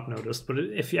have not noticed. But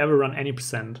if you ever run any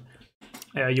percent,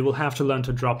 you will have to learn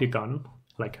to drop your gun.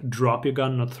 Like drop your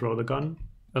gun, not throw the gun.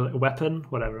 A weapon,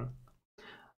 whatever.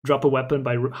 Drop a weapon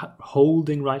by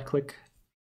holding right click.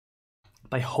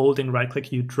 by holding right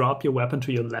click, you drop your weapon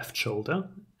to your left shoulder,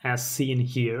 as seen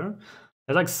here.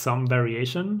 There's like some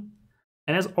variation,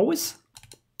 and there's always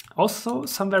also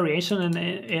some variation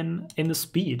in the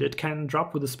speed. It can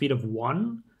drop with a speed of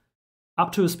 1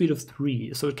 up to a speed of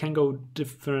 3, so it can go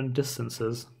different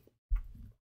distances.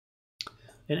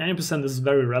 In any percent, this is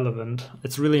very relevant.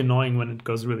 It's really annoying when it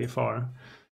goes really far.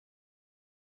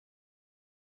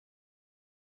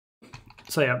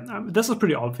 So yeah, this is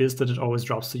pretty obvious that it always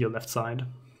drops to your left side.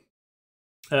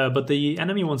 But the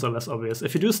enemy ones are less obvious.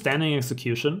 If you do standing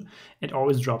execution, it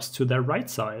always drops to their right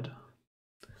side.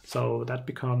 So that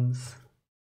becomes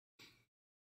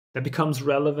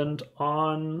relevant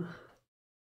on,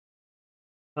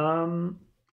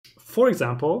 for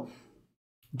example,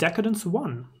 Decadence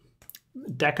 1.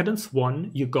 Decadence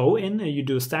 1, you go in and you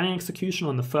do a standing execution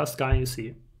on the first guy you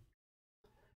see.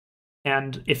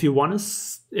 And if you want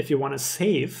to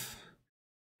save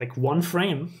like 1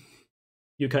 frame,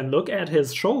 you can look at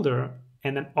his shoulder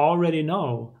and then already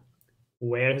know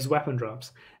where his weapon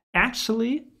drops.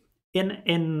 Actually,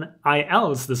 in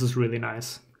ILs, this is really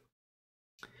nice.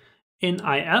 In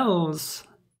ILs,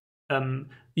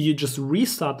 you just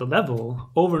restart the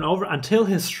level over and over until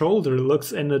his shoulder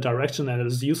looks in the direction that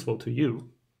is useful to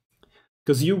you.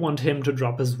 Because you want him to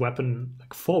drop his weapon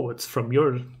like forwards from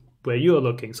where you are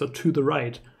looking, so to the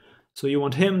right. So you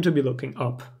want him to be looking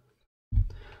up.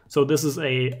 So this is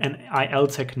an IL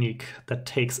technique that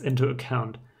takes into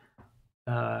account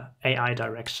AI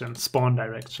direction, spawn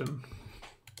direction.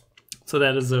 So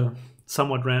that is a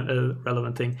somewhat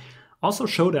relevant thing. Also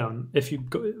Showdown. If you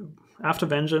go after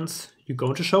Vengeance, you go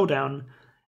into Showdown.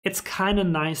 It's kind of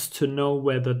nice to know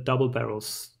where the double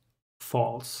barrels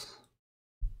falls.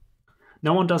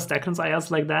 No one does Decadence ILs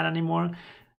like that anymore.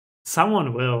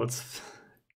 Someone will.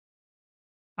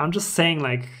 I'm just saying,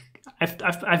 like,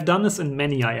 I've done this in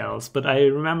many ILs, but I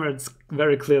remember it's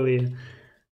very clearly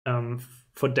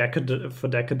for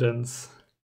Decadence.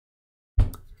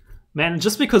 Man,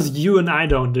 just because you and I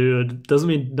don't do it doesn't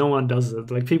mean no one does it.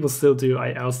 Like, people still do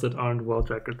ILs that aren't world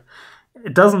record.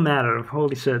 It doesn't matter.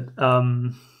 Holy shit.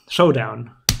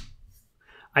 Showdown.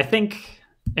 I think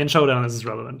in Showdown this is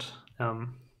relevant.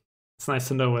 It's nice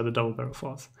to know where the double barrel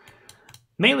falls.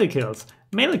 Melee kills.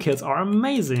 Melee kills are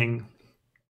amazing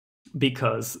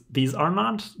because these are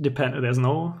not dependent. There's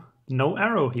no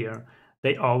arrow here.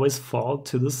 They always fall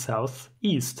to the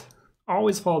southeast.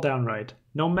 Always fall down right.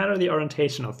 No matter the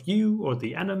orientation of you or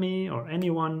the enemy or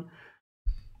anyone,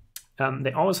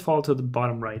 they always fall to the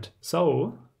bottom right.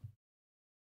 So,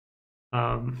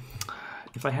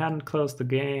 if I hadn't closed the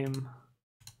game,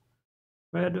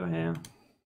 where do I am?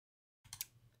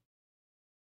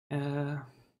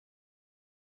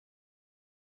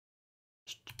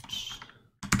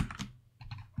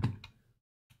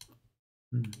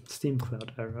 Steam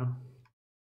Cloud error.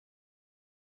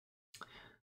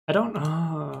 I don't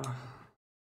know.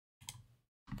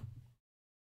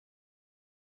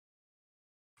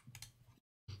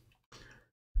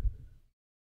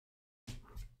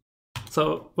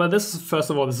 So, well, this is, first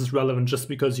of all, this is relevant just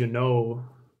because you know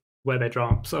where they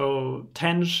drop. So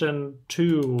Tension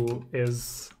 2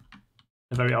 is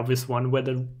a very obvious one, where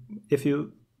if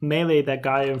you melee that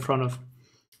guy in front of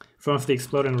the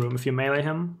exploding room, if you melee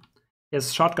him,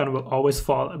 his shotgun will always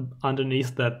fall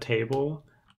underneath that table,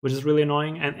 which is really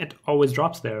annoying, and it always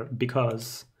drops there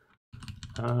because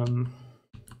the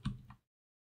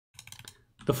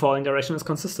falling direction is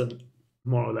consistent,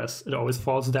 more or less. It always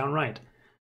falls down right.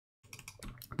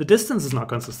 The distance is not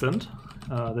consistent.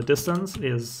 The distance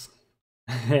is...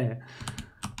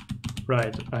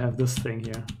 Right, I have this thing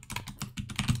here.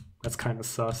 That's kind of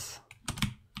sus.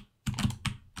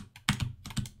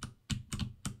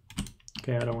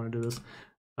 Okay, I don't want to do this.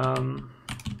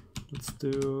 Let's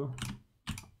do...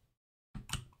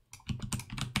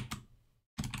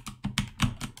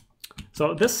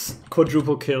 So this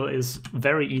quadruple kill is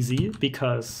very easy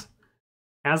because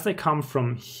as they come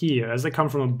from here, as they come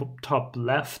from the top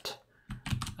left,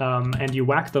 and you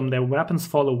whack them, their weapons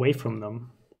fall away from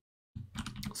them.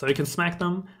 So you can smack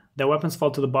them, their weapons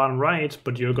fall to the bottom right,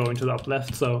 but you're going to the up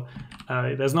left, so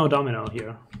there's no domino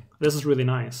here. This is really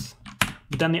nice.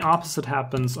 But then the opposite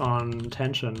happens on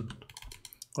Tension,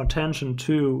 or Tension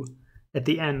 2 at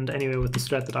the end, anyway, with the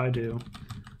strat that I do.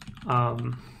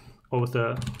 Or with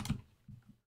the...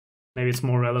 Maybe it's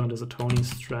more relevant as a Tony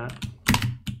strat.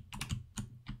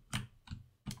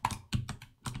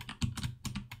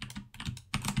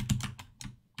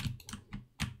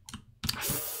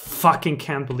 Fucking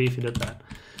can't believe he did that.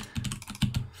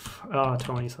 Oh,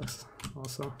 Tony sucks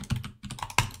also.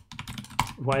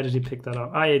 Why did he pick that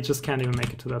up? I just can't even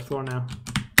make it to that floor now.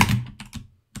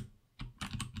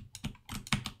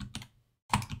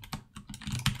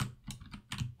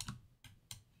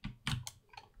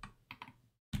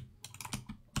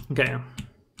 Okay.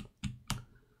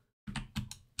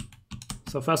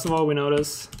 So first of all, we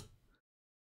notice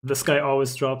this guy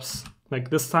always drops. Like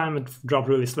this time it dropped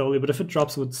really slowly, but if it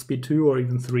drops with speed 2 or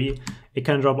even 3, it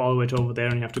can drop all the way to over there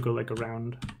and you have to go like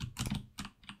around.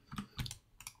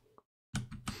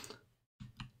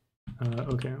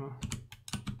 Okay.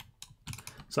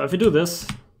 So if you do this,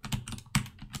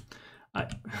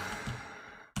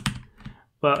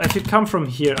 well, if you come from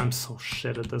here, I'm so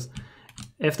shit at this.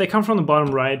 If they come from the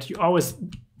bottom right, you always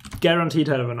guaranteed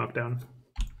to have a knockdown.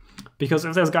 Because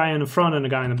if there's a guy in the front and a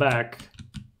guy in the back,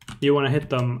 you want to hit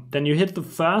them, then you hit the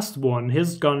first one,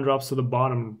 his gun drops to the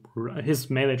bottom, his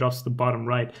melee drops to the bottom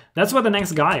right. That's where the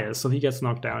next guy is, so he gets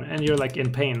knocked down, and you're like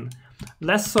in pain.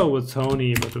 Less so with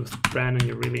Tony, but with Brandon,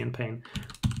 you're really in pain.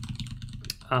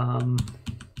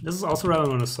 This is also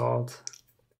relevant on Assault.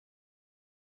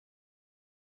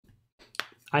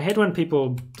 I hate when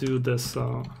people do this,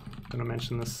 so I'm gonna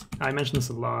mention this. I mention this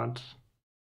a lot.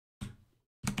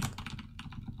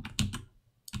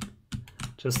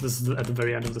 Just this is at the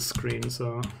very end of the screen,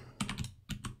 so...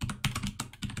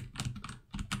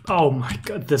 Oh my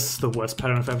god, this is the worst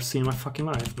pattern I've ever seen in my fucking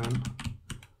life, man.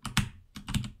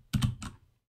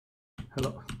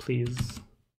 Hello, please.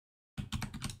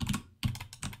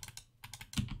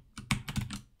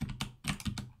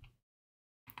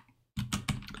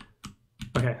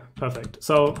 Okay, perfect.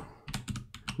 So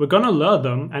we're gonna lure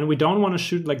them, and we don't want to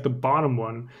shoot like the bottom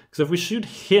one, because if we shoot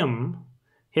him,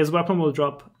 his weapon will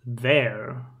drop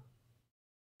there.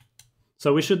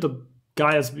 So we shoot the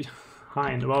guy as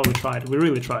behind. Well, we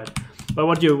really tried. But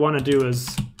what you want to do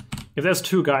is, if there's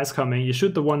two guys coming, you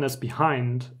shoot the one that's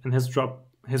behind, and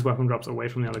his weapon drops away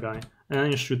from the other guy, and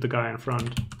then you shoot the guy in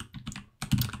front.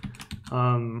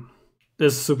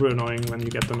 This is super annoying when you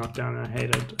get the knockdown, and I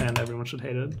hate it, and everyone should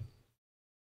hate it.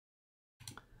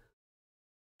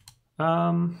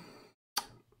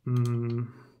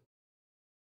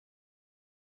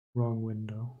 Wrong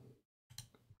window.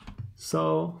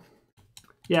 So,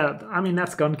 yeah, I mean,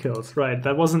 that's gun kills, right?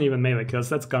 That wasn't even melee kills,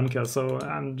 that's gun kills, so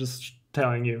I'm just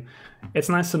telling you. It's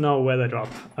nice to know where they drop.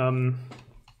 So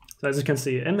as you can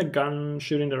see, in the gun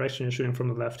shooting direction, you're shooting from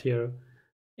the left here.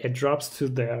 It drops to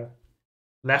their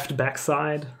left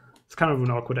backside. It's kind of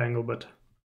an awkward angle, but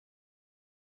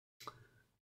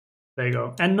there you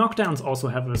go. And knockdowns also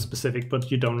have a specific,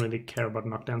 but you don't really care about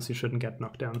knockdowns. You shouldn't get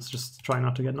knockdowns. Just try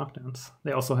not to get knockdowns.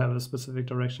 They also have a specific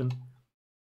direction.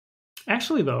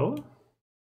 Actually, though,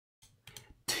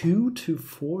 2 to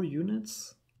 4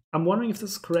 units? I'm wondering if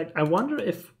this is correct. I'm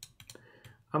wondering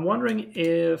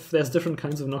if there's different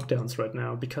kinds of knockdowns right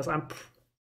now, because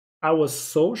I was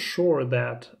so sure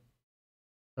that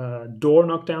door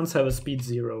knockdowns have a speed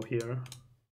 0 here.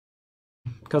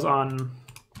 Because on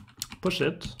push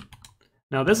it.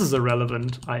 Now this is a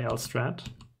relevant IL strat.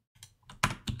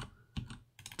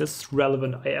 This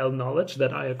relevant IL knowledge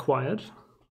that I acquired.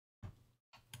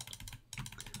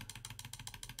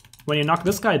 When you knock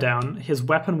this guy down, his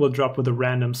weapon will drop with a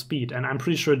random speed, and I'm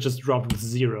pretty sure it just dropped with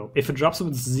 0. If it drops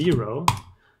with 0,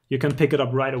 you can pick it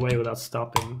up right away without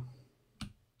stopping,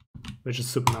 which is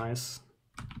super nice.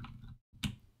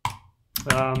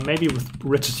 Maybe with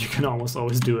Richard you can almost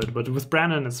always do it, but with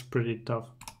Brandon it's pretty tough.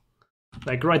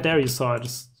 Like right there you saw it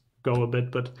just go a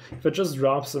bit, but if it just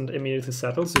drops and immediately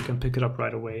settles, you can pick it up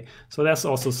right away. So there's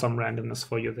also some randomness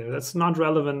for you there. That's not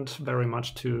relevant very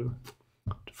much to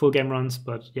full game runs,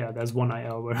 but yeah, there's one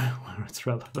IL where it's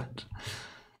relevant.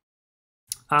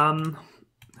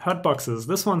 Hurtboxes.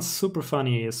 This one's super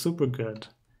funny, super good.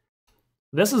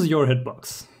 This is your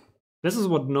hitbox. This is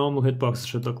what normal hitboxes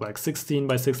should look like. 16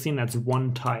 by 16, that's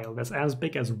one tile. That's as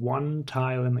big as one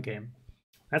tile in the game.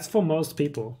 That's for most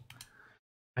people.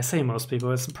 I say most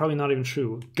people, it's probably not even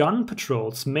true. Gun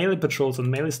patrols, melee patrols, and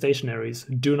melee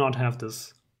stationaries do not have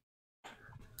this.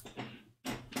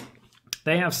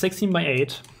 They have 16 by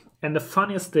 8, and the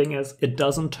funniest thing is it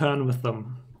doesn't turn with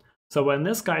them. So when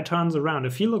this guy turns around,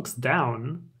 if he looks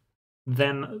down,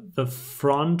 then the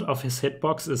front of his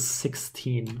hitbox is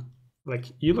 16. Like,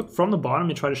 you look from the bottom,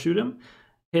 you try to shoot him,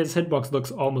 his hitbox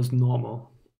looks almost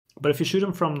normal. But if you shoot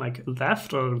him from like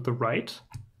left or the right,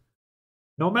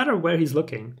 no matter where he's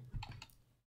looking,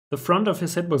 the front of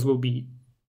his hitbox will be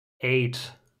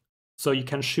 8. So you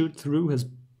can shoot through his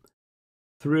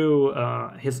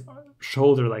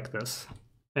shoulder like this.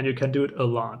 And you can do it a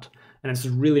lot. And it's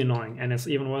really annoying. And it's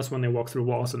even worse when they walk through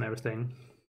walls and everything.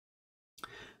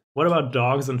 What about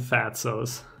dogs and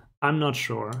fatzos? I'm not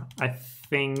sure. I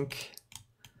think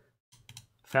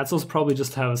fatzos probably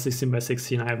just have a 16 by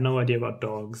 16. I have no idea about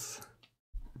dogs.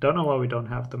 Don't know why we don't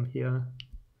have them here.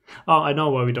 Oh, I know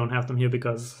why we don't have them here,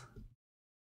 because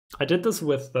I did this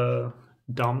with the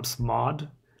Dumps mod,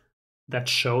 that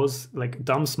shows, like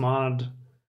dumbsmart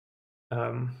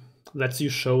lets you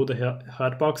show the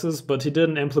hurtboxes, but he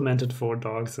didn't implement it for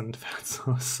dogs and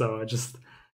fatsos, so I just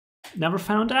never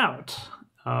found out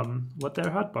what their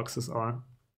hurtboxes are.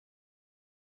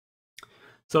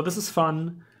 So this is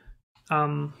fun.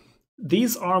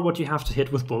 These are what you have to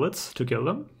hit with bullets to kill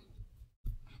them.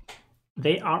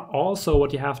 They are also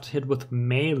what you have to hit with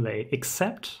melee,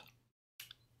 except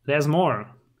there's more.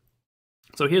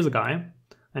 So here's a guy,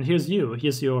 and here's you.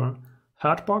 Here's your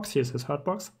hurtbox, here's his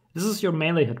hurtbox. This is your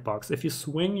melee hitbox. If you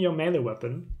swing your melee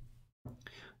weapon,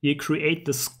 you create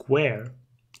the square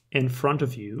in front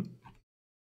of you.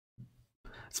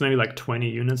 It's maybe like 20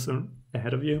 units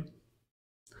ahead of you.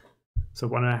 So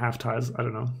 1.5 tiles, I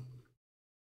don't know.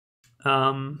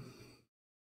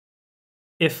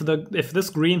 If this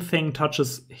green thing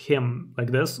touches him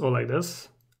like this or like this,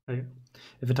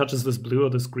 if it touches this blue or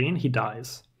this green, he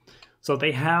dies. So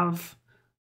they have,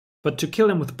 but to kill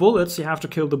him with bullets, you have to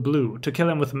kill the blue. To kill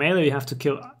him with melee, you have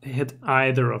to hit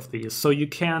either of these. So you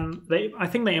can, I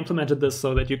think they implemented this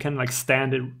so that you can like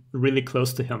stand it really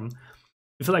close to him.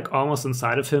 If you're like almost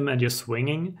inside of him and you're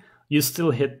swinging, you still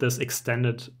hit this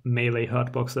extended melee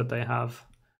hurtbox that they have.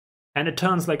 And it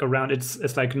turns like around,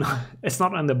 it's like, it's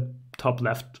not on the top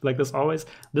left like this always.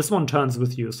 This one turns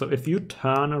with you. So if you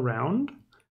turn around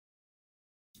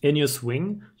in your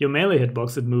swing, your melee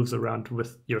hitbox, it moves around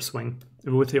with your swing,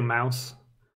 with your mouse.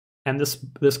 And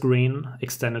this green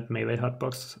extended melee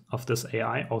hurtbox of this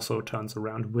AI also turns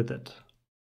around with it.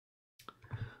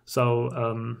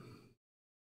 So,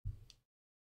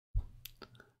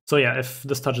 so yeah, if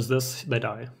this touches this, they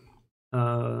die.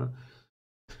 I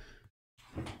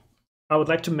would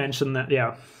like to mention that,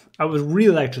 yeah, I would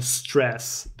really like to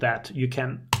stress that you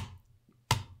can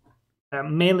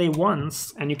melee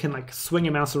once and you can like swing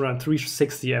your mouse around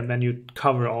 360 and then you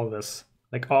cover all this.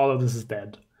 Like all of this is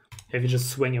dead if you just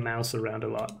swing your mouse around a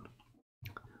lot.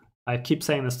 I keep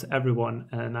saying this to everyone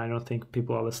and I don't think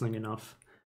people are listening enough.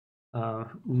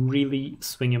 Really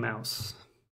swing your mouse.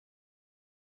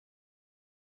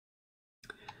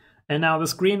 And now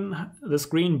this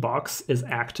green box is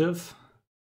active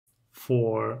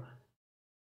for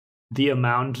the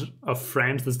amount of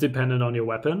frames that's dependent on your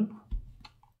weapon,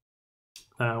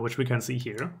 which we can see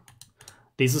here.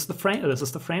 This is the frame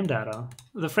data.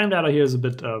 The frame data here is a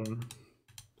bit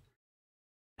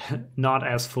not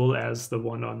as full as the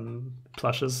one on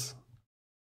Plush's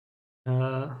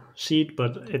sheet,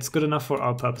 but it's good enough for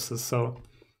our purposes. So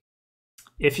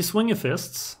if you swing your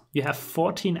fists, you have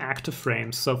 14 active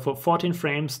frames. So for 14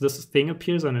 frames, this thing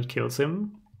appears and it kills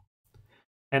him.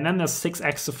 And then there's 6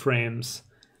 extra frames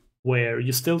where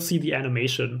you still see the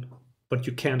animation, but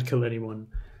you can't kill anyone.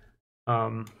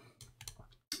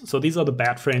 So these are the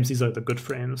bad frames, these are the good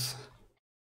frames.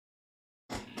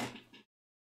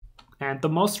 And the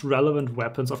most relevant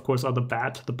weapons, of course, are the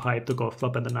bat, the pipe, the golf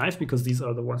club, and the knife, because these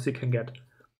are the ones you can get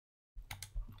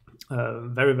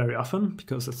very, very often,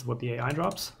 because that's what the AI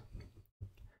drops.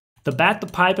 The bat, the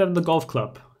pipe, and the golf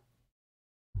club,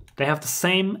 they have the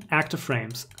same active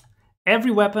frames.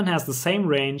 Every weapon has the same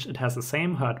range, it has the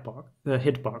same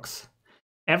hitbox.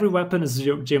 Every weapon is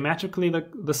geometrically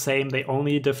the same, they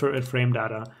only differ in frame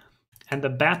data. And the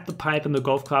bat, the pipe, and the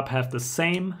golf club have the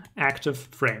same active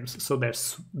frames. So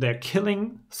their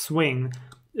killing swing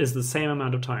is the same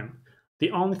amount of time. The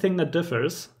only thing that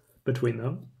differs between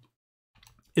them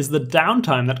is the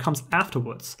downtime that comes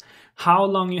afterwards. How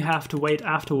long you have to wait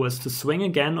afterwards to swing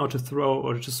again or to throw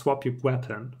or to swap your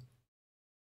weapon.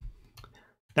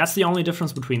 That's the only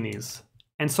difference between these.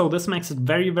 And so this makes it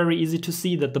very, very easy to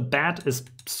see that the bat is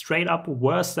straight up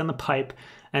worse than the pipe,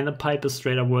 and the pipe is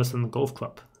straight up worse than the golf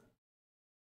club.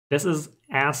 This is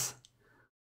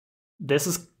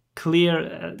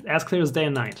clear as day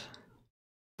and night.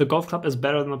 The golf club is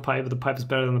better than the pipe is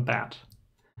better than the bat.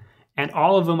 And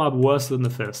all of them are worse than the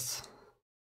fists.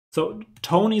 So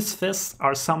Tony's fists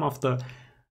are some of the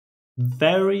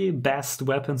very best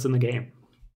weapons in the game.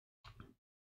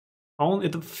 Only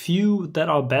the few that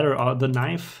are better are the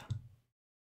knife,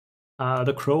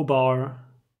 the crowbar,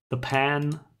 the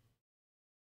pan,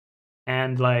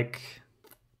 and like,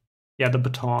 yeah, the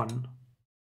baton,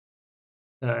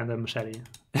 and the machete.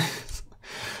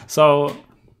 So,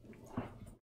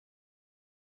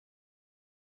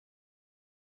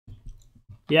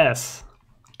 yes,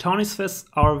 Tony's fists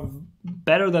are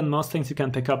better than most things you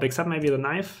can pick up, except maybe the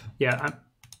knife. Yeah,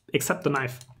 except the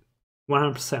knife,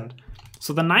 100%.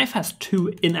 So the knife has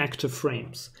 2 inactive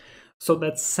frames. So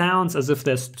that sounds as if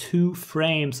there's 2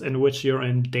 frames in which you're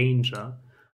in danger.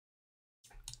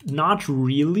 Not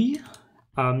really.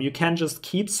 You can just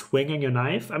keep swinging your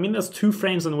knife. I mean, there's 2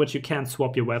 frames in which you can't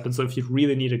swap your weapon, so if you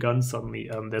really need a gun suddenly,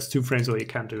 there's 2 frames where you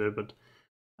can't do it, but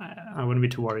I wouldn't be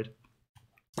too worried.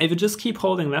 If you just keep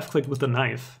holding left click with the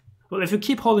knife, well, if you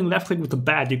keep holding left click with the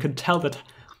bat, you can tell that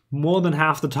more than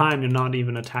half the time you're not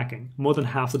even attacking. More than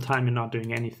half the time you're not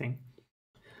doing anything.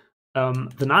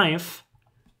 The knife,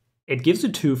 it gives you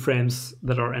 2 frames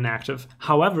that are inactive.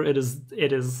 However, it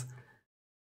is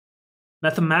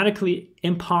mathematically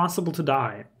impossible to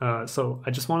die. So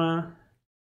I just want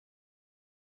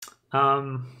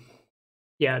to...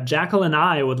 yeah, Jackal and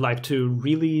I would like to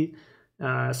really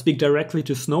speak directly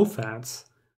to Snowfats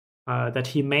that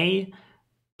he may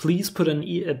please put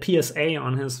a PSA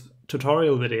on his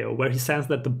tutorial video where he says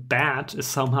that the bat is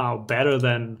somehow better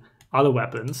than other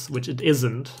weapons, which it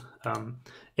isn't.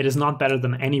 It is not better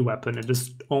than any weapon. It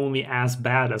is only as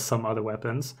bad as some other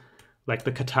weapons, like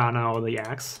the katana or the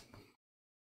axe.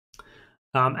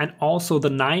 And also the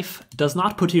knife does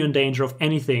not put you in danger of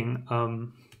anything.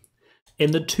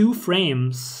 In the 2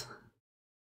 frames,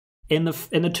 in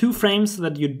the 2 frames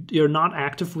that you're not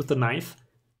active with the knife,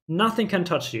 nothing can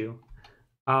touch you.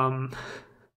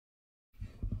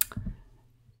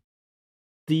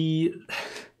 You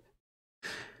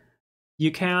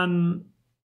can,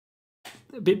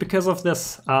 because of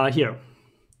this here,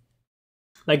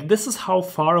 like this is how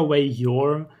far away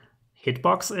your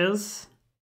hitbox is.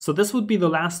 So this would be the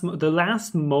last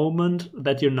moment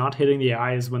that you're not hitting the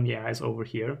AI is when the AI is over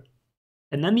here.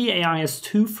 And then the AI has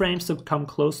 2 frames to come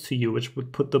close to you, which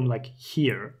would put them like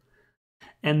here.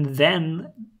 And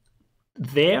then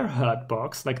their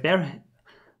hurtbox, like their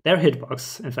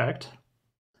hitbox, in fact,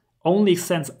 only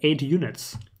extends 8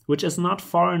 units, which is not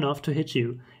far enough to hit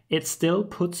you. It still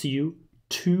puts you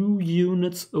 2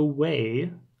 units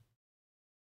away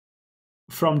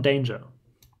from danger.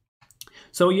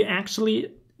 So you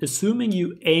actually, assuming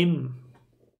you aim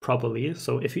properly,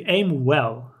 so if you aim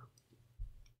well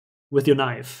with your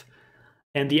knife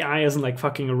and the eye isn't like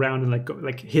fucking around and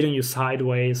like hitting you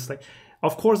sideways, like,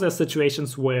 of course there's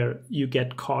situations where you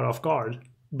get caught off guard,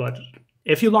 but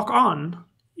if you lock on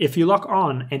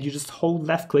and you just hold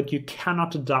left click, you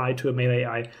cannot die to a melee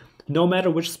AI. No matter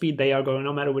which speed they are going,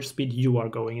 no matter which speed you are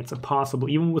going, it's impossible.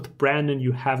 Even with Brandon,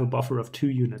 you have a buffer of 2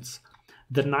 units.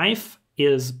 The knife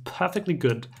is perfectly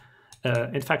good.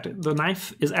 In fact, the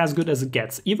knife is as good as it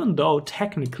gets, even though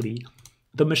technically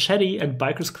the machete and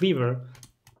biker's cleaver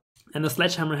and the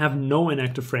sledgehammer have no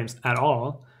inactive frames at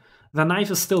all. The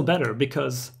knife is still better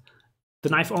because the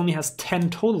knife only has 10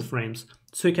 total frames,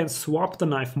 so you can swap the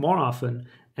knife more often,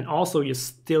 and also you're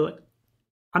still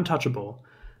untouchable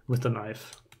with the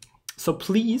knife. So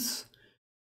please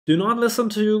do not listen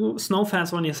to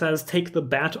Snowfast when he says take the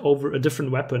bat over a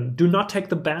different weapon. Do not take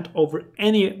the bat over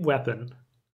any weapon,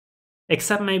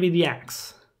 except maybe the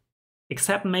axe,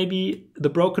 except maybe the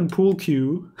broken pool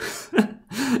cue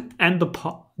and the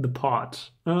pot.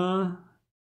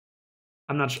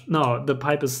 I'm not sure. No, the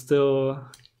pipe is still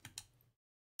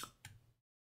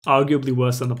arguably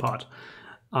worse than the pot.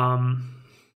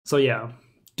 So yeah,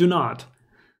 do not.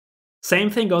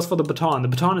 Same thing goes for the baton. The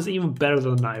baton is even better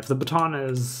than the knife. The baton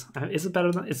is it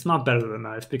better than? It's not better than the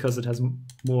knife because it has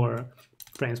more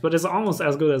frames, but it's almost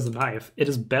as good as the knife. It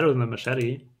is better than the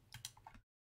machete.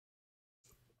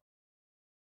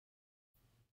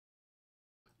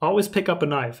 Always pick up a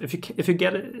knife. If you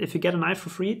get a knife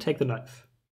for free, take the knife.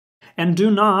 And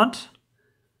do not,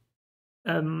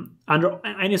 under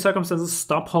any circumstances,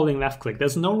 stop holding left click.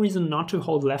 There's no reason not to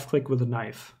hold left click with a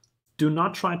knife. Do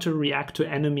not try to react to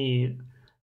enemy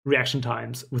reaction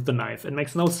times with the knife. It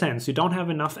makes no sense. You don't have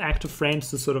enough active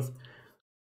frames to sort of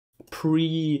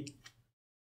pre-swing.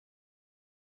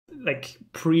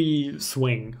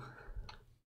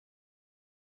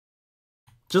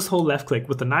 Just hold left click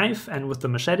with the knife and with the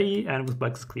machete and with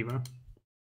biker's cleaver.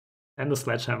 And the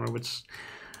sledgehammer, which,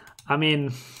 I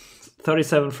mean,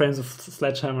 37 frames of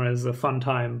sledgehammer is a fun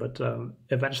time, but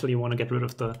eventually you want to get rid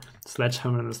of the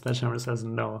sledgehammer, and the sledgehammer says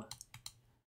no.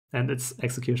 And its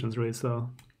execution is really slow.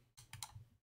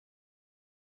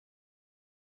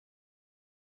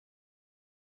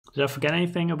 Did I forget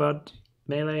anything about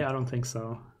melee? I don't think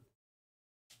so.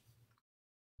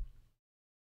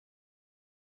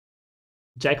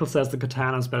 Jackal says the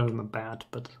katana is better than the bat,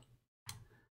 but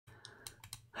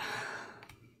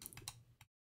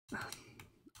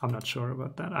I'm not sure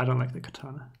about that. I don't like the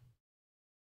katana.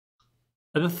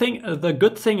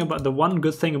 The one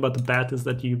good thing about the bat is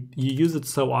that you use it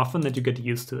so often that you get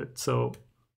used to it. So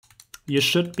you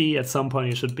should be, at some point,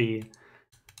 you should be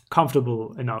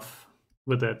comfortable enough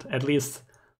with it, at least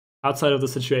outside of the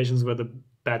situations where the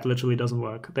bat literally doesn't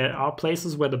work. There are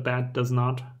places where the bat does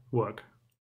not work.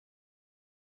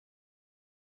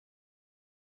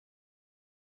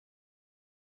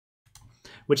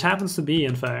 which happens to be,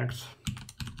 in fact,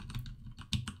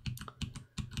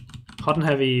 hot and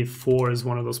heavy 4 is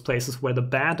one of those places where the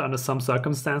bat, under some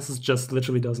circumstances, just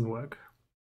literally doesn't work.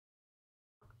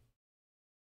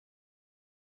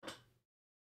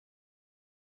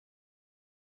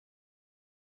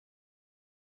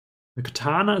 The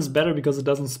katana is better because it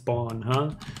doesn't spawn,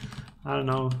 huh? I don't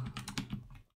know.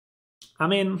 I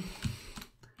mean,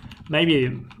 maybe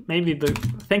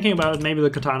thinking about it, maybe the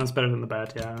katana is better than the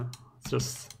bat. Yeah, it's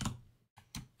just.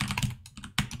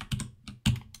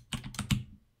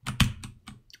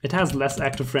 It has less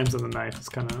active frames than the knife. It's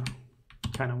kind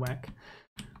of whack.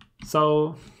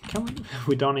 So can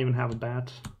we don't even have a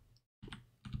bat.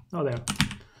 Oh, there.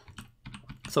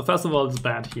 So first of all, it's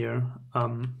bad here.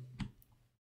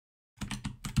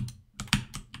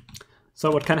 So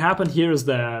what can happen here is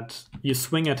that you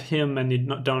swing at him and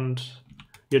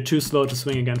you're too slow to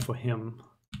swing again for him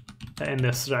in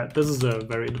this thread. This is a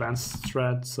very advanced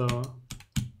thread, so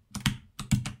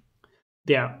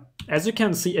yeah. As you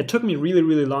can see, it took me really,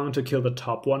 really long to kill the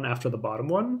top one after the bottom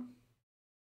one.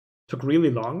 It took really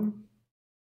long.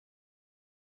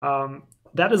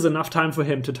 That is enough time for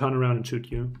him to turn around and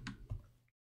shoot you.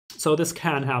 So this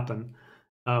can happen.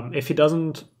 If he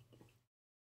doesn't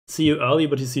see you early,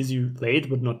 but he sees you late,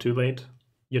 but not too late,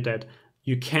 you're dead.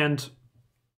 You can't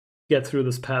get through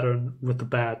this pattern with the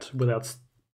bat without,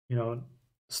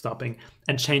 stopping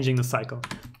and changing the cycle.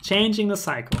 Changing the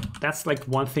cycle. That's like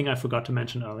one thing I forgot to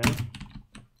mention earlier.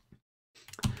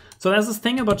 So there's this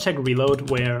thing about check reload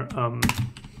where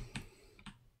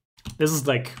this is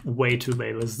like way too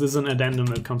late. This is an addendum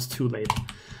that comes too late.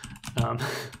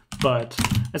 But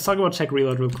let's talk about check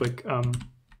reload real quick.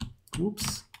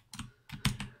 Oops.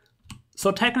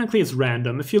 So technically it's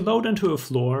random. If you load into a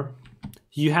floor,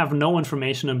 you have no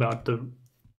information about the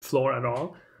floor at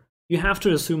all. You have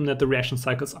to assume that the reaction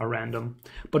cycles are random.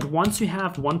 But once you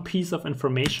have one piece of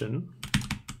information,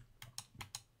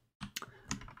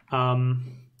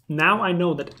 now I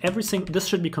know that this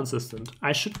should be consistent.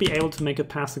 I should be able to make it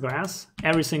past the glass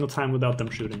every single time without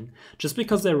them shooting. Just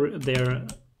because their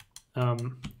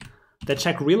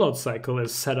check reload cycle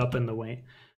is set up in the way.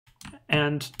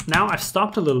 And now I've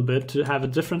stopped a little bit to have a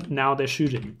different, now they're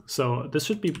shooting. So this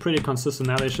should be pretty consistent.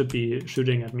 Now they should be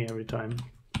shooting at me every time.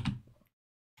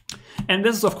 And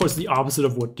this is, of course, the opposite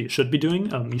of what you should be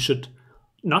doing. You should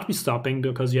not be stopping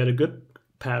because you had a good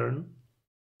pattern.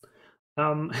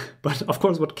 But of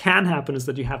course, what can happen is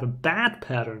that you have a bad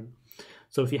pattern.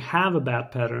 So if you have a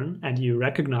bad pattern and you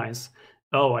recognize,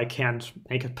 oh, I can't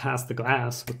make it past the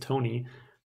glass with Tony,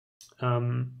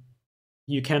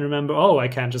 you can remember, oh, I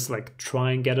can just like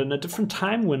try and get in a different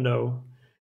time window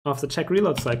of the check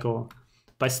reload cycle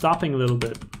by stopping a little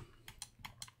bit.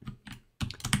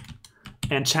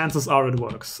 And chances are it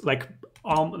works. Like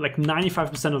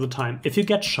 95% of the time. If you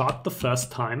get shot the first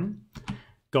time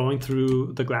going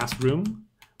through the glass room,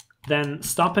 then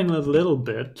stopping a little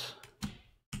bit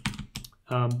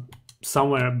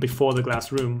somewhere before the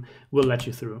glass room will let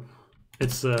you through.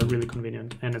 It's really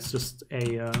convenient, and it's just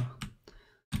a...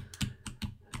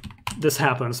 this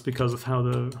happens because of how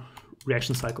the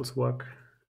reaction cycles work.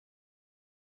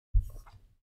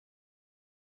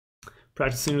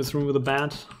 Practicing this room with a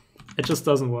bat. It just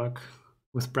doesn't work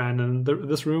with Brandon.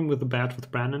 This room with the bat with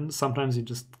Brandon, sometimes you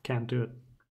just can't do it.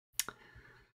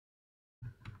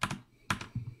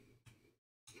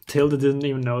 Tilda didn't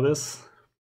even know this.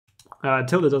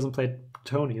 Tilda doesn't play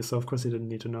Tony, so of course he didn't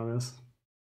need to know this.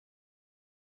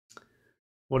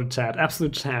 What a Chad.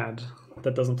 Absolute Chad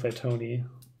that doesn't play Tony.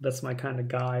 That's my kind of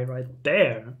guy right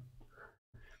there.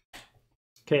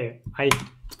 Okay, I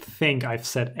think I've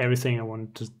said everything I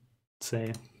wanted to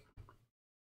say.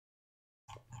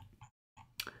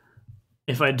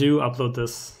 If I do upload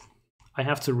this, I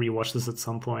have to rewatch this at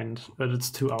some point, but it's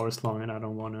 2 hours long and I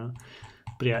don't want to.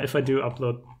 But yeah, if I do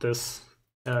upload this,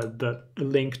 the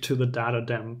link to the data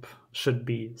dump should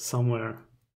be somewhere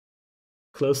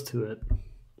close to it.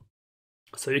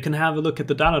 So you can have a look at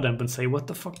the data dump and say, what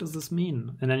the fuck does this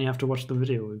mean? And then you have to watch the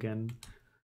video again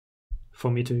for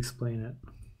me to explain it.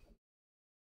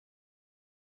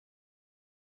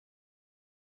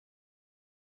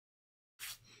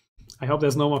 I hope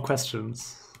there's no more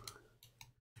questions.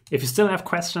 If you still have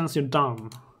questions, you're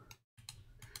dumb.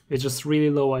 You're just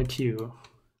really low IQ.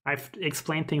 I've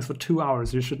explained things for 2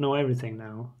 hours. You should know everything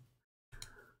now.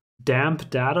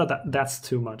 Damp data? That's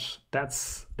too much.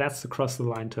 That's across the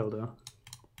line, Tilda.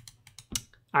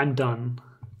 I'm done.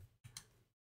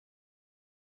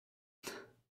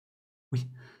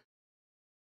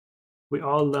 We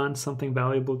all learned something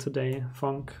valuable today,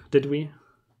 Funk. Did we?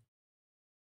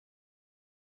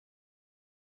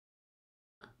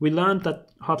 We learned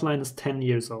that Hotline is 10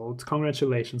 years old.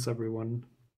 Congratulations, everyone.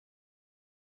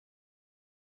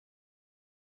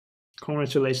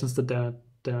 Congratulations to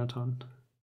Danaton.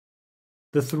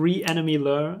 The 3 enemy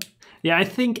lure. Yeah, I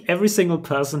think every single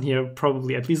person here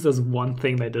probably at least does one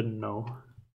thing they didn't know.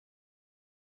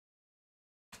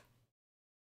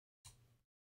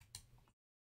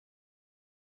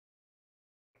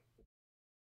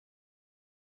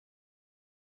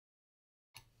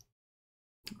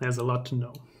 There's a lot to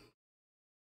know.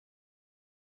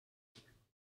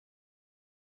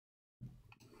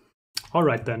 All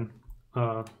right then.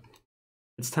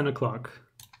 It's 10 o'clock.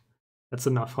 That's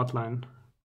enough, Hotline.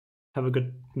 Have a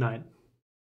good night.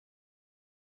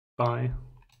 Bye.